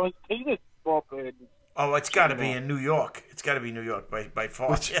largest size penis, Bob? Oh, it's got to be in New York. It's got to be New York by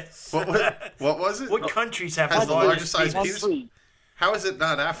far. Yes. What was it? What countries have the largest size penis? How is it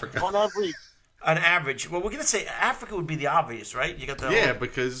not Africa? On average. On average, well, we're gonna say Africa would be the obvious, right? You got the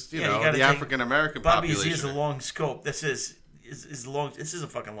because you know the African American population. population. Here's a long scope. This is long. This is a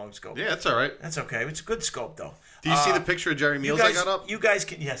fucking long scope. Yeah, that's all right. That's okay. It's a good scope though. Do you see the picture of Jerry Meals I got up? You guys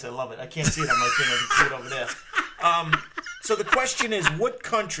can. Yes, I love it. I can't see it on my thing. I can see it over there. So the question is, what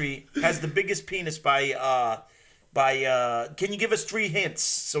country has the biggest penis by? Can you give us 3 hints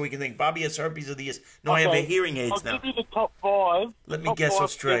so we can think? Bobby has herpes of the years. No, I have a hearing aids now. I'll give you the top 5. Let me guess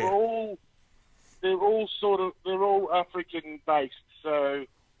Australia. They're all African based, so.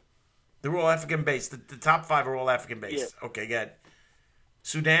 They're all African based. The top 5 are all African based. Yeah. Okay, good.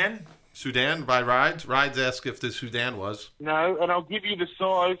 Sudan? Sudan by Rides. Rides asked if the Sudan was. No, and I'll give you the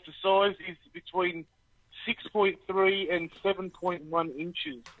size. The size is between 6.3 and 7.1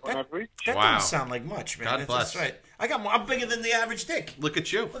 inches on average. That doesn't sound like much, man. God bless. That's right. I'm bigger than the average dick. Look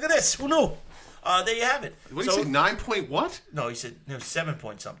at you. Look at this. Who knew? There you have it. What did you say? 9 point what? No, he said 7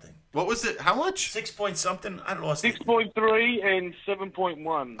 point something. What was it? How much? 6 point something. I lost 6.3 and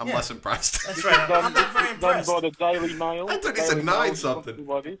 7.1. I'm less impressed. That's right. I'm not very impressed. Done by the Daily Mail. I thought he said 9 something.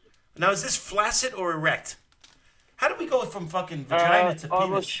 Now, is this flaccid or erect? How do we go from fucking vagina to I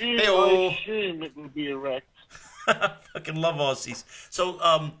penis? assume it would be erect. Fucking love Aussies.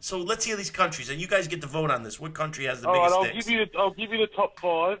 So let's hear these countries, and you guys get to vote on this. What country has the biggest dicks? I'll give you the top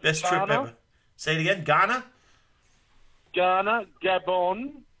 5. Best trip ever. Say it again. Ghana,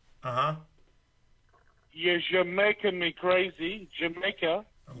 Gabon. Yeah, Jamaica me crazy. Jamaica.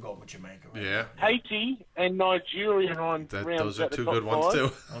 I'm going with Jamaica. Right? Yeah. Haiti and Nigeria on those are 2 good 5. ones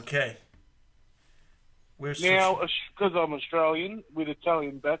too. Okay. Now, because I'm Australian with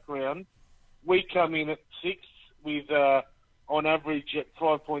Italian background, we come in at 6 with on average at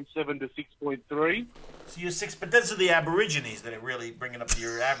 5.7 to 6.3. So you're 6, but those are the Aborigines that are really bringing up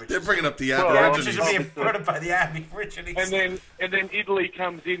your average. They're bringing up the Aborigines. Aborigines. Well, being brought up by the Aborigines. And then Italy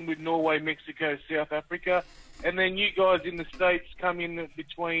comes in with Norway, Mexico, South Africa, and then you guys in the States come in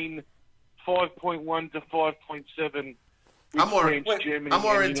between 5.1 to 5.7. I'm more into.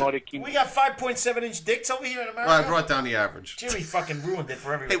 We got 5.7-inch dicks over here in America. Well, I brought down the average. Jimmy fucking ruined it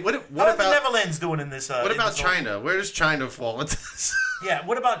for everyone. Hey, what How about the Netherlands doing in this? What about China? Where does China fall into this? Yeah,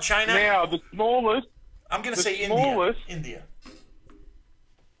 what about China? Now, the smallest. I'm going to say India. India.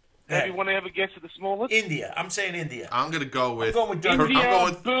 Everyone have a guess at the smallest? India. I'm saying India. I'm gonna go with. I'm going with India. Turkey. I'm going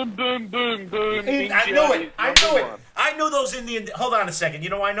with- Boom, boom, boom, boom. I India know is it. I know number it. one. I know those Indian. Hold on a second. You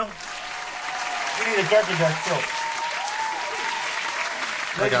know I know? We need a turkey duck too.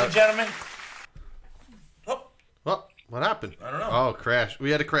 Ladies got and it. gentlemen. Oh, what happened? I don't know. Oh, crash.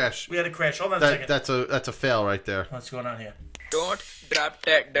 We had a crash. We had a crash. Hold on a second. That's a fail right there. What's going on here? Don't drop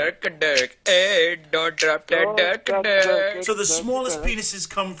that dirk. Hey, don't drop that dirk. So the smallest penises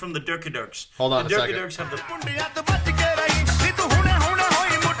come from the Durkadurks. Hold on the a second. Durkadurks have the.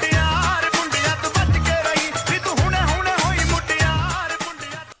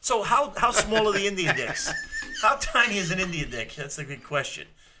 So how small are the Indian dicks? How tiny is an Indian dick? That's the good question.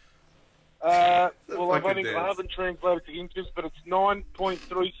 Well, Fucking I dance. haven't translated to inches, but it's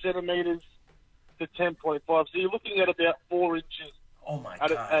 9.3 centimeters to 10.5. So you're looking at about 4 inches Oh my at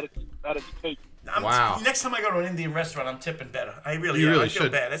god! its peak. Wow. Next time I go to an Indian restaurant, I'm tipping better. I really You am. really I feel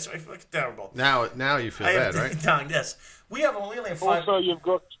should. bad. I feel terrible. Now you feel bad, right? Dying, yes. We have only a 5. Also, you've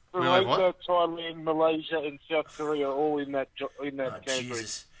got We have Malaysia, what? Thailand, Malaysia, and South Korea all in that Oh, category.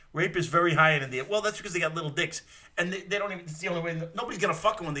 Jesus. Rape is very high in India. Well, that's because they got little dicks. And they don't even, it's the only way, nobody's going to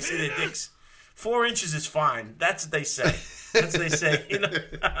fuck them when they say their dicks. 4 inches is fine. That's what they say. That's what they say. You know?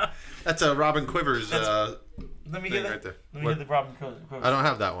 That's a Robin Quivers Let me thing get right there. Let me What? get the Robin Quivers. I don't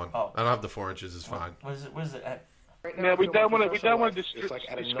have that one. Oh. I don't have the 4 inches. Is fine. What is it? What is it? Now we don't want to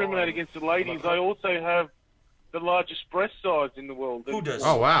discriminate against the ladies. I also have the largest breast size in the world. Who does?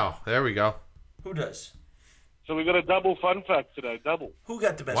 Oh wow! There we go. Who does? So we got a double fun fact today. Double. Who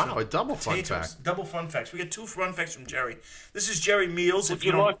got the best Wow, one? a double fun Potatoes. fact. Double fun facts. We get 2 fun facts from Jerry. This is Jerry Meals. Would If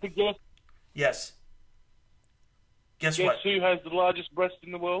you don't... like to guess Yes. Guess what? who has the largest breast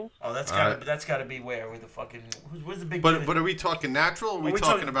in the world? Oh, that's got to be where? Where the fucking... Where's the big... But are we talking natural? Or are we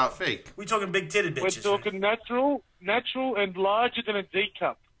talking about fake? We talking big titted bitches. We're talking natural and larger than a D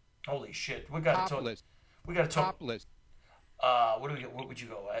cup. Holy shit. We got to talk... We got to talk... Topless. What do we get? What would you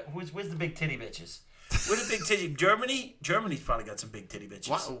go at? Where's the big titty bitches? Where's the big titty? Germany? Germany's probably got some big titty bitches.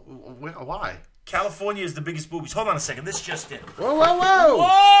 Why? California is the biggest boobies. Hold on a second. This just in. Whoa, whoa,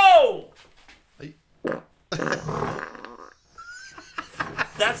 whoa!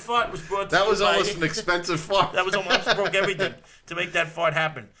 That fart was brought to That you was by- almost an expensive fart. That was almost broke everything to make that fart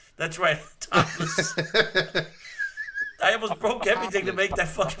happen. That's right. Topless. I almost broke everything to make that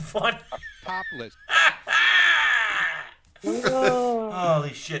fucking fart. Topless.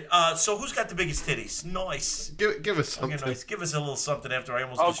 Holy shit. So who's got the biggest titties? Nice. Give us something. Okay, nice. Give us a little something after I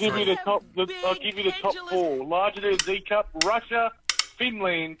almost I'll destroyed give you it. I'll give you the top 4. Larger than a D cup: Russia,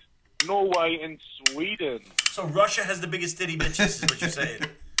 Finland, Norway, and Sweden. So Russia has the biggest titty bitches, is what you're saying?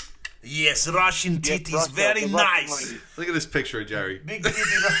 Yes, Russian titties, Russia, very the Russian nice. lady. Look at this picture of Jerry. Big titty.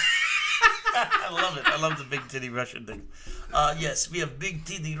 I love it. I love the big titty Russian thing. Yes, we have big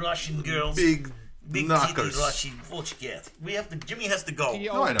titty Russian girls. Big knockers. titty Russian. What you get? We have to. Jimmy has to go.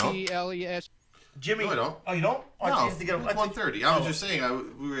 No, I don't. T-O-P-L-E-S. Jimmy. No, I don't. Oh, you don't? Oh, No, you have to get. it's 1:30. I was just saying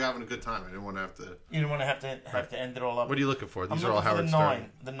we were having a good time. I didn't want to have to. You didn't want to have to end it all up. What are you looking for? These I'm are all looking for Howard the Stern. 9.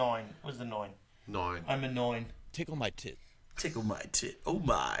 The 9. What's the 9? 9. I'm a 9. Tickle my tit. Tickle my tit. Oh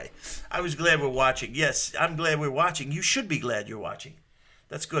my. I was glad we're watching. Yes, I'm glad we're watching. You should be glad you're watching.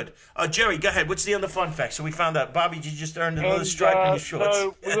 That's good. Jerry, go ahead. What's the other fun fact? So we found out. Bobby, you just earned another And, stripe on your shorts.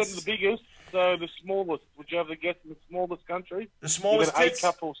 So we got Yes. the biggest. So the smallest. Would you have a guess in the smallest country? The smallest Either tits? A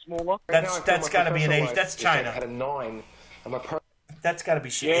cup or smaller. That's got to be in Asia. That's China. At a 9. I'm a That's got to be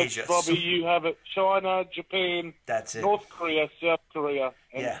Yes, Asia. Bobby, you have it. China, Japan, That's it. North Korea, South Korea,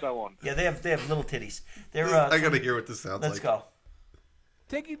 and Yeah. so on. Yeah, they have little titties. They're. I gotta hear what this sounds Let's like. go.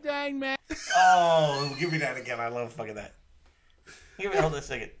 Take it down, man. Oh, give me that again. I love fucking that. Hold on a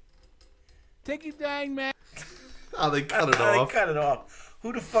second. Take it down, man. Oh, they cut it They off. cut it off.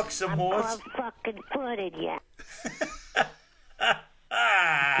 Who the fuck's some horse? fucking footed ya.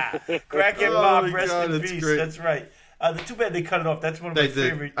 Crackhead Oh Bob, my rest God, in that's peace. great. That's right. Too bad they cut it off. That's one of They my did.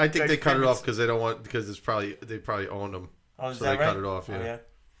 favorite. I think they cut it favorites. off because they don't want because they probably own them. Oh, is so that they right? cut it off. Yeah. Oh, yeah.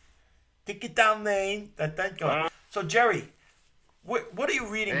 Take it down, Lane. That go. So Jerry, what are you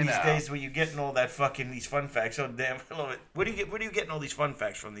reading Hey, these now. days where you getting all that fucking these fun facts? Oh damn, I love it. Where are you getting all these fun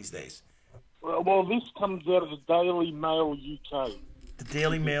facts from these days? Well, this comes out of the Daily Mail UK. The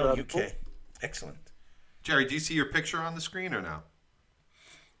Daily Mail article. UK. Excellent. Jerry, do you see your picture on the screen or no?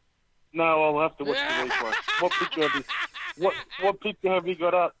 No, I'll have to watch the replay. What picture have you? What picture have you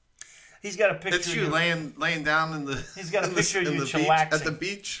got up? He's got a picture. It's of you laying down in the. He's got a in picture of in you the beach, chillaxing. at the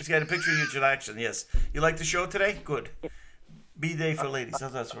beach. He's got a picture of you chillaxing. Yes. You like the show today? Good. B-Day for ladies.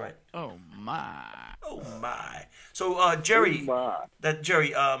 That's right. Oh, my. Oh my. So Jerry, Oh, my.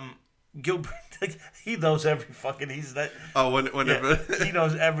 Jerry, Gilbert, he knows every fucking. He's that. Oh, whenever he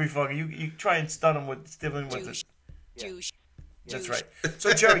knows every fucking. You try and stun him with stealing with it. That's right.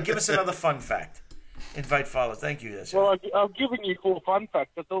 So Jerry, give us another fun fact. Invite follow. Thank you. Yes. Well, I've given you 4 fun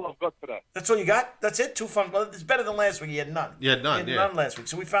facts. That's all I've got today. That's all you got? That's it? 2 fun. Well, it's better than last week. You had none. You had none. You had none last week.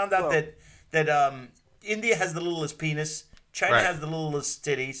 So we found out that India has the littlest penis. China has the littlest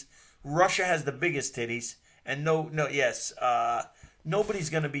titties. Russia has the biggest titties. And nobody's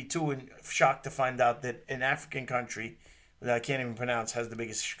going to be too shocked to find out that an African country that I can't even pronounce has the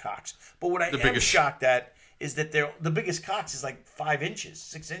biggest cocks. But what I am shocked at is that the biggest cocks is like 5 inches,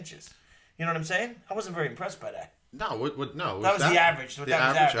 6 inches. You know what I'm saying? I wasn't very impressed by that. No, no. That was the average. The that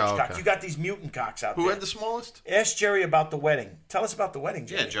average? was average Oh, cocks. okay. You got these mutant cocks out there. Who had the smallest? Ask Jerry about the wedding. Tell us about the wedding,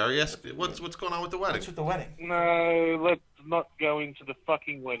 Jerry. Yeah, Jerry. Yes. What's going on with the wedding? What's with the wedding? No, let's not go into the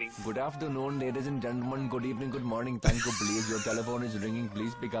fucking wedding. Good afternoon, ladies and gentlemen. Good evening, good morning. Thank you, please. Your telephone is ringing.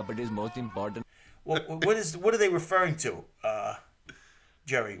 Please pick up. It is most important. What are they referring to,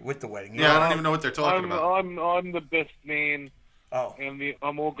 Jerry, with the wedding? I don't even know what they're talking about. I'm the best man. Oh. And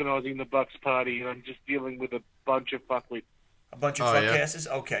I'm organising the Bucks party, and I'm just dealing with a bunch of fuckwits. A bunch of fuckasses?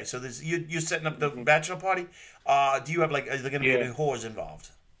 Okay, so you're setting up the bachelor party. Do you have are there going to be any whores involved?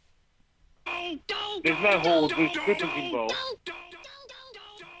 There's no whores. There's strippers involved.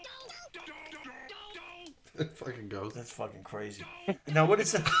 Fucking goes. That's fucking crazy. Now, what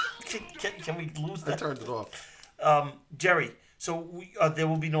is can we lose that? I turned it off. Jerry, so there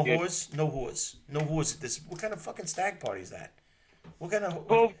will be no whores? No whores. No whores at this. What kind of fucking stag party is that? What kind of...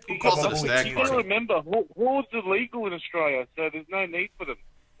 Well, who calls it a stag you got to remember, whores are legal in Australia, so there's no need for them.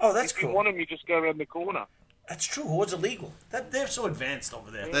 Oh, that's cool. cool. If you want them, you just go around the corner. That's true. Whores are legal. They're so advanced over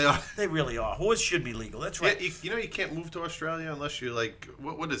there. They are. They really are. Whores should be legal. That's right. Yeah, you can't move to Australia unless you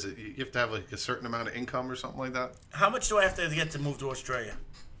what is it? You have to have a certain amount of income or something like that? How much do I have to get to move to Australia?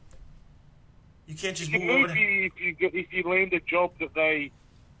 You can't just move over there? If you land a job that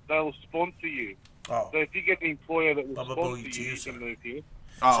they'll sponsor you. Oh. So if you get an employer that will sponsor you can move here.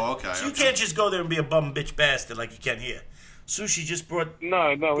 Oh, okay. So you can't just go there and be a bum bitch bastard like you can here. Sushi just brought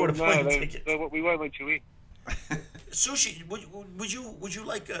a plane ticket. We won't let you in. Sushi, would you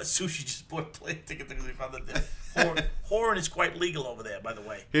like Sushi just bought a plane ticket because they found that whoring is quite legal over there, by the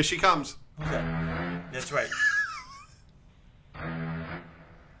way. Here she comes. Okay. That's right.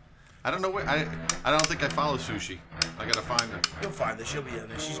 I don't know where. I don't think I follow Sushi. I gotta find her. You'll find her. She'll be in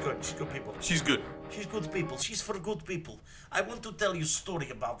there. She's good. She's good people. She's good. She's good people. She's for good people. I want to tell you a story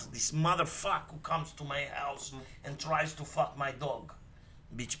about this motherfucker who comes to my house and tries to fuck my dog.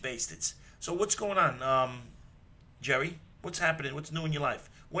 Bitch bastards. So what's going on, Jerry? What's happening? What's new in your life?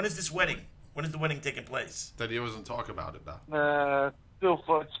 When is this wedding? When is the wedding taking place? That he wasn't talk about it though.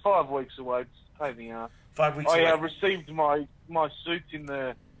 It's 5 weeks away. It's a pain in the ass. 5 weeks away. I received my suit in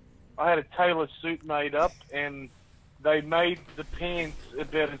the... I had a tailor suit made up, and they made the pants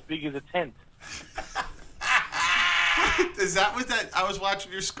about as big as a tent. Is that what that? I was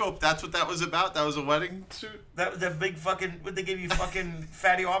watching your scope. That's what that was about. That was a wedding suit. That big fucking. Would they give you fucking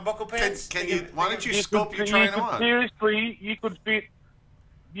fatty arbuckle pants? Why don't you scope your trying on? Seriously, you could fit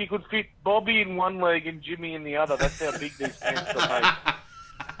Bobby in one leg and Jimmy in the other. That's how big these pants are made.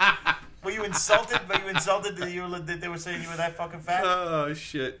 Were you insulted? That they were saying you were that fucking fat? Oh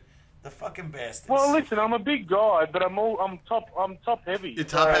shit. The fucking bastards. Well, listen, I'm a big guy, but I'm top heavy. You're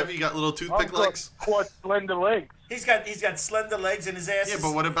top heavy. You got little toothpick legs. Quite slender legs. He's got slender legs and his ass. Yeah,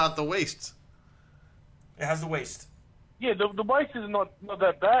 but what about the waist? It has the waist. Yeah, the waist is not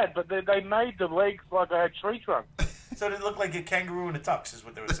that bad, but they made the legs like I had tree trunk. So they look like a kangaroo in a tux, is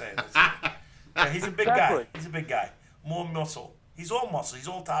what they were saying. Yeah, he's a big guy. He's a big guy. More muscle. He's all muscle. He's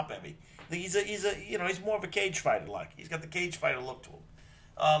all top heavy. He's he's more of a cage fighter like. He's got the cage fighter look to him.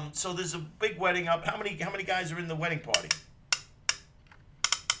 So there's a big wedding up. How many guys are in the wedding party?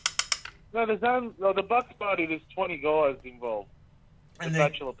 No, the Bucks party. There's 20 guys involved. And the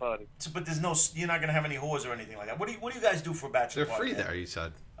bachelor party. But there's no. You're not gonna have any whores or anything like that. What do you guys do for a bachelor party? They're free there. You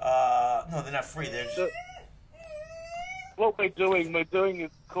said. No, they're not free. What we're doing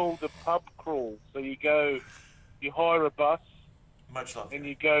is called the pub crawl. So you hire a bus. Much love. And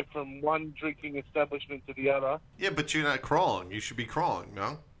you go from one drinking establishment to the other. Yeah, but you're not crawling. You should be crawling,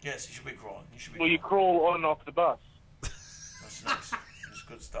 no? Yes, you should be crawling. You crawl on and off the bus. That's nice. That's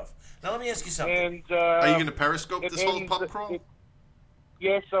good stuff. Now let me ask you something. And, are you going to periscope this whole pub crawl?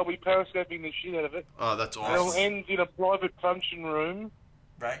 Yes, I'll be periscoping the shit out of it. Oh, that's awesome. It'll end in a private function room.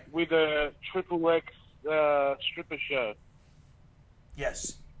 Right. With a XXX stripper show.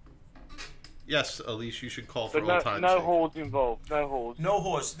 Yes. Yes, Elise, you should call for But old no, times' no sake. whores involved. No whores. No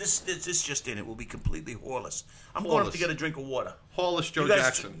horse. This just in. It will be completely horeless. I'm going up to Horeless. get a drink of water. Horeless Joe you guys,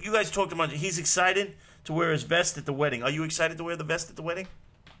 Jackson. You guys talked about. He's excited to wear his vest at the wedding. Are you excited to wear the vest at the wedding?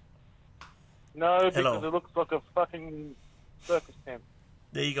 No, because Hello. it looks like a fucking circus tent.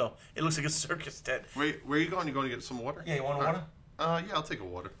 There you go. It looks like a circus tent. Where are you going? You going to get some water? Yeah, you want a water? Yeah, I'll take a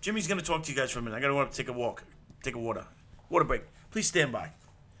water. Jimmy's going to talk to you guys for a minute. I got to go up to take a walk. Take a water. Water break. Please stand by.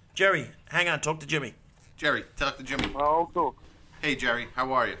 Jerry, hang on. Talk to Jimmy. Jerry, talk to Jimmy. I'll talk. Hey, Jerry,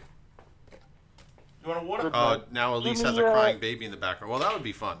 how are you? You want a water? Now Elise Jimmy, has a crying baby in the background. Well, that would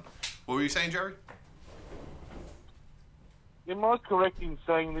be fun. What were you saying, Jerry? Am I correct in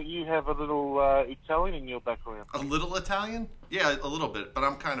saying that you have a little Italian in your background? A little Italian? Yeah, a little bit, but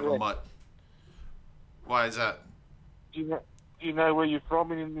I'm kind of a mutt. Why is that? Do you know where you're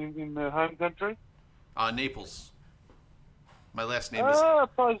from in the home country? Naples. My last name is... Ah,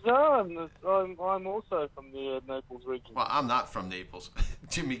 Paisan. I'm also from the Naples region. Well, I'm not from Naples.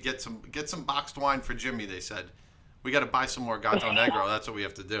 Jimmy, get some boxed wine for Jimmy, they said. We got to buy some more Gato Negro. That's what we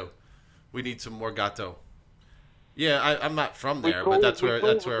have to do. We need some more Gato. Yeah, I'm not from there, but that's where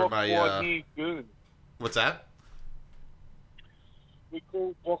my... What's that? We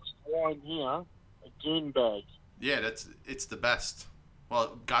call boxed wine here a goon bag. Yeah, it's the best.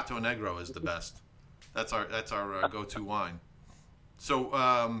 Well, Gato Negro is the best. That's our go-to wine. So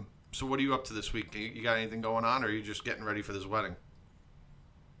so what are you up to this week? You got anything going on, or are you just getting ready for this wedding?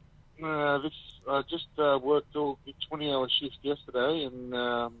 I just worked all the 20-hour shift yesterday,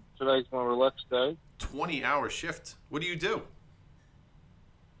 and today's my relaxed day. 20-hour shift? What do you do?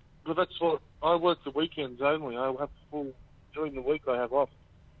 Well, that's what I work the weekends only. I have during the week I have off.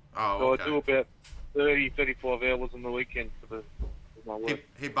 Oh, so okay. I do about 30, 35 hours on the weekend for my work.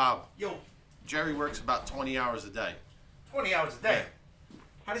 Hey, Bob. Yo. Jerry works about 20 hours a day. 20 hours a day?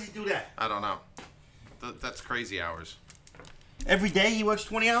 How does he do that? I don't know. That's crazy hours. Every day he works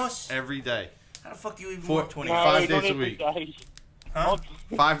 20 hours? Every day. How the fuck do you even work 20 5 hours? days a week. Huh?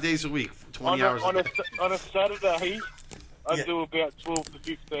 5 days a week, 20 hours a day. On a Saturday, I do about 12 to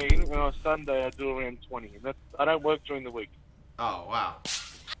 15, and on a Sunday I do around 20. And I don't work during the week. Oh, wow.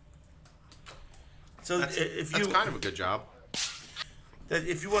 So that's if kind of a good job.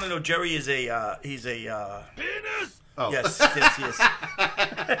 If you want to know, Jerry is he's a penis. Oh. Yes, he is.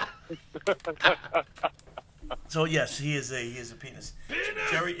 So yes, he is a penis.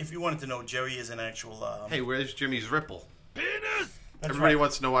 Jerry, if you wanted to know, Jerry is an actual. Hey, where's Jimmy's ripple? Penis. Everybody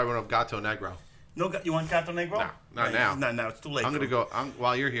wants to know why we don't have Gato Negro. No, you want Gato Negro? No, not now. Not now. It's too late. I'm gonna go.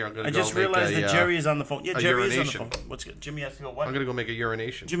 While you're here, I'm gonna. I just realized that Jerry is on the phone. Yeah, Jerry is on the phone. What's good? Jimmy has to go. What? I'm gonna go make a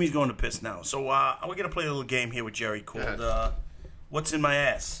urination. Jimmy's going to piss now. So we're gonna play a little game here with Jerry called "What's in My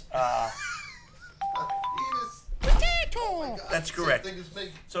Ass." Potato. That's correct.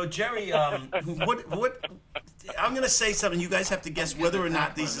 So Jerry, what? I'm gonna say something. You guys have to guess whether or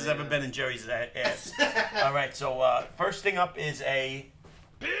not this has ever been in Jerry's ass. All right. So first thing up is a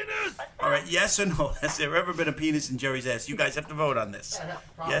penis. All right. Yes or no? Has there ever been a penis in Jerry's ass? You guys have to vote on this.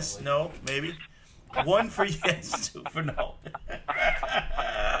 Yes, no, maybe. 1 for yes, 2 for no.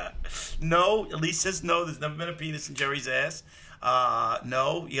 No. Elise says no. There's never been a penis in Jerry's ass.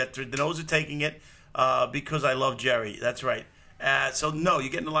 No. You got the no's are taking it. Because I love Jerry. That's right. So, no,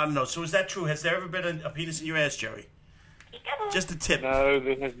 you're getting a lot of no's. So, is that true? Has there ever been a penis in your ass, Jerry? Just a tip. No,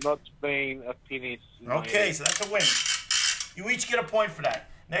 there has not been a penis. Okay, so that's a win. You each get a point for that.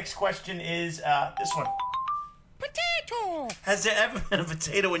 Next question is this one. Potato. Has there ever been a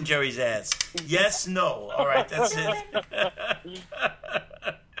potato in Jerry's ass? Yes, no. All right, that's it.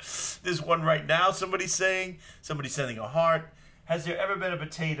 There's one right now. Somebody's sending a heart. Has there ever been a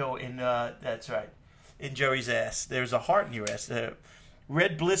potato in, that's right, in Jerry's ass? There's a heart in your ass.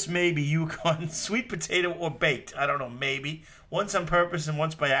 Red Bliss, maybe. Yukon. Sweet potato or baked. I don't know, maybe. Once on purpose and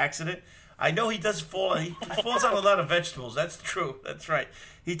once by accident. I know he does fall. He falls on a lot of vegetables. That's true. That's right.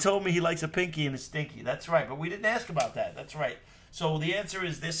 He told me he likes a pinky and a stinky. That's right. But we didn't ask about that. That's right. So the answer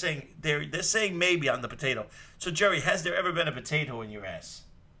is they're saying maybe on the potato. So Jerry, has there ever been a potato in your ass?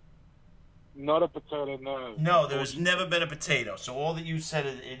 Not a potato, no. No, there's never been a potato. So all that you said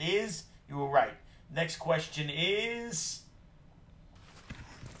it is, you were right. Next question is...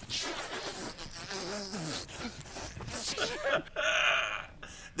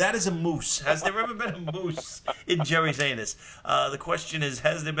 That is a moose. Has there ever been a moose in Jerry's anus? The question is,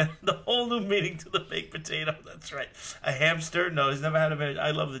 has there been the whole new meaning to the baked potato? That's right. A hamster? No, he's never had a...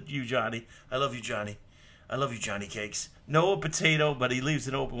 I love you, Johnny. I love you, Johnny. I love you, Johnny Cakes. No potato, but he leaves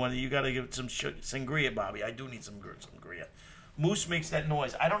an open one. You got to give it some sangria, Bobby. I do need some sangria. Moose makes that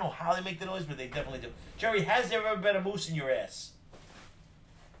noise. I don't know how they make the noise, but they definitely do. Jerry, has there ever been a moose in your ass?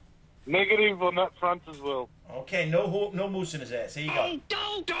 Negative on that front as well. Okay, no moose in his ass. Here you go.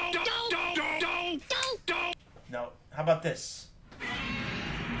 No. How about this?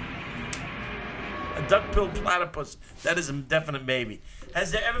 A duck-billed platypus. That is a definite maybe.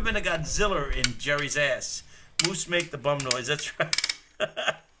 Has there ever been a Godzilla in Jerry's ass? Moose make the bum noise. That's right.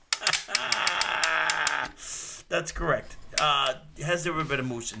 That's correct. Has there ever been a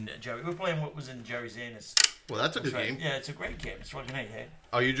moose in Jerry? We're playing what was in Jerry's anus. Well, that's a good game. Yeah, it's a great game. It's fucking hey.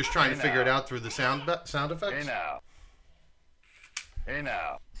 Are you just trying to figure it out through the sound effects? Hey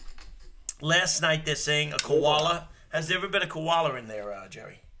now. Last night they're saying a koala. Has there ever been a koala in there,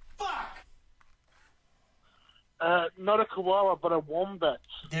 Jerry? Not a koala, but a wombat.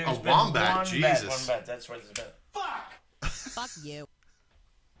 There's been wombat, Jesus. Wombat, that's what it's about. Fuck you.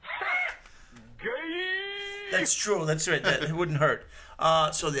 That's true. That's right. It wouldn't hurt.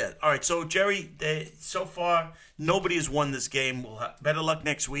 So yeah. All right. So Jerry, so far nobody has won this game. We'll have better luck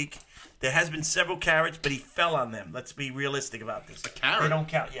next week. There has been several carrots, but he fell on them. Let's be realistic about this. A carrot? They don't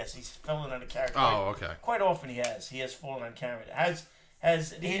count. Yes, he's fallen on a carrot. Oh, okay. Quite often he has. He has fallen on a carrot. Has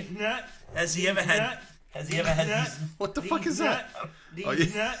he ever had these? What the fuck is that? I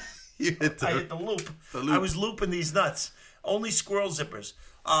hit the loop. I was looping these nuts. Only squirrel zippers.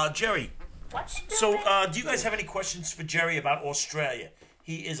 Jerry. So, do you guys have any questions for Jerry about Australia?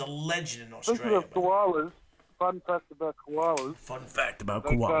 He is a legend in Australia. Speaking of koalas, fun fact about koalas. Fun fact about They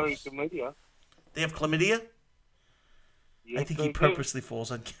carry koalas. chlamydia. They have chlamydia? Yes, I think they he do. purposely falls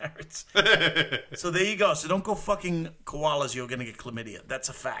on carrots. So there you go. So don't go fucking koalas. You're gonna get chlamydia. That's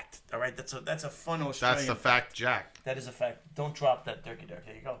a fact. All right. That's a fun Australian. That's the fact, Jack. That is a fact. Don't drop that turkey duck.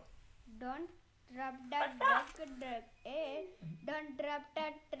 There you go. Don't drop that duck. Don't drop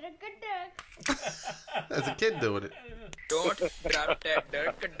that duck. As a kid doing it. Don't drop that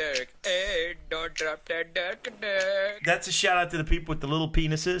duck. Hey, don't drop that duck. That's a shout out to the people with the little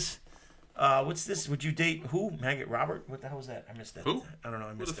penises. What's this? Would you date who? Maggot Robert? What the hell was that? I missed that. Who? I don't know.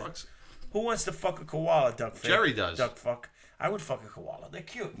 I missed the that. fuck's? Who wants to fuck a koala, duck? Jerry does. Duck fuck. I would fuck a koala. They're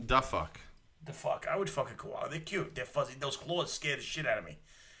cute. The fuck. The fuck. I would fuck a koala. They're cute. They're fuzzy. Those claws scare the shit out of me.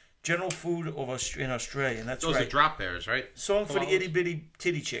 General food in Australia. And that's Those right. are drop bears, right? Song for the Koalas? itty bitty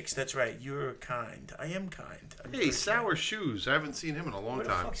titty chicks. That's right. You're kind. I am kind. I'm Hey, very Sour Shoes. I haven't seen him in a long Where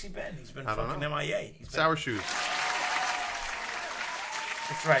the time. fuck's he been? He's been I don't fucking know. MIA. He's been, Sour Shoes.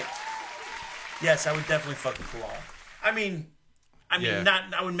 That's right. Yes, I would definitely fuck a koala. I mean, Yeah.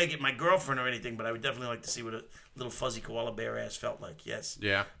 not. I wouldn't make it my girlfriend or anything, but I would definitely like to see what a little fuzzy koala bear ass felt like. Yes.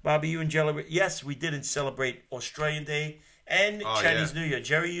 Yeah. Bobby, you and Jelly. Yes, we didn't celebrate Australian Day and Oh, Chinese yeah. New Year.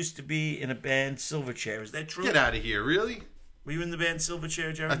 Jerry used to be in a band Silverchair. Is that true? Get out of here, really? Were you in the band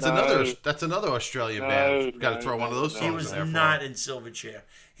Silverchair, Jerry? That's another Australian band. Got to throw one of those songs He was in there. not in Silverchair.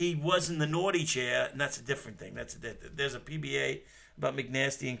 He was in the Naughty Chair, and that's a different thing. There's a PBA about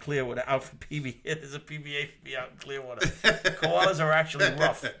McNasty and Clearwater out for PBA. There's a PBA for me out in Clearwater. Koalas are actually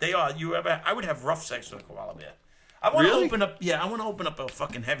rough. They are. I would have rough sex with a koala bear. I want to Really? open up. Yeah, I want to open up a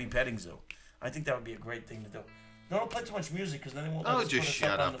fucking heavy petting zoo. I think that would be a great thing to do. Don't play too much music because then they won't let Oh, us just put us shut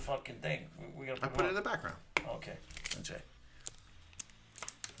up on up. the fucking thing. We gotta I put it in the background. Okay, that's right.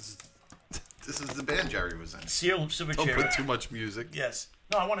 This is the band Jerry was in. Silverchair. Don't put too much music. Yes.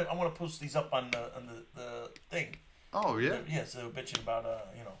 No, I want to post these up on the thing. Oh, yeah? Yes, they were bitching about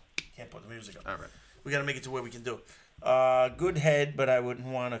can't put the music up. All right. We got to make it to where we can do. Good head, but I wouldn't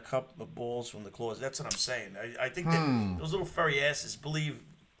want a cup of balls from the claws. That's what I'm saying. I think that those little furry asses believe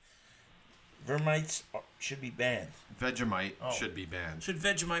Vermites should be banned. Vegemite Oh. should be banned. Should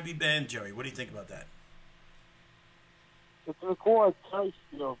Vegemite be banned, Jerry? What do you think about that? It's an acquired taste,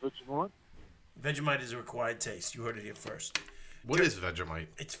 Vegemite. Vegemite is a required taste. You heard it here first. What is Vegemite?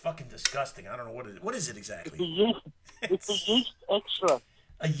 It's fucking disgusting. I don't know what it is. What is it exactly? It's a yeast extract.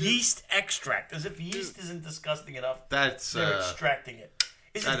 A yeast extract. As if yeast isn't disgusting enough. That's, They're extracting it.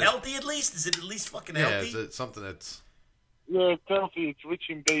 Is it that is- healthy at least? Is it at least fucking Yeah, healthy? is it something that's... Yeah, it's healthy. It's rich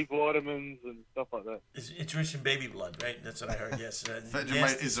in B vitamins and stuff like that. It's rich in baby blood, right? That's what I heard, yes.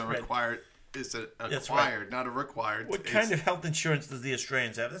 Vegemite is a required... Is it That's acquired, right. not a required? What kind of health insurance does the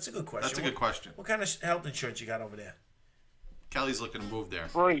Australians have? That's a good question. That's a good question. What kind of health insurance you got over there? Kelly's looking to move there.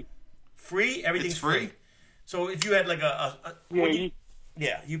 Free. Free? Everything's It's free? So if you had like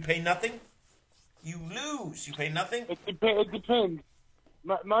Yeah, you pay nothing? You lose. You pay nothing? It depends.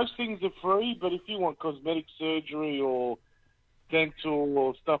 Most things are free, but if you want cosmetic surgery or dental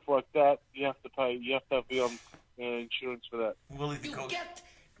or stuff like that, you have to pay. You have to be on insurance for that. Will it go?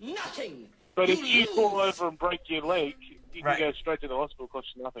 Nothing. But if you fall over and break your leg, you Right. can go straight to the hospital. Cost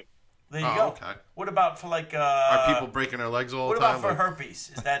you nothing. There you Oh, go. okay. What about for like Are people breaking their legs all what the time? about for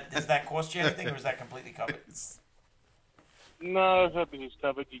herpes? Does that cost you anything or is that completely covered? No, everything's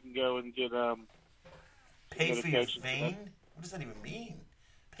covered. You can go and get Pay for your medication for that. vein? What does that even mean?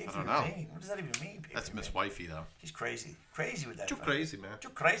 Pay for I don't your know. vein? What does that even mean? Pay That's for your Miss vein? Wifey, though. She's crazy. Crazy with that. Too fuck. crazy, man. Too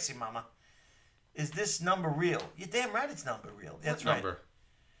crazy, mama. Is this number real? You're damn right it's number real. That's What right. number?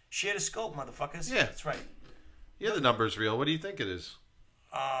 Share the scope, motherfuckers. Yeah. That's right. Yeah, the number's real. What do you think it is?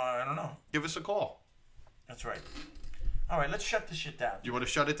 I don't know. Give us a call. That's right. All right, let's shut this shit down. You want to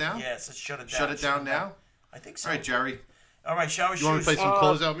shut it down? Yes, let's shut it down. Shut it down now? I think so. All right, Jerry. All right, shower shoes. You want me to play some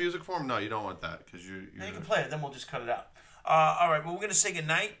closeout music for him? No, you don't want that because you. No, you can play it, then we'll just cut it out. All right, well, we're going to say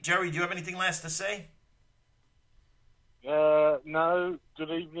goodnight. Jerry, do you have anything last to say? No. Good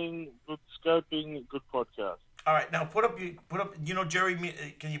evening. Good scoping. Good podcast. All right, now put up. You know, Jerry,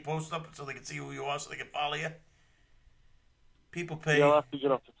 can you post up so they can see who you are, so they can follow you? People pay. Yeah, I'll have to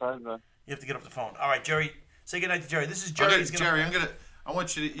get off the phone though. You have to get off the phone. All right, Jerry. Say goodnight to Jerry. This is Jerry. Jerry, I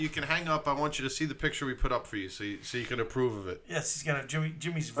want you to. You can hang up. I want you to see the picture we put up for you, so you can approve of it. Yes, he's gonna.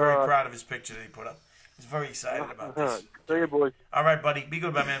 Jimmy's very proud of his picture that he put up. He's very excited about this. See you, boy. All right, buddy. Be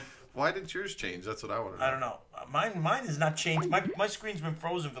good, my man. Why didn't yours change? That's what I want to know. I don't know. Mine has not changed. My screen's been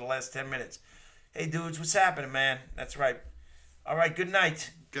frozen for the last 10 minutes. Hey, dudes, what's happening, man? That's right. All right, good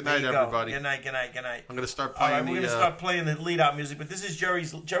night. Good night, everybody. Good night. I'm gonna start All playing. right, we're gonna start playing the lead-out music. But this is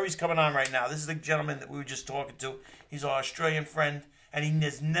Jerry's coming on right now. This is the gentleman that we were just talking to. He's our Australian friend, and he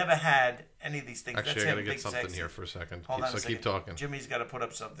has never had any of these things. Actually, That's I gotta him, get big something sexy. here for a second. Hold on a So second. keep talking. Jimmy's got to put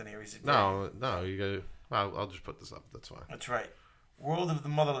up something here. He's No, you gotta. I'll just put this up. That's fine. That's right. World of the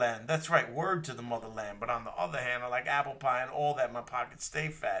motherland. That's right. Word to the motherland. But on the other hand, I like apple pie and all that. My pockets stay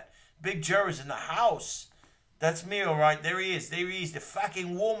fat. Big Jerry's in the house. That's me, all right. There he is. There he is. The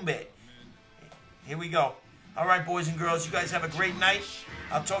fucking wombat. Here we go. All right, boys and girls. You guys have a great night.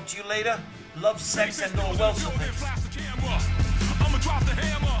 I'll talk to you later. Love, sex, and all welcome. You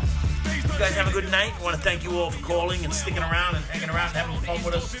guys have a good night. I want to thank you all for calling and sticking around and hanging around and having fun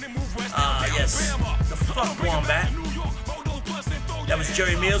with us. Yes. The fuck wombat. That was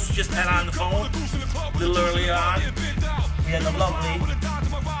Jerry Mills. We just had on the phone a little earlier on. We had the lovely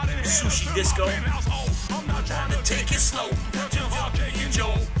Sushi Disco. I'm trying to take it slow.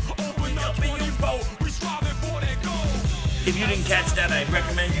 If you didn't catch that, I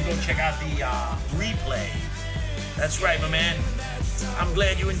recommend you go check out the replay. That's right, my man. I'm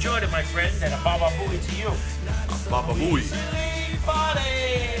glad you enjoyed it, my friend, and a baba booey to you. Baba booey.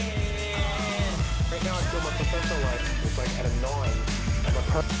 Right now I feel my professional life is like at a 9.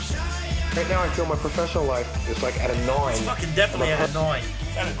 Right now I feel my professional life is like at a 9. It's fucking definitely at a 9.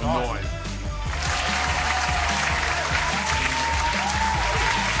 At a 9.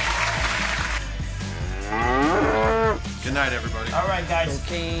 Good night, everybody. All right, guys.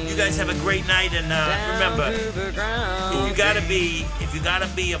 You guys have a great night, and remember, if you gotta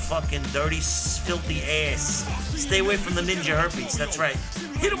be a fucking dirty, filthy ass, stay away from the ninja herpes. That's right.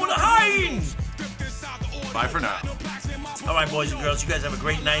 Hit him with a hind. Bye for now. All right, boys and girls, you guys have a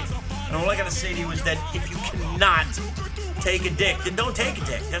great night. And all I gotta say to you is that if you cannot take a dick, then don't take a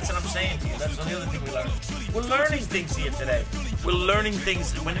dick. That's what I'm saying to you. That's the other thing we learned. We're learning things here today. We're learning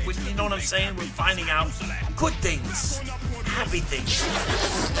things. When you know what I'm saying? We're finding out good things, happy things.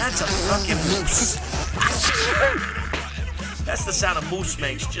 That's a fucking moose. That's the sound a moose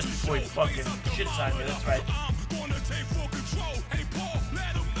makes just before he fucking shits on you. That's right.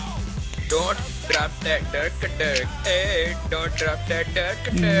 Don't drop that dirk. Hey, don't drop that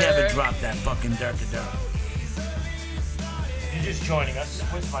dirk. Never drop that fucking dirk. You're just joining us.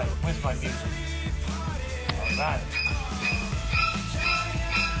 Where's my music? All right.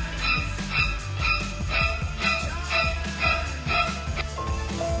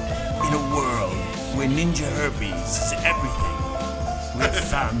 In a world where ninja herpes is everything, we have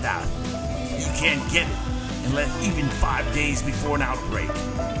found out you can't get it unless even 5 days before an outbreak.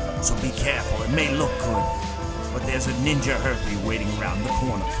 So be careful. It may look good, but there's a ninja herpes waiting around the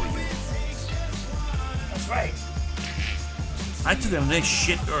corner for you. That's right. I took a nice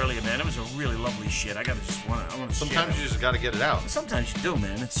shit earlier, man. It was a really lovely shit. I want to. Sometimes you just gotta get it out. Sometimes you do,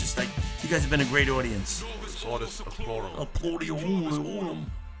 man. It's just like you guys have been a great audience.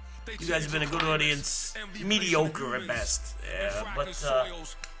 You guys have been a good audience. Mediocre at best. Yeah, but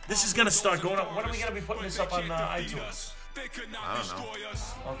this is gonna start going up. When are we gonna be putting this up on iTunes? I don't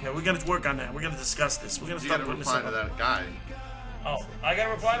know. Okay, we're gonna work on that. We're gonna discuss this. We're gonna You start gotta putting this reply up. to that guy. Oh, I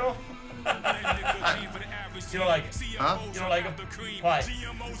gotta reply to him? You don't like it? Huh? You don't like him? Why?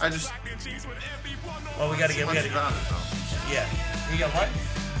 I just. Well, we gotta get. Yeah. You got what?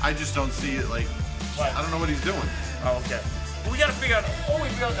 I just don't see it like. What? I don't know what he's doing. Oh, okay. Well, we gotta figure out.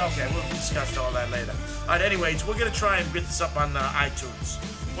 Okay, we'll discuss all that later. All right. Anyways, we're gonna try and get this up on iTunes.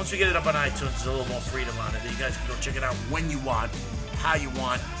 Once we get it up on iTunes, there's a little more freedom on it. You guys can go check it out when you want, how you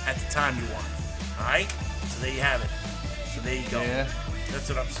want, at the time you want. All right? So there you have it. So there you go. Yeah. That's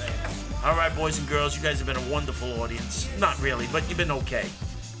what I'm saying. All right, boys and girls, you guys have been a wonderful audience. Not really, but you've been okay.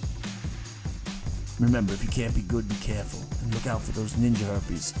 Remember, if you can't be good, be careful. And look out for those ninja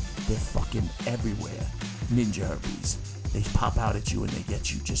herpes. They're fucking everywhere. Ninja herpes. They pop out at you and they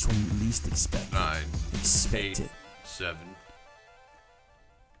get you just when you least expect it. 9, Expect 8, it. 7,